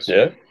upside, I guess.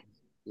 Yeah.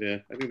 Yeah,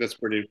 I think that's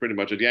pretty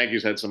much it. The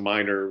Yankees had some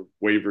minor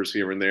waivers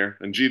here and there,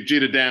 and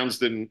Jeter Downs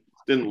didn't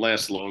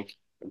last long,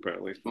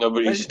 apparently.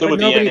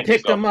 Nobody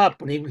picked him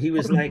up when he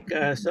was like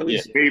so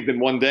he's waived in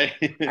 1 day.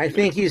 I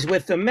think he's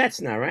with the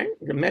Mets now, right?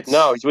 The Mets.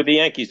 No, he's with the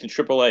Yankees in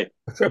AAA.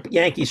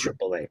 Yankees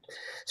AAA.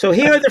 So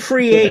here are the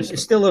free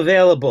agents still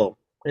available,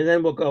 and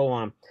then we'll go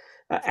on.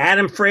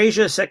 Adam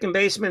Frazier, second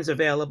baseman, is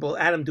available.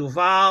 Adam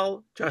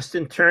Duvall,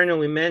 Justin Turner,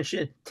 we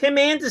mentioned. Tim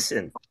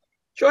Anderson,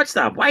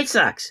 shortstop, White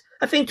Sox.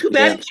 I think 2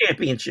 batting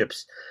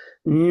championships.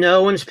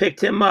 No one's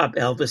picked him up.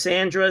 Elvis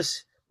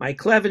Andrus, Mike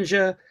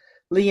Clevenger,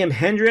 Liam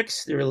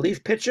Hendricks, the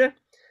relief pitcher.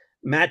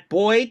 Matt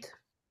Boyd,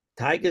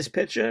 Tigers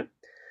pitcher.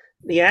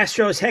 The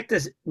Astros, Hector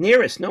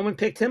Neris, no one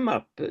picked him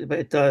up.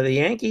 But the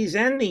Yankees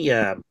and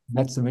the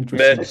Mets are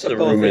interested. Mets are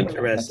both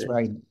interested. That's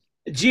right.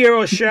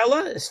 Gio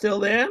Urshela is still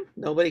there.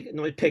 Nobody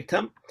picked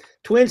him.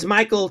 Twins,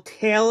 Michael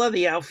Taylor,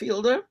 the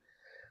outfielder.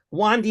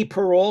 Wandy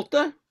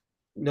Peralta,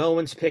 no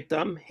one's picked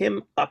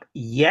him up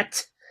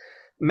yet.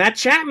 Matt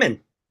Chapman,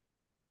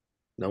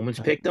 no one's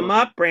picked him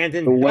up.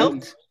 Brandon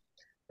Belt,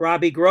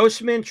 Robbie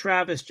Grossman,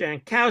 Travis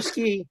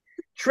Jankowski,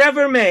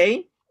 Trevor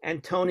May,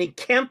 and Tony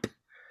Kemp.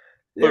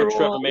 They're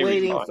all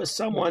waiting for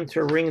someone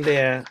to ring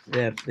their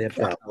bell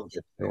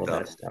and all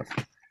that stuff.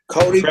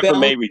 Trevor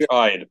May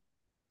retired.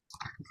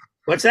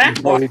 What's that?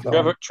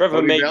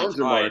 Trevor May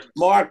retired.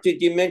 Mark,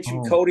 did you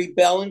mention Cody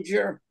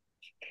Bellinger?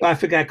 Oh, I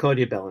forgot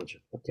Cody Bellinger.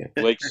 Okay.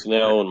 Blake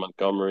Snell and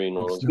Montgomery and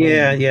all those.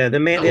 Yeah.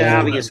 The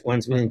obvious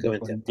ones we didn't go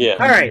into. Yeah.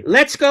 All right,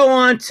 let's go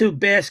on to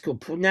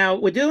basketball. Now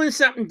we're doing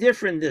something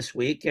different this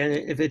week, and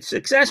if it's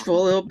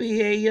successful, it'll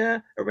be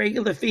a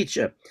regular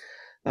feature.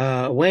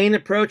 Wayne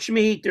approached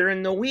me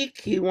during the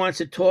week. He wants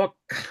to talk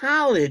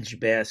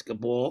college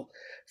basketball.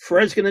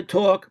 Fred's going to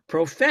talk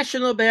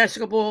professional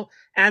basketball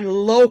and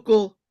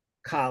local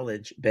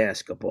college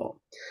basketball.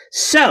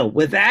 So,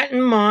 with that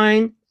in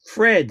mind,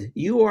 Fred,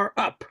 you are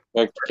up.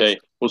 Okay,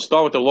 we'll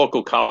start with the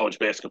local college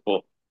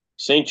basketball.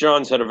 St.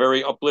 John's had a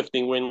very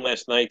uplifting win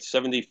last night,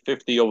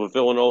 70-50 over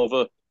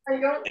Villanova.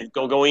 And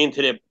going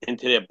into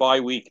their bye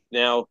week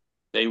now.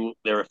 They're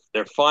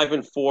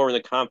 5-4 in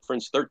the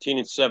conference,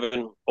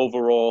 13-7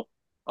 overall.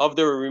 Of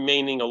their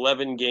remaining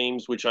 11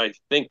 games, which I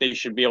think they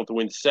should be able to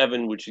win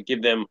 7, which would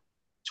give them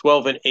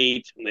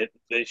 12-8.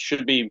 They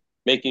should be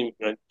in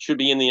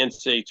the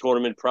NCAA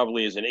tournament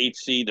probably as an 8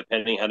 seed,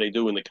 depending how they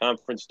do in the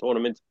conference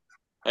tournament.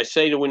 I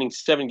say they're winning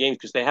 7 games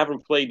because they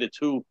haven't played the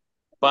 2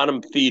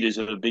 bottom feeders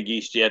of the Big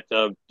East yet,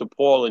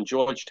 DePaul and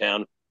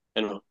Georgetown,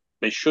 and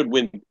they should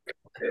win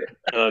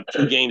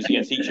 2 games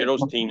against each of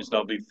those teams.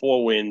 There'll be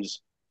 4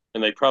 wins,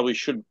 and they probably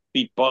should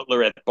beat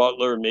Butler at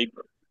Butler, maybe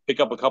pick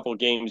up a couple of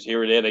games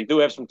here or there. They do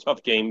have some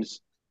tough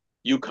games.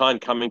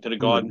 UConn coming to the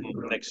Garden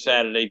next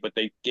Saturday, but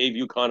they gave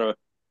UConn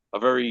a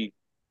very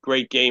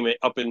great game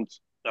up in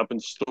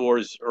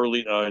Stores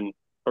early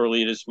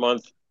this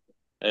month.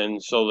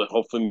 And so that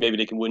hopefully maybe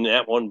they can win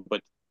that one.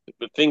 But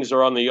but things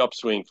are on the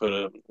upswing for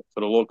the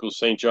local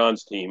St.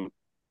 John's team.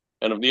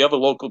 And of the other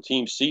local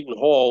teams, Seton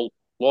Hall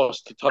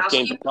lost a tough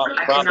game to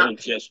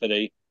Providence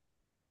yesterday,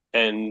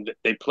 and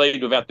they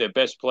played without their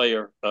best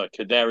player,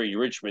 Kadari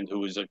Richmond,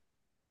 who is a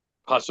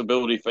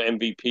possibility for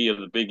MVP of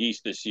the Big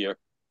East this year.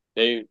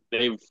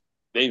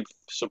 They've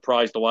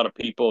surprised a lot of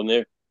people,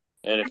 and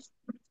if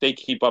they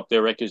keep up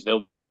their records,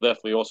 they'll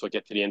definitely also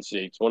get to the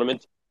NCAA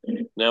tournament.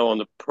 Now on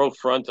the pro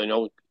front, I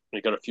know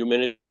we got a few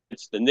minutes.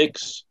 The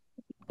Knicks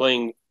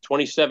playing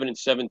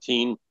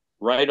 27-17,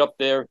 right up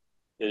there.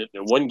 In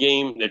one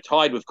game, they're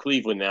tied with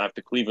Cleveland now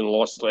after Cleveland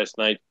lost last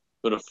night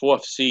for the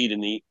 4th seed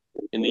in the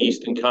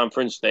Eastern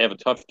Conference. They have a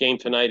tough game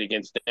tonight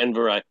against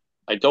Denver.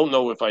 I don't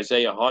know if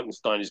Isaiah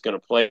Hartenstein is going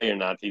to play or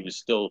not. He was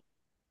still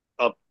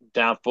up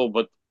doubtful,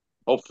 but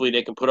hopefully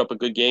they can put up a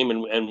good game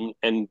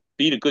and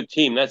beat a good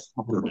team.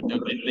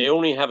 They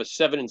only have a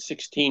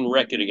 7-16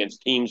 record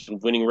against teams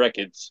with winning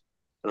records,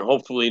 and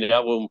hopefully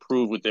that will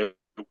improve with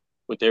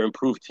their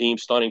improved team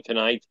starting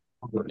tonight.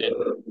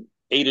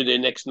 8 of their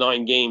next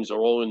 9 games are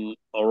all in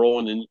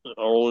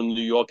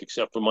New York,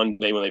 except for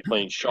Monday when they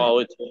play in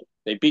Charlotte.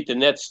 They beat the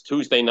Nets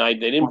Tuesday night.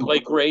 They didn't play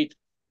great,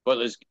 but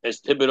as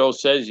Thibodeau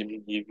says,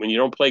 when you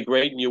don't play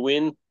great and you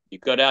win, you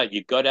gut out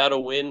a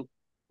win.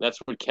 That's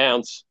what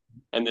counts.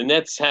 And the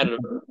Nets have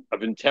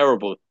been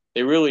terrible.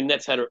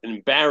 Nets had an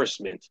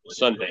embarrassment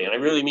Sunday, and I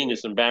really mean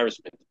this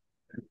embarrassment.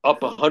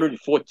 Up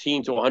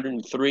 114 to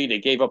 103, they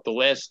gave up the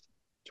last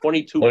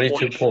 22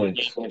 points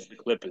against the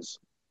Clippers.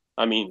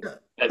 I mean,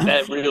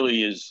 that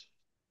really is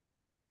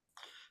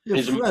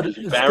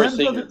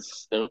embarrassing.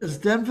 Is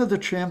Denver the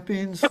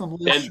champions from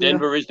last year?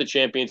 Denver is the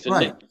champions.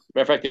 Right.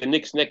 Matter of fact, the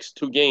Knicks' next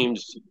 2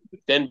 games,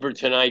 Denver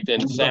tonight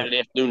and Saturday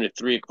afternoon at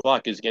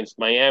 3:00, is against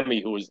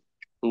Miami, who was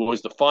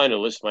the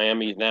finalist.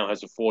 Miami now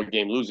has a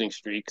 4-game losing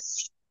streak.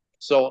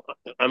 So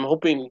I'm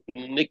hoping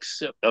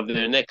Knicks of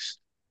their next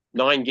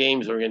 9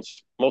 games are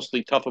against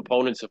mostly tough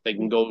opponents. If they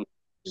can go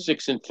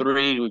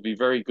 6-3, it would be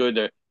very good.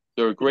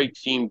 They're a great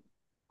team.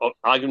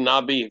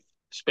 Aganabi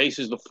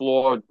spaces the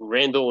floor.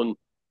 Randall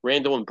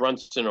and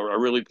Brunson are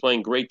really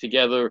playing great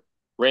together.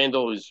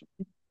 Randall is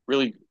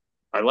really,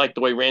 I like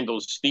the way Randall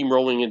is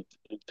steamrolling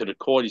into the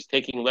court. He's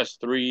taking less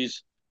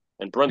threes,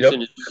 and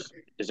Brunson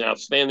is an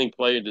outstanding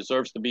player.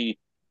 Deserves to be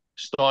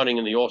starting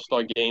in the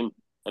All-Star game,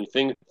 and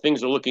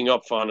things are looking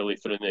up finally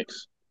for the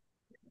Knicks.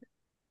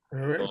 All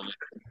right.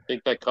 I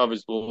think that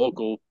covers the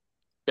local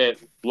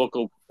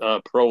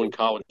pro and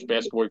college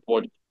basketball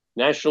report.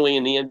 Nationally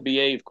in the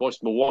NBA, of course,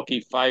 Milwaukee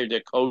fired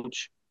their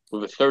coach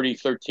with a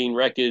 30-13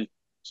 record.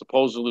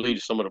 Supposedly,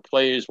 some of the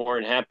players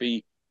weren't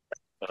happy.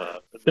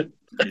 The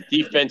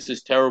defense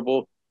is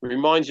terrible. It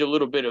reminds you a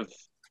little bit of,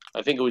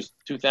 I think it was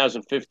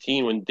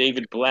 2015 when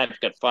David Blatt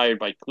got fired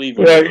by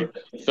Cleveland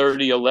with a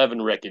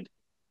 30-11 record.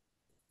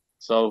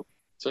 So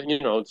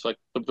it's like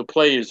the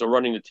players are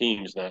running the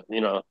teams now,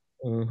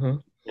 Mm-hmm.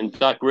 And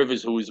Doc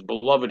Rivers, who is a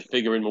beloved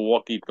figure in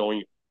Milwaukee,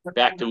 going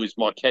back to his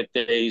Marquette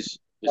days,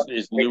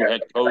 is new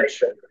head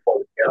coach.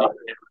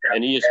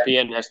 And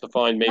ESPN has to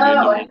find maybe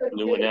a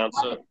new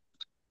announcer.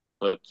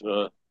 But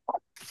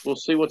we'll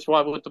see what's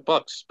right with the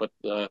Bucks. But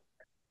the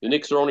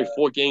Knicks are only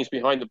 4 games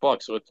behind the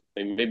Bucks, so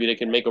maybe they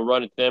can make a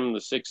run at them,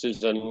 the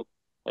Sixers and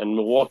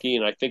Milwaukee.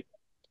 And I think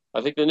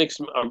the Knicks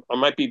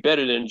might be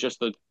better than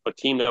just a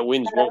team that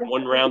wins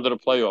one round of the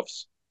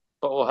playoffs.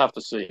 But we'll have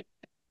to see.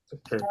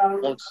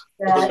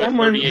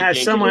 Someone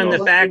has someone in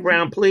the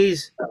background.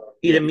 Please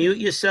either mute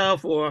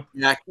yourself or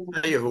I can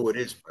tell you who it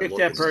is. Pick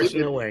that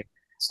person away.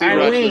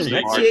 Eileen,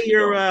 let's hear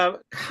your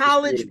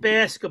college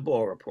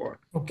basketball report.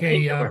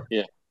 Okay.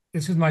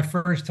 This is my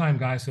first time,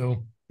 guys,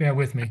 so bear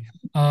with me.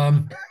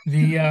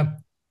 The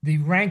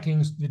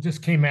rankings that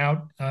just came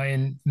out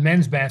in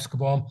men's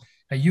basketball: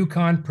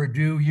 UConn,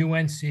 Purdue,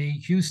 UNC,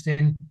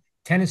 Houston,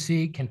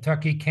 Tennessee,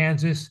 Kentucky,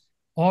 Kansas,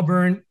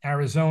 Auburn,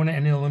 Arizona,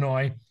 and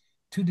Illinois.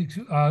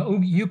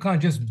 UConn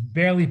just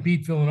barely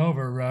beat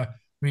Villanova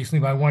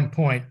recently by 1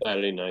 point.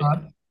 Saturday night.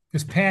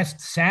 This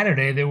past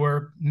Saturday, there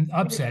were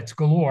upsets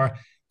galore,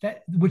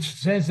 which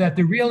says that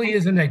there really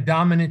isn't a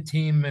dominant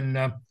team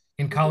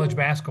in college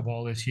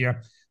basketball this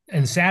year.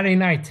 And Saturday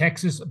night,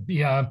 Texas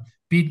beat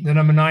the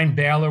number 9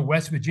 Baylor.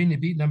 West Virginia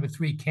beat number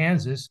 3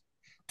 Kansas.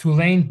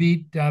 Tulane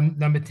beat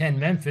number 10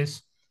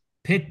 Memphis.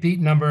 Pitt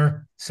beat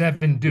number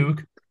 7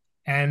 Duke.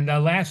 And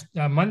last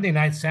Monday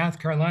night, South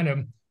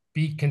Carolina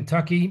beat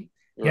Kentucky.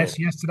 Yes,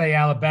 yesterday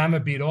Alabama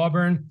beat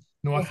Auburn.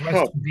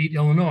 Northwestern beat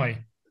Illinois.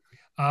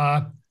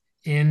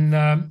 In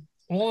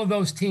all of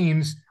those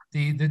teams,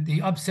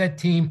 the upset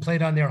team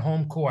played on their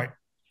home court,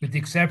 with the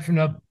exception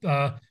of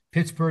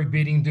Pittsburgh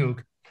beating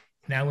Duke.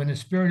 Now, in the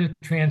spirit of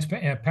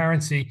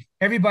transparency,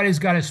 everybody's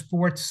got a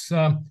sports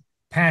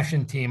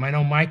passion team. I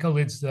know Michael,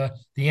 it's the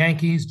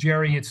Yankees.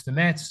 Jerry, it's the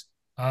Mets.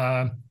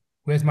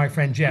 Where's my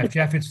friend Jeff?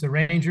 Jeff, it's the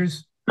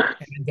Rangers.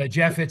 And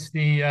Jeff, it's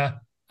the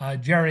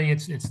Jerry,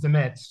 it's the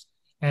Mets.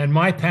 And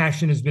my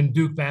passion has been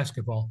Duke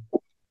basketball.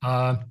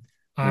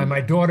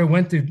 My daughter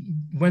went to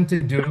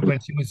Duke when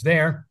she was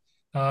there.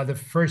 The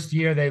first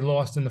year they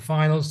lost in the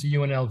finals to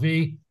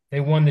UNLV. They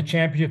won the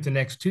championship the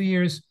next 2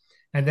 years.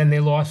 and then they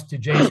lost to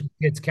Jason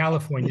Kidd's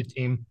California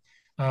team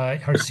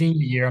her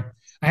senior year.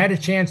 I had a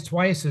chance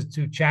twice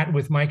to chat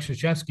with Mike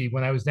Krzyzewski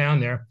when I was down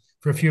there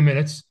for a few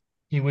minutes.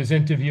 He was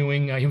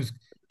interviewing, he was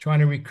trying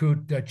to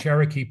recruit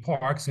Cherokee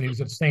Parks, and he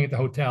was staying at the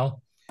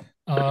hotel.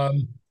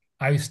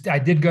 I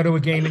did go to a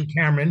game in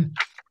Cameron,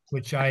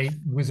 which I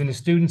was in the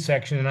student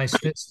section, and I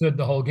stood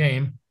the whole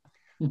game,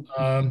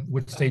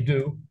 which they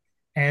do.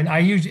 And I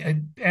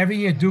usually, every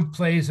year Duke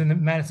plays in the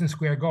Madison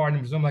Square Garden.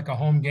 It was like a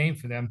home game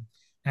for them.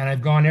 And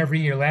I've gone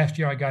every year. Last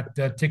year I got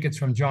tickets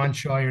from John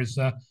Schuyer's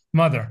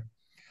mother.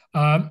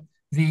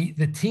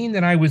 The team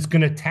that I was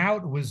going to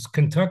tout was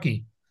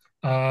Kentucky.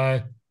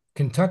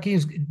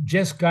 Kentucky's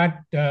just got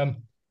a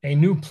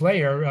new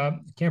player.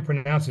 Can't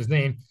pronounce his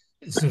name.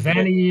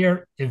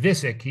 Savannir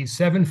Ivisic. He's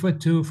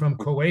 7'2" from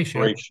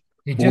Croatia.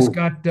 He just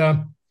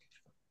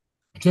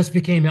just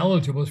became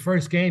eligible. His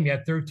first game, he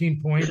had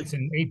 13 points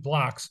and 8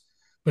 blocks.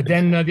 But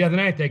then the other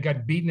night, they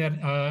got beaten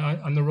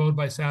on the road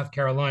by South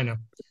Carolina.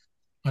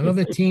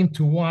 Another team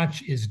to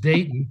watch is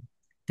Dayton.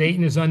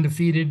 Dayton is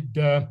undefeated.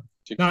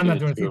 Not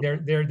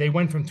undefeated. They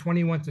went from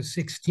 21 to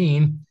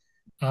 16.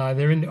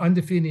 They're in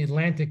undefeated in the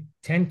Atlantic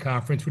 10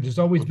 Conference, which has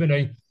always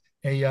been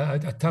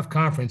a tough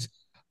conference.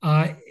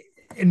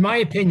 In my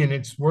opinion,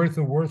 it's worth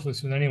or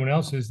worthless than anyone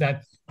else's,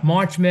 that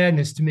March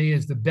Madness to me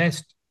is the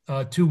best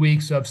 2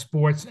 weeks of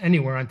sports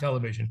anywhere on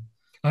television,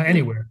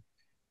 anywhere.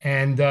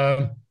 And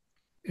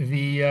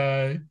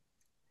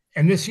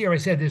this year I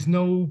said there's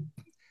no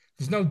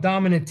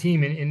dominant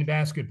team in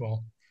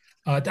basketball.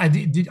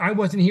 I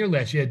wasn't here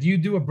last year. Do you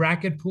do a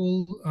bracket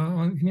pool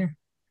on here?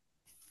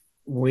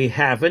 We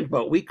haven't,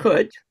 but we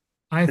could.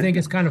 I think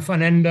it's kind of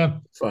fun. And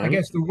I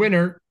guess the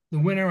winner,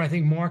 I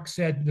think Mark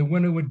said the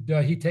winner would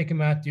he'd take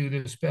him out to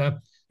this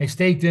a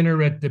steak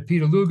dinner at the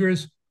Peter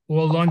Luger's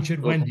or lunch at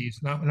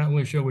Wendy's. Not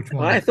really sure which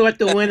one. Well, I thought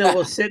the winner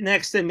will sit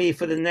next to me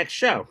for the next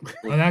show.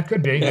 Well, that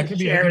could be. That could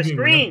be. Share a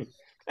screen.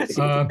 That's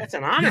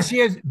an honor.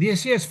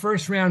 This year's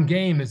first round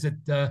game is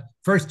at the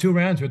first 2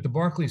 rounds are at the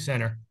Barclays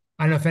Center.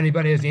 I don't know if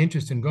anybody has the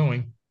interest in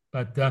going,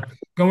 but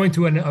going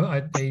to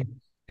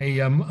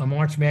a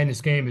March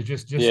Madness game is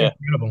just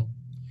incredible.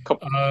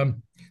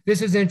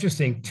 This is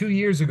interesting. 2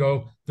 years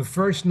ago, the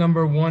first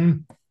number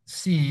 1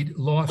 seed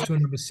lost to a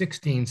number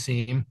 16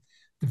 team.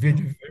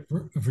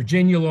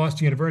 Virginia lost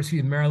to University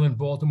of Maryland,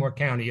 Baltimore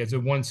County as a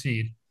 1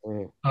 seed.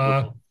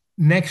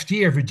 Next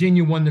year,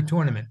 Virginia won the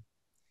tournament.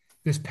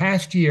 This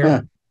past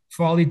year,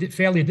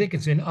 Fairleigh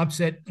Dickinson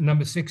upset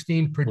number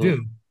 16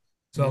 Purdue.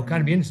 So it'll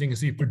kind of be interesting to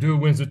see Purdue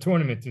wins the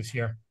tournament this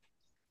year.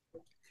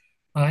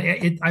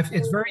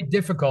 It's very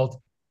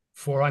difficult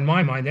for, on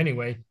my mind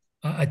anyway,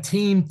 a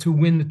team to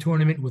win the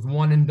tournament with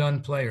one and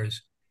done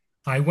players.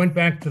 I went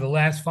back to the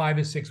last 5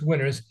 or 6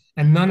 winners,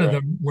 and none of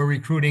them were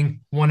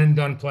recruiting one and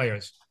done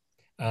players.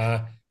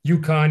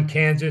 UConn,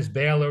 Kansas,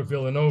 Baylor,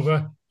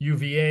 Villanova,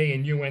 UVA,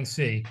 and UNC.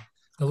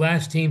 The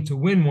last team to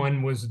win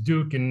one was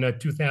Duke in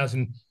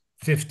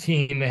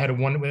 2015. They had a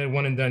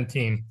one and done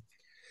team.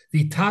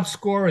 The top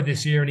scorer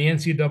this year in the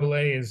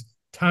NCAA is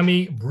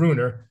Tommy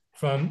Bruner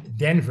from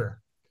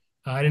Denver.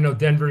 I didn't know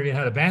Denver even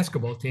had a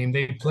basketball team.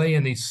 They play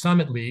in the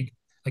Summit League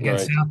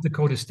against South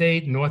Dakota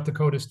State, North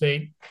Dakota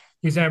State.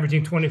 He's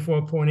averaging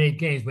 24.8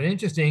 games. But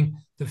interesting,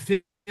 the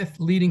 5th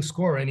leading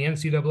scorer in the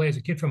NCAA is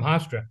a kid from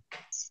Hofstra.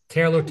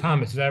 Taylor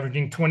Thomas is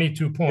averaging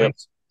 22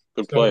 points.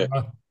 Good player.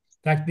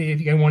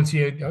 If you want to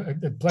see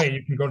a play,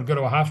 you can go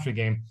to a Hofstra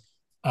game.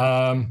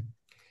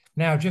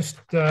 Now, just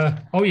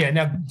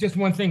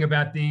one thing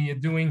about the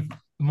doing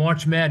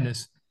March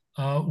Madness.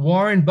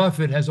 Warren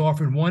Buffett has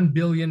offered $1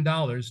 billion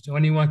to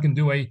anyone who can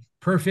do a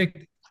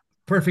perfect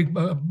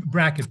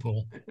bracket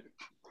pool.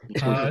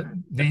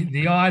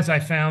 The odds I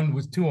found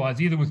was 2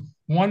 odds. Either was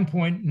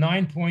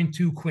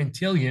 9.2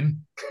 quintillion,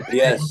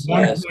 yes,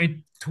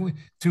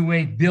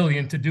 1.28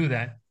 billion to do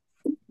that.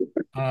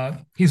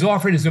 He's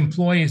offered his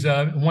employees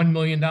 $1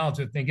 million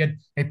if they get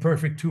a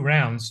perfect 2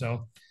 rounds.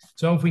 So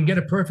if we can get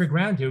a perfect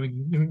round here,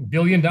 $1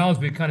 billion,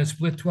 we kind of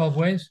split 12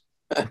 ways.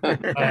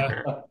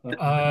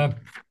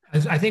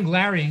 As I think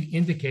Larry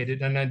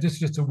indicated, and this is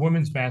just a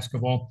women's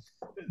basketball,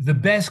 the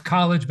best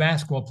college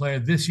basketball player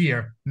this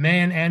year,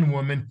 man and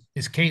woman,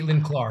 is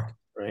Caitlin Clark.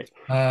 Right.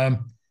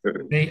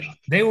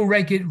 They were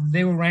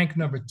ranked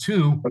number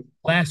 2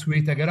 last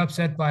week. They got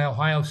upset by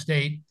Ohio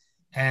State,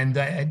 and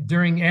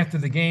after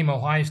the game,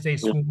 Ohio State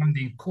swarmed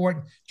the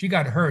court. She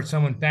got hurt.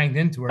 Someone banged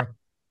into her,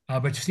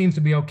 but she seems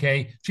to be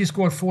okay. She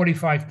scored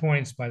 45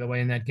 points, by the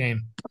way, in that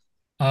game.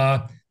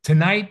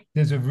 Tonight,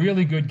 there's a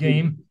really good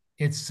game.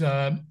 It's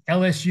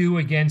LSU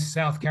against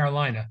South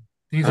Carolina.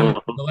 These are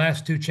the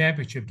last 2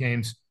 championship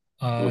games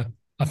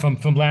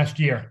from last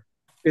year.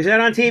 Is that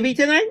on TV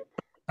tonight?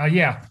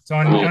 Yeah, it's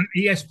on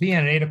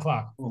ESPN at 8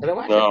 o'clock.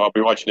 No, I'll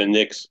be watching the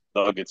Knicks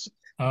Nuggets.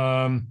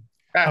 Okay.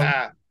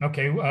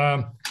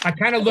 I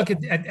kind of look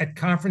at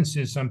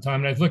conferences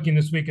sometime. And I was looking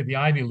this week at the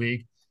Ivy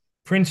League.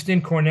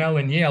 Princeton, Cornell,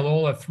 and Yale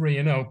all are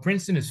 3-0.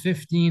 Princeton is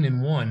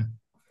 15-1.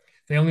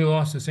 They only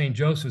lost to St.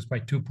 Joseph's by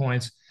 2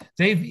 points.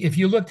 If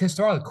you looked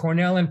historically,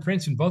 Cornell and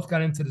Princeton both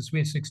got into the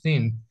Sweet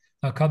 16.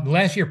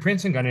 Last year,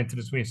 Princeton got into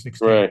the Sweet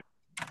 16. Right.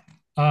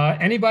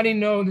 Anybody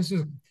know this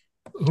is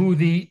who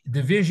the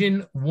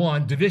Division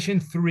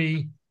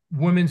 3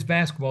 women's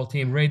basketball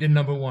team rated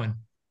number 1?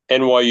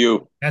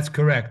 NYU. That's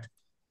correct.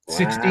 Wow.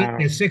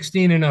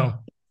 16-0.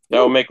 That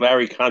will make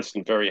Larry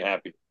Constant very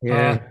happy.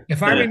 Yeah.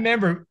 If I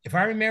remember,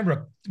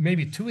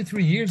 maybe 2 or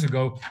 3 years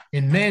ago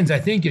in men's, I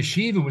think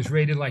Yeshiva was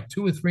rated like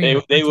 2 or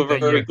 3. They were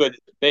very good.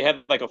 They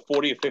had like a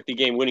 40 or 50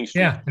 game winning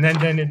streak. Yeah, and then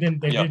they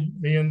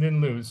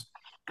didn't lose.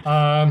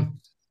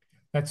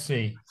 Let's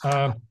see.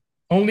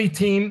 Only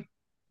team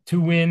to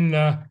win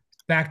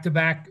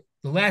back-to-back.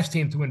 The last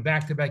team to win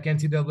back-to-back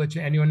NCAA.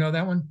 Anyone know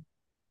that one?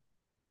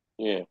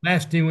 Yeah.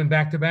 Last team win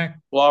back-to-back.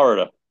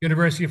 Florida.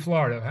 University of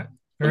Florida. Huh?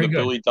 Very good.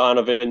 Billy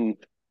Donovan,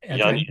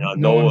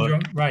 Noah,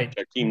 right?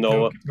 Team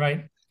Noah,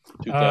 right?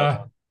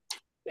 2000.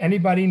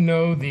 Anybody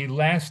know the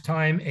last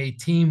time a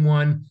team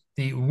won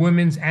the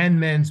women's and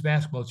men's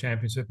basketball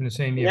championship in the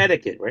same year?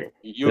 Connecticut, right?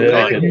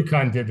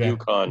 UConn did that.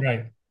 UConn.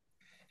 Right.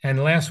 And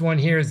the last one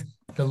here is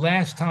the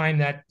last time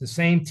that the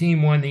same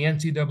team won the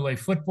NCAA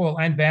football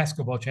and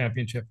basketball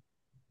championship.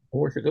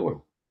 Oh, it's a good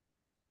one.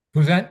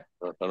 Who's that?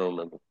 I don't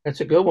remember.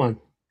 That's a good one.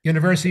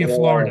 University of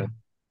Florida.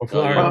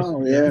 Florida.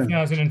 Oh, yeah.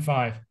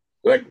 2005.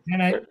 Good.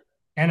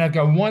 And I've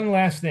got one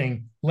last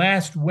thing.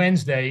 Last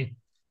Wednesday,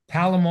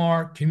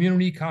 Palomar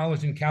Community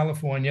College in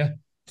California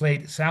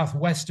played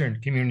Southwestern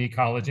Community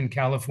College in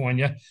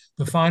California.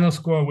 The final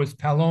score was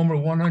Palomar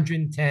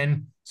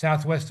 110,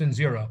 Southwestern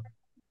 0.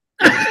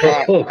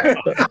 That's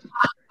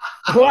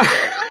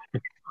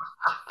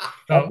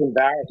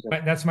embarrassing.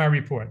 That's my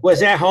report. Was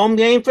that home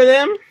game for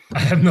them? I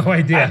have no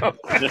idea.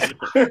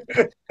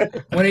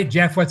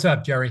 Jeff, what's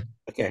up, Jerry?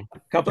 Okay,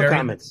 couple of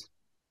comments.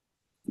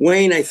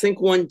 Wayne, I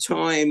think one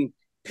time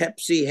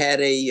Pepsi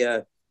had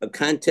a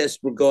contest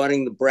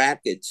regarding the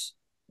brackets,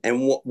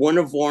 and one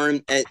of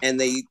Warren and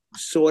they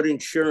sought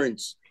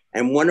insurance,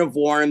 and one of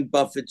Warren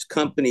Buffett's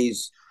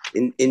companies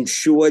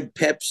insured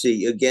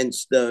Pepsi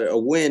against a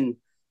win,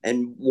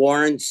 and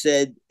Warren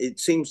said it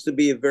seems to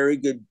be a very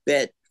good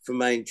bet for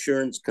my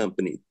insurance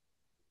company.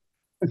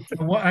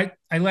 Well,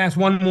 I last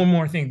one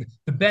more thing.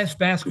 The best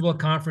basketball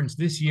conference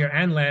this year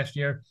and last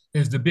year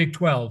is the Big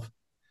 12.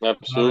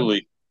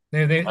 Absolutely.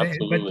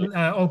 Absolutely.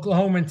 But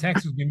Oklahoma and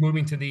Texas will be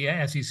moving to the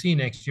SEC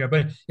next year,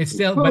 but it's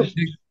still. But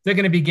they're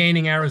going to be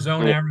gaining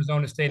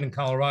Arizona State, and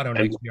Colorado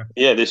next year.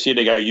 Yeah, this year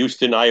they got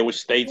Houston, Iowa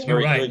State's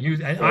very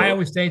good.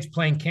 Iowa State's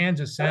playing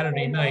Kansas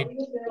Saturday night.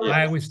 Yeah.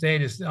 Iowa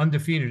State is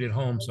undefeated at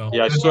home. So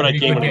yeah, I saw that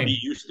game when they beat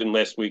Houston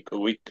last week. It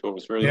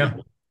was really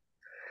good.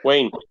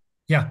 Wayne.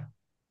 Yeah.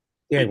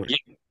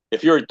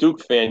 If you're a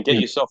Duke fan,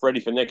 get yourself ready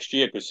for next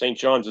year because St.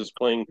 John's is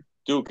playing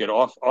Duke at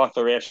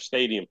Arthur Ashe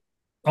Stadium.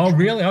 Oh,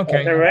 really?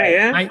 Okay. Right,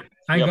 yeah.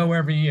 I go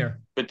every year.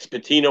 But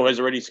Patino has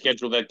already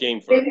scheduled that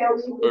game for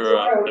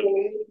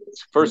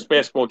first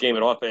basketball game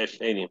at Arthur Ashe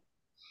Stadium.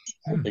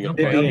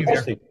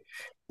 Interesting.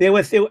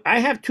 I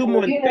have two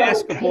more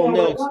basketball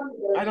notes.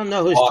 I don't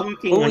know who's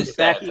talking on the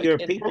back of your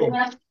people.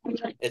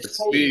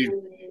 It's Steve.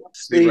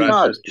 Steve,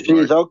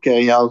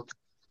 okay. Oh,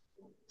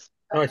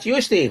 it's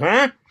you, Steve,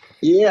 huh?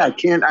 Yeah, I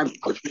can't.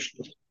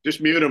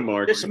 Just mute him,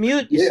 Mark. Just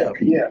mute yourself.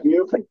 Yeah.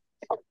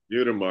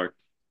 Mute him, Mark.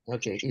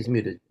 Okay, he's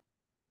muted.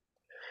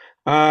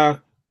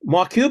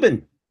 Mark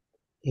Cuban,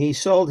 he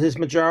sold his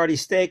majority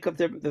stake of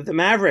the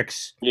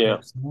Mavericks.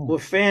 Yeah. To a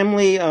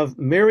family of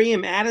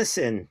Miriam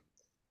Addison,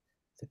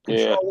 the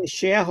controlling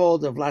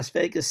shareholder of Las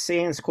Vegas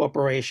Sands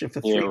Corporation for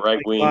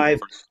 $3.5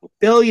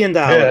 billion.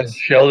 Yeah,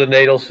 Sheldon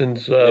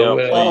Adelson's.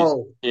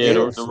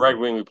 The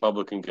right-wing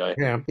Republican guy.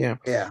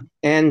 Yeah.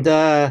 And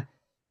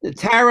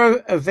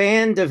Tara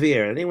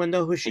Vanderveer. Anyone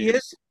know who she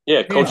is?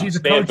 Yeah, she's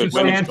a coach at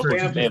Stanford.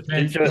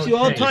 She's the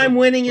all-time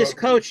winningest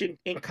coach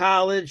in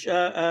college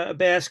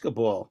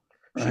basketball.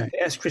 She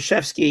passed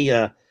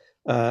Krzyzewski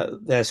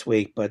last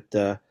week, but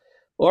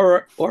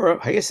or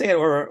how you say it,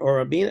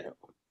 or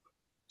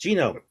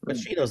Gino.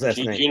 What's Gino's last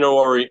name? Gino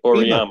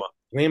Oriyama.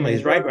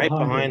 He's right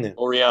behind him.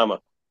 Oriyama.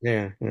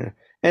 Yeah.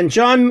 And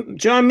John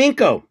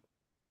Minko.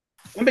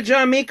 Remember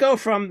John Minko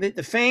from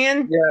the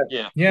Fan?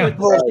 Yeah.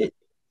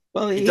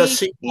 Well, he does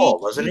St. Paul,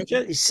 doesn't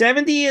he? He's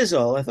 70 years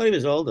old. I thought he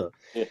was older.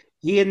 Yeah.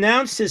 He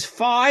announced his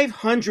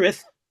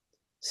 500th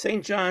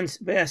St. John's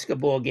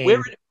basketball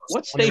game.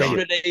 What station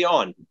are they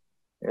on?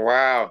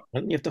 Wow.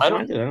 You have to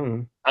find it. I don't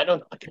know. I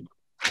don't.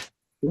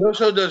 He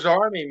also does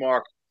Army,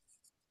 Mark.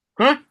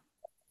 Huh?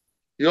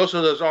 He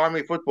also does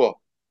Army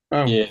football.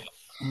 Oh.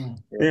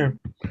 Yeah.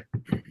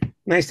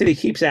 Nice that he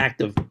keeps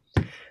active.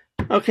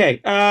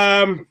 Okay.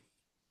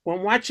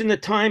 When watching the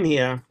time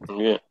here.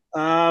 Yeah.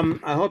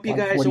 I hope you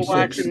guys are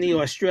watching the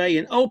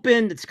Australian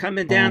Open. It's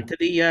coming down to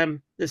the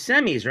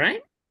semis,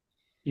 right?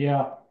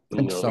 Yeah.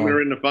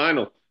 We're in the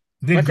final.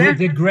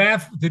 Did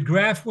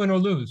Graf win or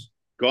lose?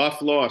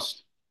 Goff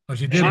lost. Oh,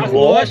 she did.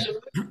 Lost?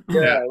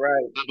 Yeah,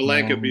 right.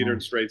 Sabalenka beat her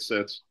in straight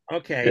sets.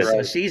 Okay,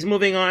 so she's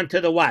moving on to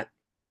the what?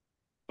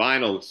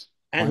 Finals.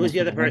 And who's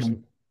the other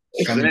person?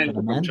 Zhang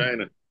from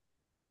China.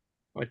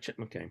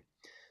 Okay.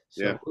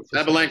 So,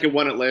 Sabalenka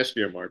won it last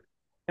year, Mark.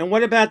 And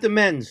what about the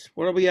men's?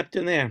 What are we up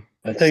to there?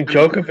 I think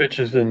Djokovic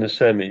is in the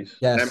semis.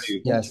 Yes,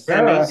 yes.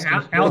 Semis.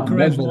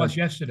 Alcaraz lost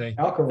yesterday.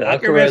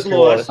 Alcaraz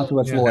lost.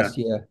 Alcaraz lost,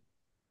 yeah.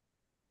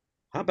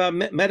 How about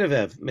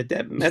Medvedev?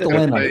 Still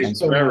in, I think.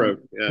 Zverev,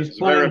 yeah.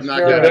 Zverev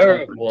knocked out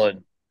Zverev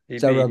won. He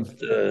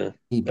Zverev.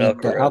 beat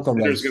Alcaraz.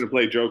 Federer's going to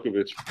play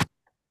Djokovic.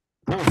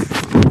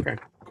 Oh, okay.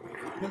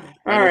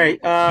 All right.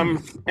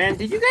 And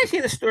did you guys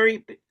hear the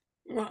story?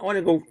 I want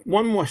to go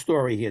one more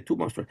story here, two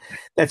more stories.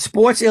 That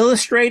Sports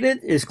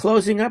Illustrated is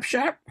closing up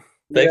shop.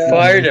 They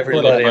fired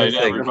everybody, I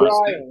think.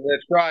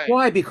 They're trying.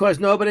 Why? Because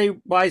nobody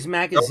buys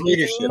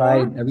magazines anymore?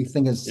 Right,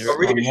 everything is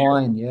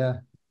online,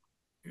 yeah.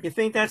 You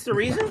think that's the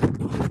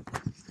reason?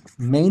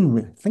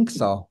 I think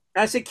so.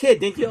 As a kid,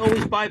 didn't you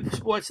always buy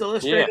Sports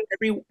Illustrated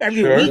every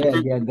Sure. week?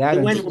 Yeah,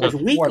 that when is it was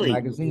weekly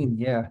magazine,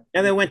 yeah.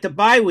 And then went to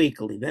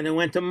bi-weekly. Then it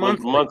went to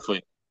monthly.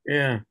 Monthly.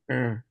 Yeah.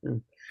 That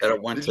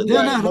it went to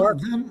They're not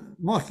owned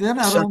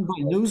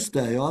by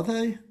Newsday, are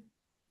they?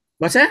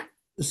 What's that?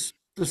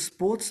 The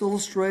Sports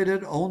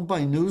Illustrated owned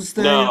by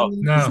Newsday? No.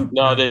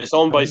 It's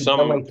owned by some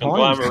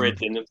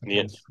conglomerate in the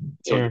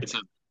so Yeah. it's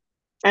a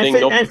And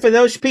thing. and for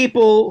those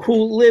people who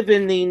live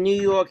in the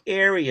New York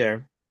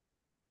area,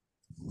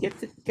 get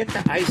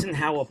to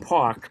Eisenhower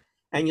Park,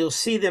 and you'll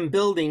see them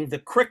building the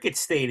cricket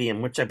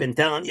stadium, which I've been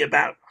telling you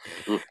about,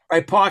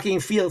 by parking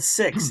field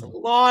 6.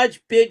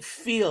 Large, big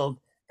field.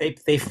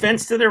 They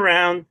fenced it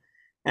around,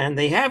 and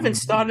they haven't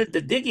started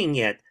the digging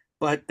yet,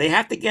 but they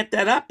have to get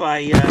that up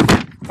by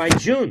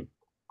June,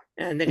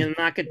 and they're going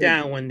to knock it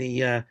down when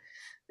they're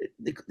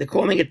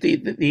calling it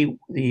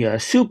the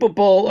Super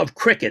Bowl of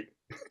cricket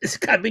is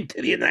coming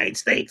to the United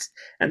States,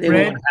 and they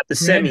will have the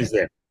semis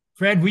there.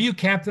 Fred, were you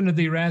captain of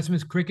the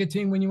Erasmus cricket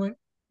team when you went?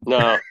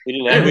 No, we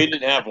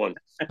didn't have one.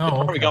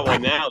 We got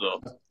one now,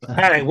 though. All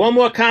right, one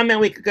more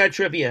comment. We could go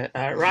trivia.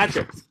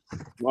 Roger.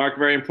 Mark,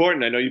 very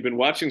important. I know you've been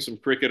watching some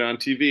cricket on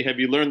TV. Have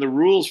you learned the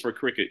rules for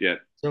cricket yet?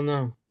 Still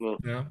no.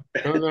 No.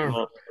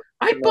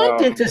 I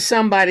bumped into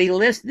somebody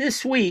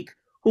this week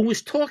who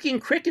was talking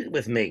cricket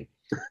with me,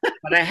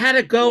 but I had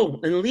to go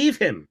and leave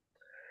him.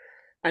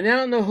 And I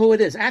don't know who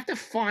it is. I have to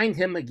find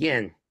him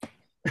again.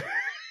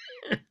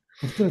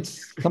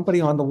 Somebody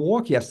on the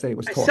walk yesterday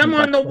was talking.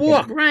 Someone on the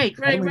walk, right.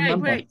 We'll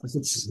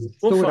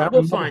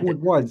find it.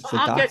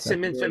 I'll get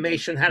some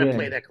information how to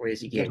play that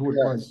crazy game.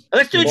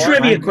 Let's do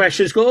trivia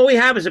questions. All we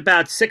have is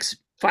about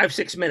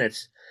 5-6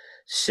 minutes.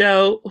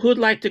 So who'd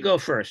like to go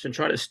first and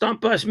try to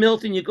stump us?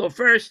 Milton, you go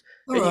first.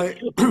 All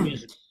right.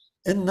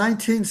 In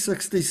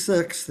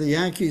 1966, the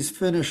Yankees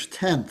finished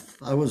 10th.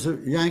 I was a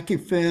Yankee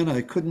fan.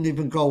 I couldn't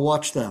even go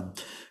watch them.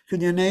 Can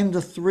you name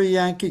the 3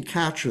 Yankee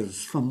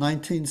catchers from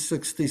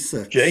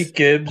 1966? Jake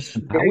Gibbs.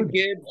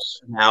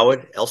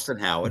 Elston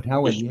Howard.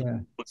 Howard, yeah.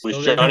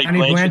 Was Johnny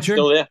Blanchard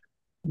still there?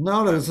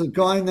 No, there's a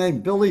guy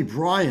named Billy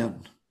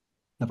Bryan.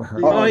 Never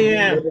heard. Oh,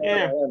 yeah.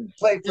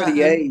 Played for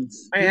the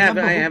A's. I have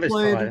his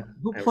card.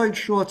 Who played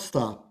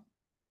shortstop?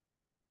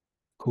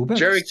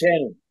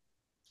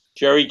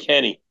 Jerry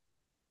Kenny.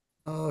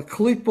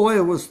 Clete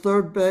Boyer was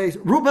third base.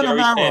 Ruben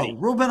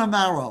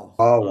Amaro.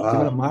 Oh,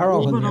 wow.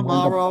 Ruben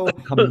Amaro.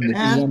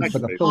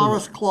 And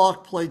Horace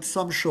Clark played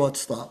some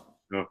shortstop.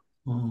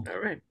 All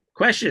right.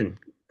 Question.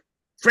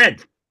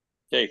 Fred.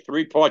 Okay,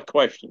 3-part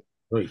question.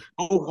 Who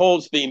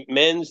holds the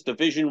men's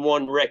Division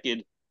I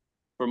record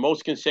for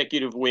most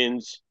consecutive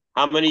wins?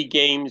 How many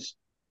games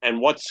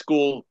and what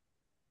school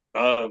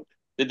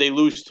did they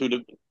lose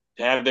to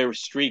have their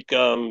streak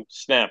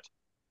snapped?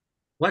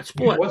 What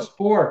sport? What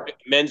sport?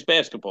 Men's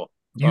basketball.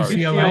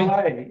 UCLA,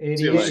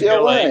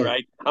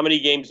 right? How many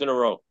games in a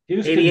row?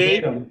 Houston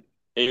 88.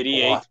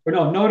 88.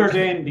 No, Notre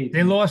Dame beat them.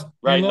 They lost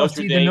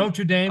either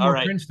Notre Dame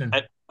or Princeton.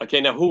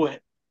 Okay, now who,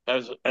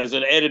 as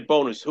an added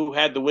bonus, who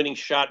had the winning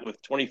shot with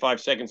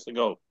 25 seconds to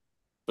go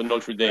for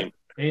Notre Dame?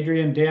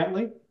 Adrian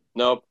Dantley?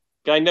 No,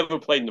 guy never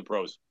played in the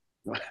pros.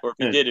 Or if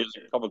he did, it was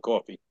a cup of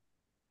coffee.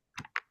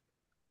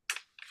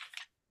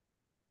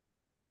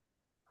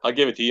 I'll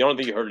give it to you. I don't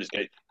think you heard this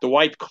guy.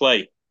 Dwight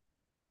Clay.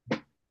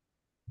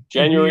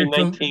 January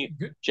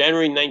 19th,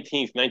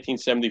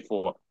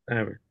 1974.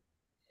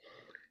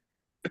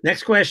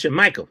 Next question,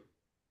 Michael.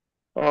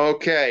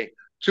 Okay,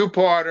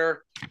 2-parter.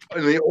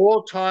 In the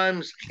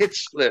all-time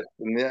hits list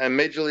in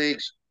Major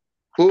Leagues,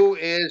 who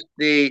is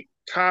the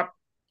top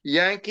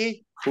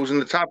Yankee? Who's in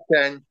the top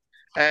 10?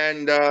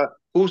 And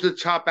who's the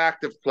top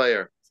active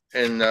player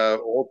in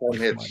all-time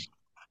hits?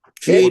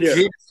 Jeter.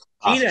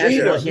 Jeter has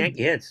the most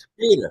Yankee hits.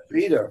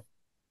 Jeter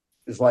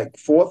is like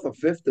 4th or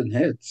 5th in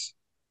hits.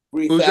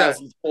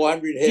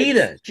 3,400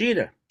 hits.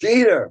 Jeter.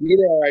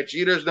 All right,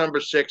 Jeter's number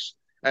 6.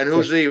 And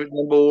who's the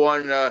number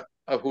 1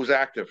 of who's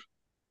active?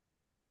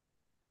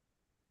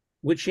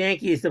 Which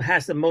Yankee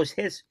has the most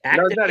hits?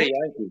 No, it's not a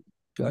Yankee.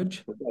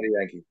 Judge? It's not a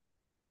Yankee.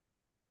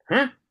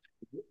 Huh?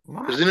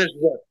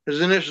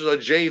 His initials are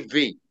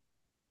JV.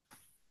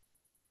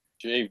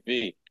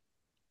 JV.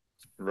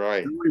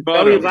 Right.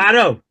 Joey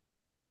Votto.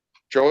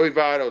 Joey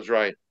Votto's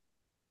right.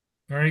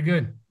 Very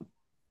good.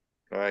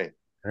 Right.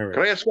 Can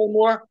I ask one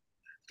more?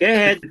 Go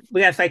ahead.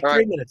 We have like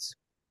 3 minutes.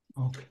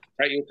 Okay.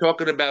 Right, you're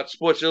talking about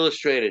Sports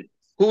Illustrated.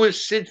 Who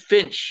is Sid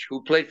Finch,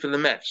 who played for the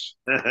Mets?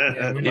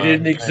 He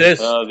didn't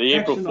exist. The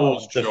April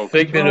Fool's The joke.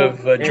 figment of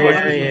George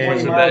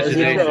Clooney's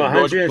imagination.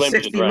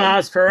 160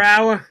 miles per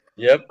hour.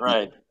 Yep.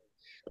 Right.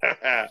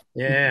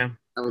 Yeah.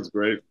 That was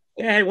great.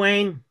 Yeah,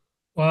 Wayne.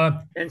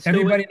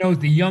 Everybody knows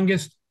the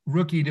youngest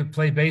rookie to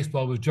play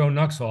baseball was Joe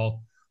Nuxhall.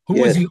 Who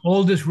was the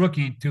oldest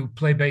rookie to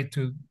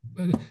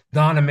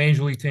don a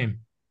major league team?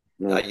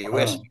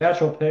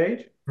 Satchel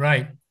Paige.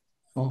 Right.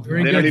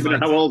 They don't even know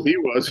how old he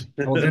was.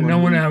 No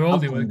one know how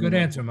old he was. Good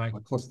answer, Mike.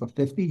 Close to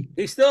 50.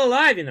 He's still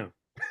alive, you know.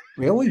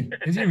 Really?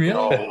 Is he really?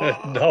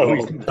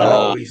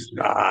 No, he's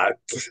not.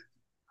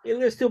 He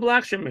lives 2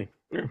 blocks from me.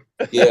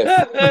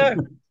 Yeah.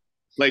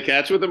 Play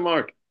catch with him,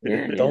 Mark.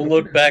 Don't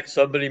look back.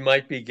 Somebody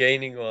might be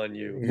gaining on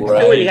you.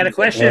 Right. Stuart, you got a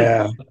question?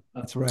 Yeah,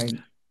 that's right.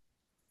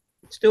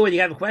 Stuart,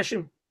 you have a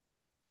question?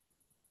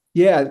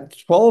 Yeah,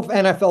 12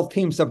 NFL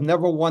teams have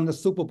never won the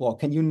Super Bowl.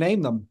 Can you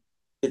name them?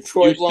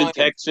 Detroit Houston Lions.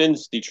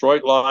 Texans,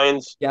 Detroit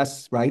Lions.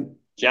 Yes, right.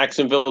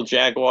 Jacksonville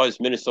Jaguars,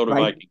 Minnesota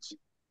Right. Vikings,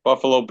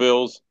 Buffalo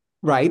Bills.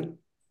 Right.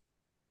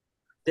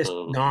 There's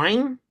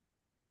 9?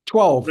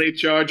 12. Play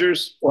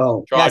Chargers.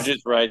 Well,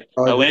 Chargers, right.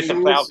 Atlanta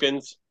Bengals.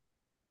 Falcons.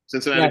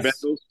 Cincinnati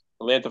Bengals.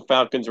 Atlanta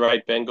Falcons,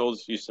 right.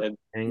 Bengals, you said.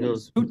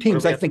 Bengals. 2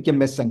 teams I think you're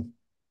missing.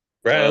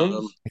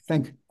 Browns. I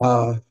think.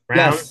 Browns.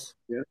 Yes.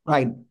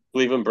 Right.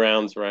 Cleveland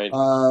Browns, right.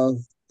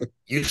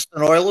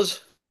 Houston Oilers.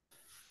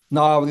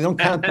 No, we don't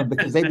count them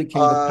because they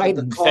became the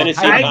Titans. Tennessee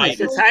Titans.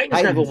 The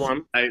Titans never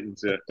won.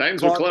 Titans, yeah.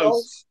 Titans were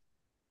close.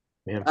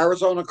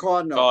 Arizona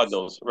Cardinals.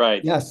 Cardinals,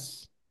 right.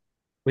 Yes.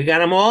 We got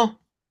them all?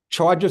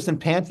 Chargers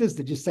and Panthers.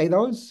 Did you say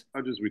those?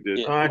 Chargers we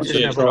did. Chargers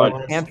Yeah, never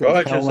won. Panthers.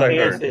 Chargers I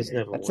heard. Panthers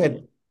never That's won.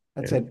 it.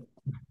 That's it.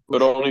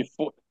 But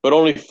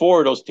only 4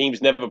 of those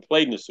teams never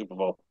played in the Super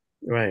Bowl.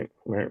 Right.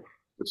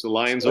 Which the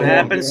Lions What are.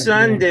 happened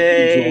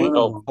Sunday?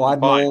 No,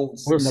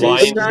 Cardinals. We'll see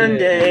Lions.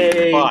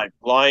 Sunday. 5.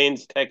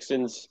 Lions,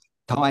 Texans,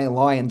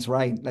 Lions,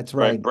 right. That's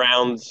right.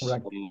 Browns,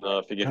 Correct. and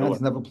forget who.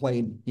 Lions never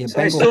played. Yeah,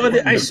 So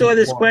I saw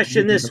this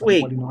question this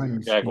week.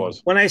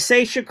 Jaguars. When I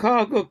say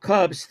Chicago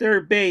Cubs,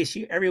 third base,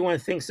 everyone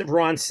thinks of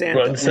Ron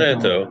Santo. Ron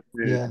Santo.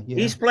 Yeah.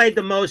 He's played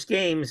the most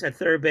games at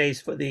third base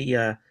for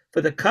the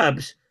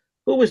Cubs.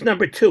 Who was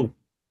number 2?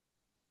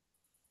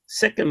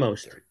 Second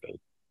most.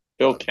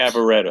 Bill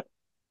Cabarretta.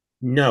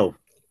 No.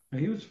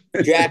 He was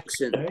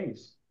Jackson.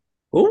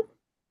 Who?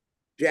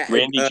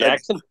 Randy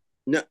Jackson?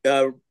 No,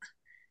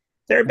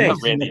 Third base.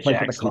 Randy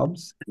Jackson.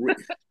 Cubs.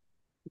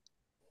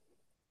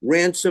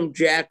 Ransom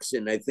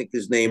Jackson, I think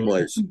his name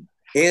was.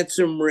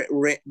 Ransom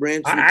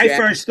I Jackson.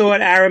 first thought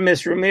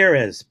Aramis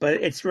Ramirez, but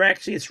it's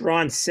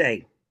Ron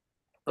Say.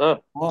 I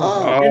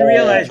didn't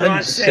realize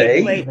Ron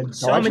Say played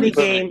so many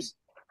games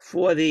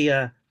for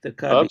the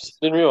Cubs. Oops,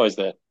 didn't realize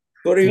that.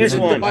 But he was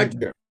Here's a one.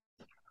 Dodger.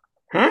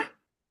 Huh?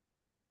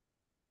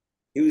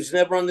 He was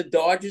never on the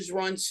Dodgers,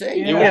 Ron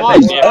Say? Yeah,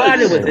 they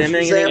started with him.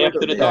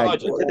 After the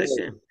Dodgers.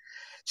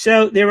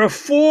 So there are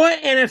 4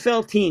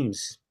 NFL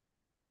teams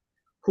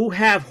who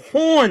have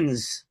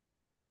horns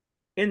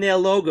in their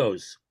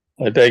logos.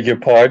 I beg your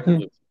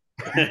pardon.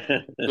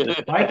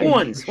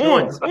 Horns.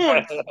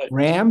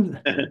 Rams.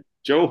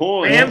 Joe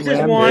Horn. Rams is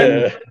one.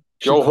 Yeah.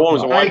 Joe Horn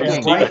was a wide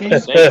receiver.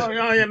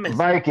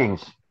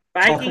 Vikings.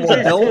 Vikings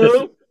is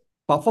 2.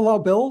 Buffalo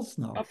Bills?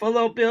 No.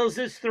 Buffalo Bills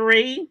is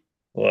 3.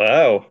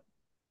 Wow.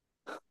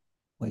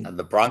 Wait. And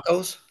the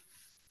Broncos?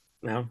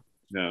 No.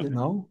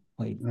 No.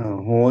 Wait.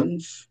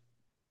 Horns.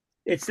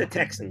 It's the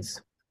Texans.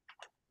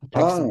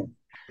 Oh.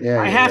 Yeah.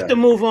 I have to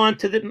move on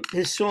to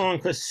his song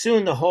because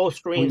soon the whole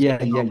screen's Yeah.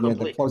 complete.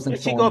 The closing If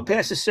you song. go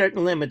past a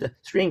certain limit, the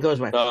screen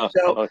goes away. So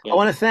okay. I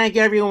want to thank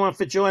everyone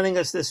for joining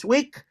us this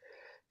week.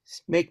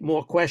 Make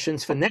more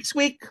questions for next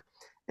week,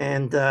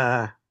 and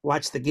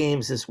watch the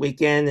games this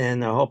weekend.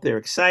 And I hope they're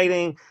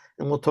exciting.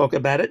 And we'll talk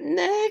about it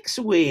next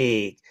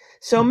week.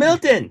 So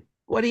Milton,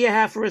 what do you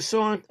have for a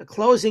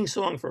closing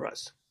song for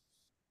us?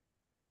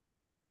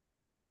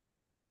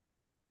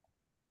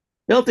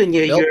 Milton,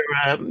 you're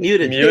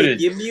muted.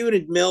 You're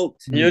muted,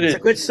 Milt. Muted. It's a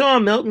good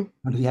song, Milton.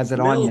 He has it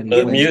on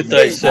yet. Mute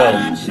thyself.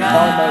 Oh my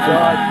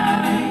God.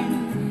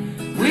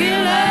 We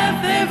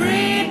laugh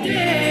every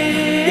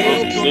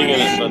day.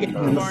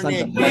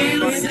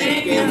 We'll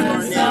sing in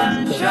the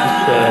sunshine.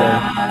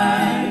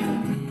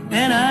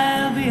 And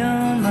I'll be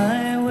on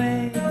my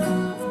way.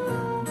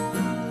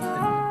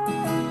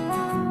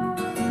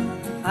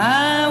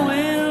 I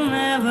will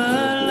never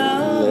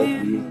love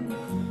you.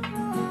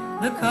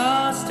 The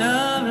cost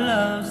of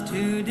love's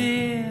too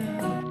dear.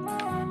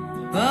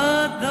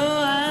 But though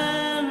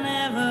I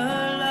never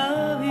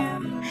love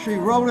you, She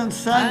wrote and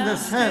sang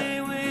this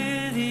hit.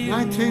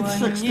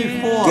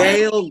 1964.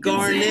 Gail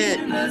Garnett.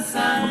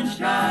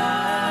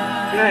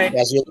 Right.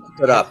 As you looked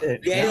it up.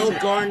 Gail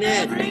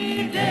Garnett.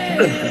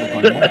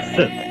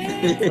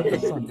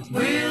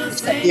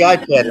 Set the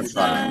iPad in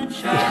front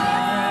of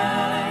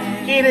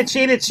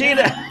you.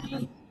 Cheetah.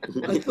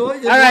 I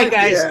thought you All right, liked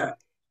guys. it.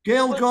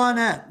 Gail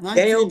Garnett.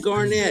 Gail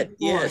Garnett.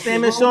 Yes. What's the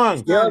name of the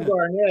song? Gail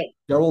Garnett.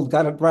 Gerald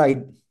got it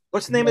right.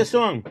 What's the name of the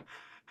song?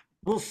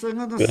 We'll sing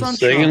in the We'll sunshine.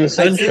 sing in the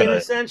Sing in sunshine.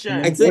 the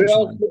sunshine. I think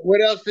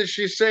What else did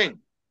she sing?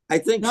 I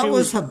think that she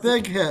was a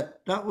big hit.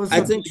 That was.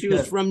 I think she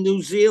was from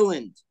New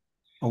Zealand.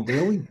 Oh,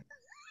 really?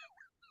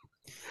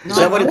 Is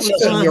that what it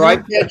says on your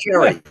iPad,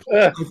 Jerry?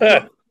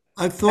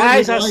 I thought.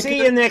 Guys, I'll see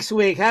you next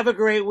week. Have a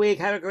great week.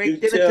 Have a great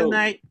dinner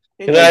tonight.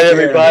 Good night,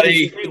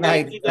 everybody. Good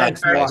night.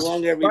 Thanks, Mark. So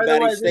long, By the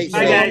everybody. way, Stay this is the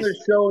safe.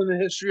 longest show in the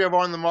history of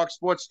On the Marc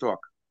Sports Talk.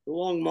 So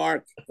long,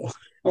 Mark.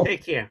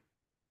 Take care.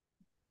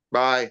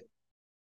 Bye.